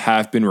 videos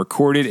have been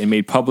recorded and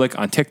made public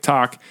on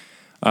TikTok,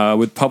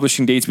 with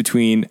publishing dates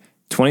between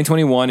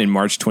 2021 and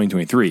March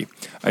 2023.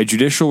 A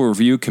judicial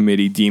review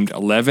committee deemed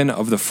 11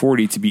 of the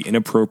 40 to be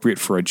inappropriate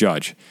for a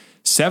judge.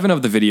 7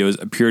 of the videos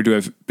appear to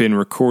have been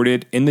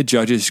recorded in the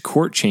judge's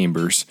court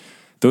chambers.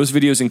 Those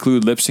videos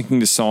include lip syncing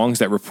to songs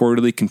that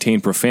reportedly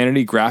contain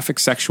profanity, graphic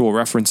sexual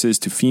references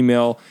to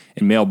female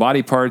and male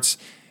body parts,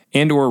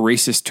 and or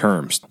racist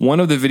terms. One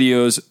of the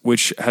videos,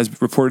 which has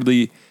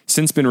reportedly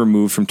since been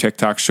removed from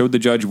TikTok, showed the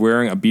judge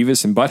wearing a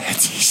Beavis and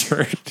Butthead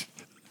t-shirt.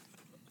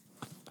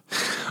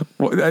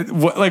 What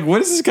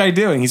is this guy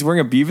doing? He's wearing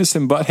a Beavis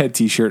and Butthead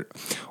t-shirt,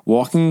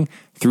 walking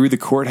through the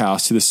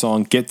courthouse to the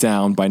song "Get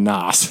Down" by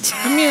Nas.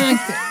 I mean,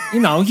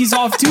 he's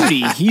off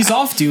duty.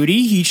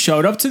 He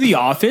showed up to the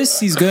office.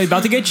 He's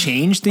about to get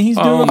changed, and he's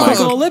doing a quick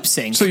little lip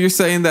sync. So you're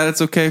saying that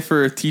it's okay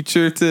for a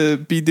teacher to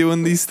be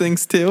doing these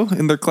things too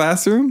in their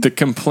classroom? The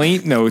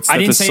complaint notes that I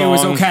didn't say it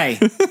was okay.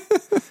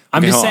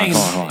 I'm just saying.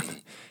 Hold on.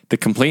 The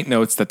complaint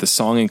notes that the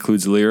song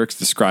includes lyrics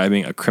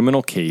describing a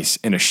criminal case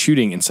and a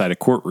shooting inside a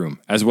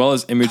courtroom, as well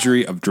as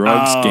imagery of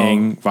drugs,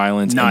 gang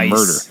violence, and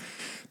murder.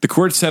 The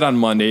court said on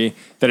Monday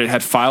that it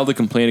had filed a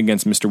complaint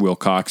against Mr.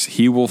 Wilcox.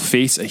 He will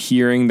face a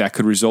hearing that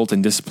could result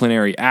in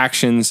disciplinary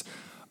actions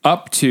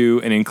up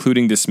to and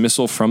including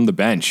dismissal from the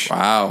bench.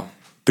 Wow.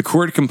 The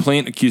court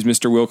complaint accused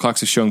Mr.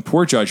 Wilcox of showing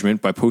poor judgment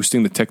by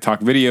posting the TikTok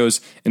videos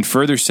and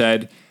further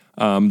said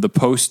the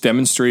post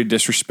demonstrated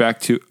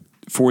disrespect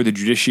for the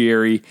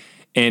judiciary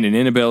and an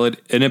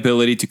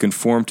inability to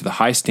conform to the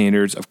high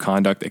standards of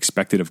conduct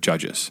expected of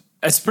judges.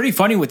 It's pretty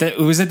funny with it.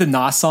 Was it the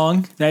Nas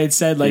song that it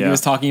said it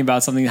was talking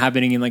about something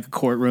happening in like a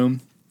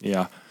courtroom?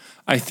 Yeah.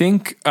 I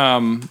think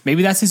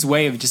maybe that's his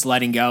way of just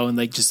letting go and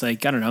I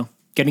don't know,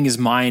 getting his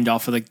mind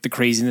off of like the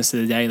craziness of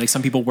the day. Like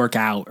some people work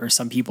out or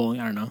some people, I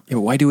don't know. Yeah,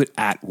 why do it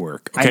at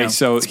work? Okay,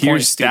 so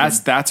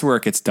that's where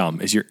it gets dumb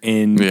is you're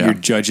in your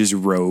judge's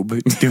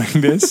robe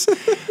doing this.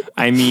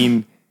 I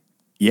mean,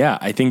 yeah,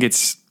 I think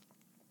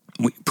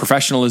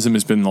professionalism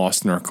has been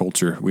lost in our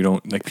culture. We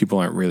don't people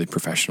aren't really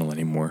professional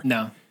anymore.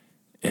 No.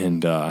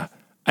 And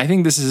I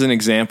think this is an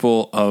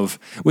example of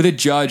with a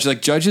judge,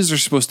 like judges are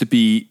supposed to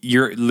be,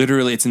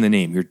 it's in the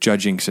name. You're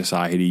judging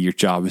society. Your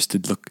job is to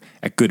look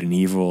at good and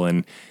evil.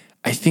 And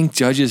I think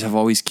judges have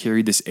always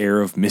carried this air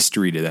of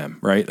mystery to them,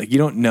 right? Like you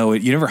don't know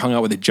it. You never hung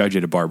out with a judge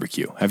at a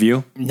barbecue. Have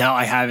you? No,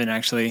 I haven't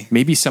actually.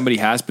 Maybe somebody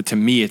has, but to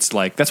me, it's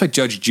like, that's why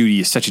Judge Judy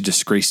is such a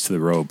disgrace to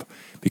the robe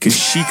because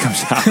she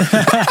comes out.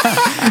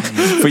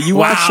 But you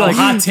watch like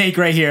hot take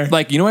right here.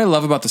 Like, you know what I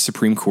love about the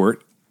Supreme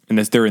Court? And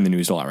they're in the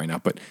news a lot right now,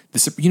 but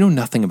you know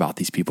nothing about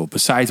these people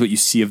besides what you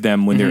see of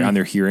them when they're on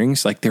their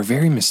hearings. Like they're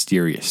very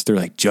mysterious. They're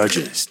like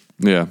judges,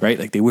 right?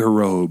 Like they wear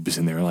robes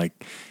and they're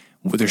like,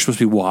 they're supposed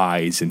to be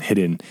wise and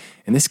hidden.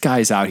 And this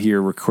guy's out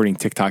here recording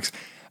TikToks.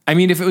 I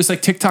mean, if it was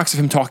like TikToks of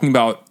him talking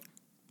about,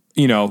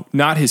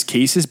 not his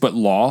cases, but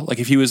law, like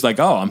if he was like,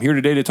 oh, I'm here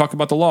today to talk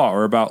about the law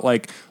or about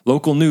like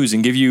local news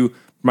and give you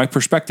my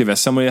perspective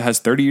as somebody that has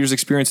 30 years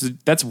experience,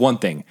 that's one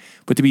thing.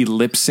 But to be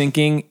lip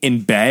syncing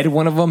in bed,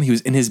 one of them, he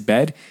was in his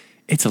bed.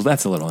 That's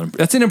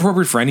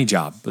inappropriate for any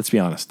job. Let's be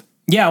honest.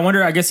 Yeah.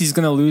 I guess he's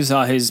going to lose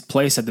his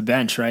place at the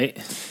bench, right?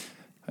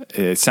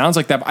 It sounds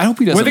like that. But I hope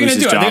he doesn't lose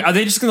his job. Are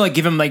they just going to like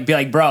give him like, be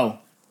like, bro,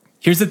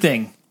 here's the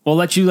thing. We'll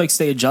let you like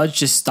stay a judge.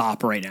 Just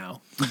stop right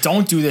now.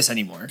 Don't do this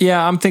anymore.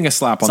 Yeah. I'm thinking a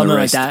slap on the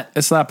wrist. Something like that.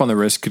 A slap on the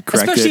wrist could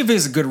correct Especially it. if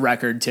it's a good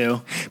record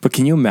too. But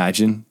can you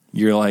imagine?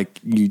 You're like,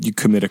 you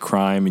commit a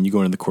crime and you go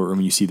into the courtroom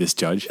and you see this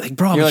judge. Like,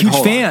 bro, I'm a huge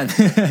fan.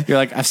 You're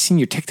like, I've seen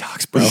your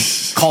TikToks, bro.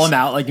 Call him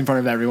out like in front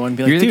of everyone.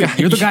 Be like,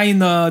 you're the guy in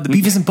the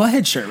Beavis and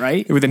Butthead shirt,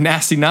 right? With the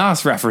nasty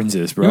Nas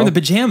references, bro. You're in the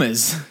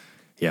pajamas.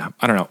 Yeah,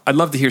 I don't know. I'd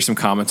love to hear some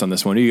comments on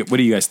this one. What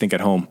do you guys think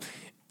at home?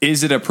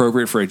 Is it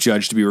appropriate for a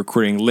judge to be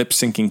recording lip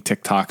syncing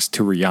TikToks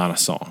to Rihanna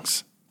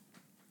songs?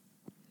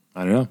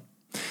 I don't know.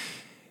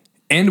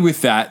 And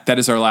with that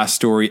is our last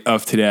story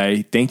of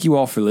today. Thank you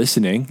all for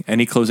listening.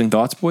 Any closing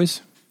thoughts,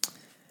 boys?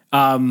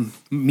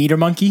 Meter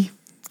monkey.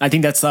 I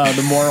think that's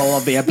the moral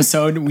of the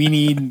episode. We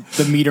need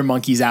the meter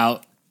monkeys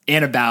out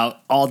and about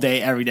all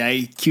day, every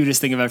day. Cutest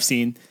thing I've ever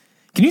seen.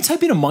 Can you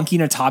type in a monkey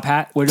in a top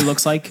hat? What it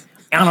looks like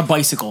on a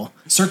bicycle?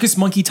 Circus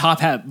monkey top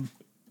hat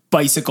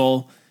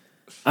bicycle.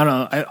 I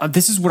don't know.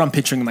 This is what I'm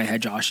picturing in my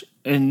head, Josh.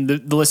 And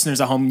the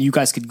listeners at home, you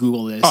guys could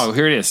Google this. Oh,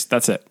 here it is.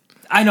 That's it.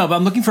 I know, but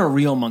I'm looking for a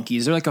real monkey.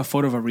 Is there like a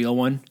photo of a real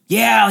one?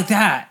 Yeah, like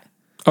that.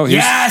 Oh,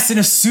 yes, in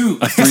a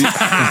suit. A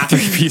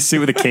three-piece suit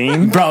with a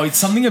cane? Bro, it's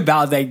something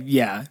about that,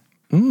 yeah.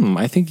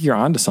 I think you're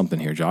onto something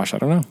here, Josh. I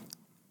don't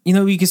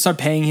know. We can start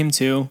paying him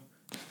too.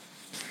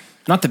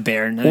 Not the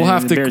bear. The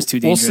bear's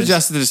too dangerous. We'll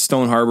suggest it to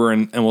Stone Harbor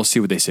and we'll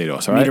see what they say to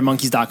us, all right?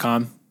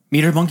 Metermonkeys.com.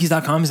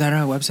 Metermonkeys.com, is that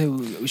our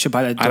website? We should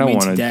buy that domain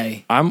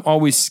today. I'm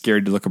always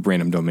scared to look up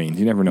random domains.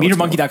 You never know.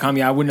 Metermonkey.com,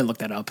 yeah, I wouldn't have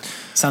looked that up.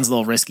 Sounds a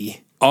little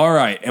risky. All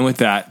right. And with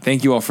that,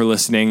 thank you all for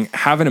listening.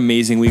 Have an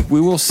amazing week. We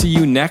will see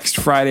you next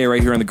Friday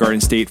right here on the Garden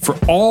State for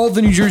all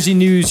the New Jersey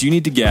news you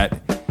need to get.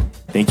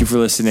 Thank you for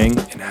listening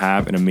and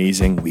have an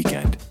amazing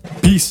weekend.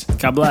 Peace.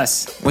 God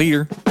bless.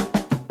 Later.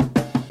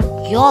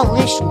 You're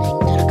listening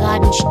to the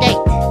Garden State.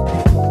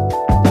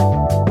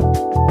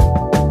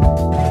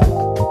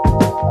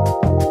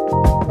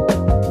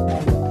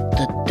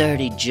 The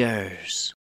Dirty Jers.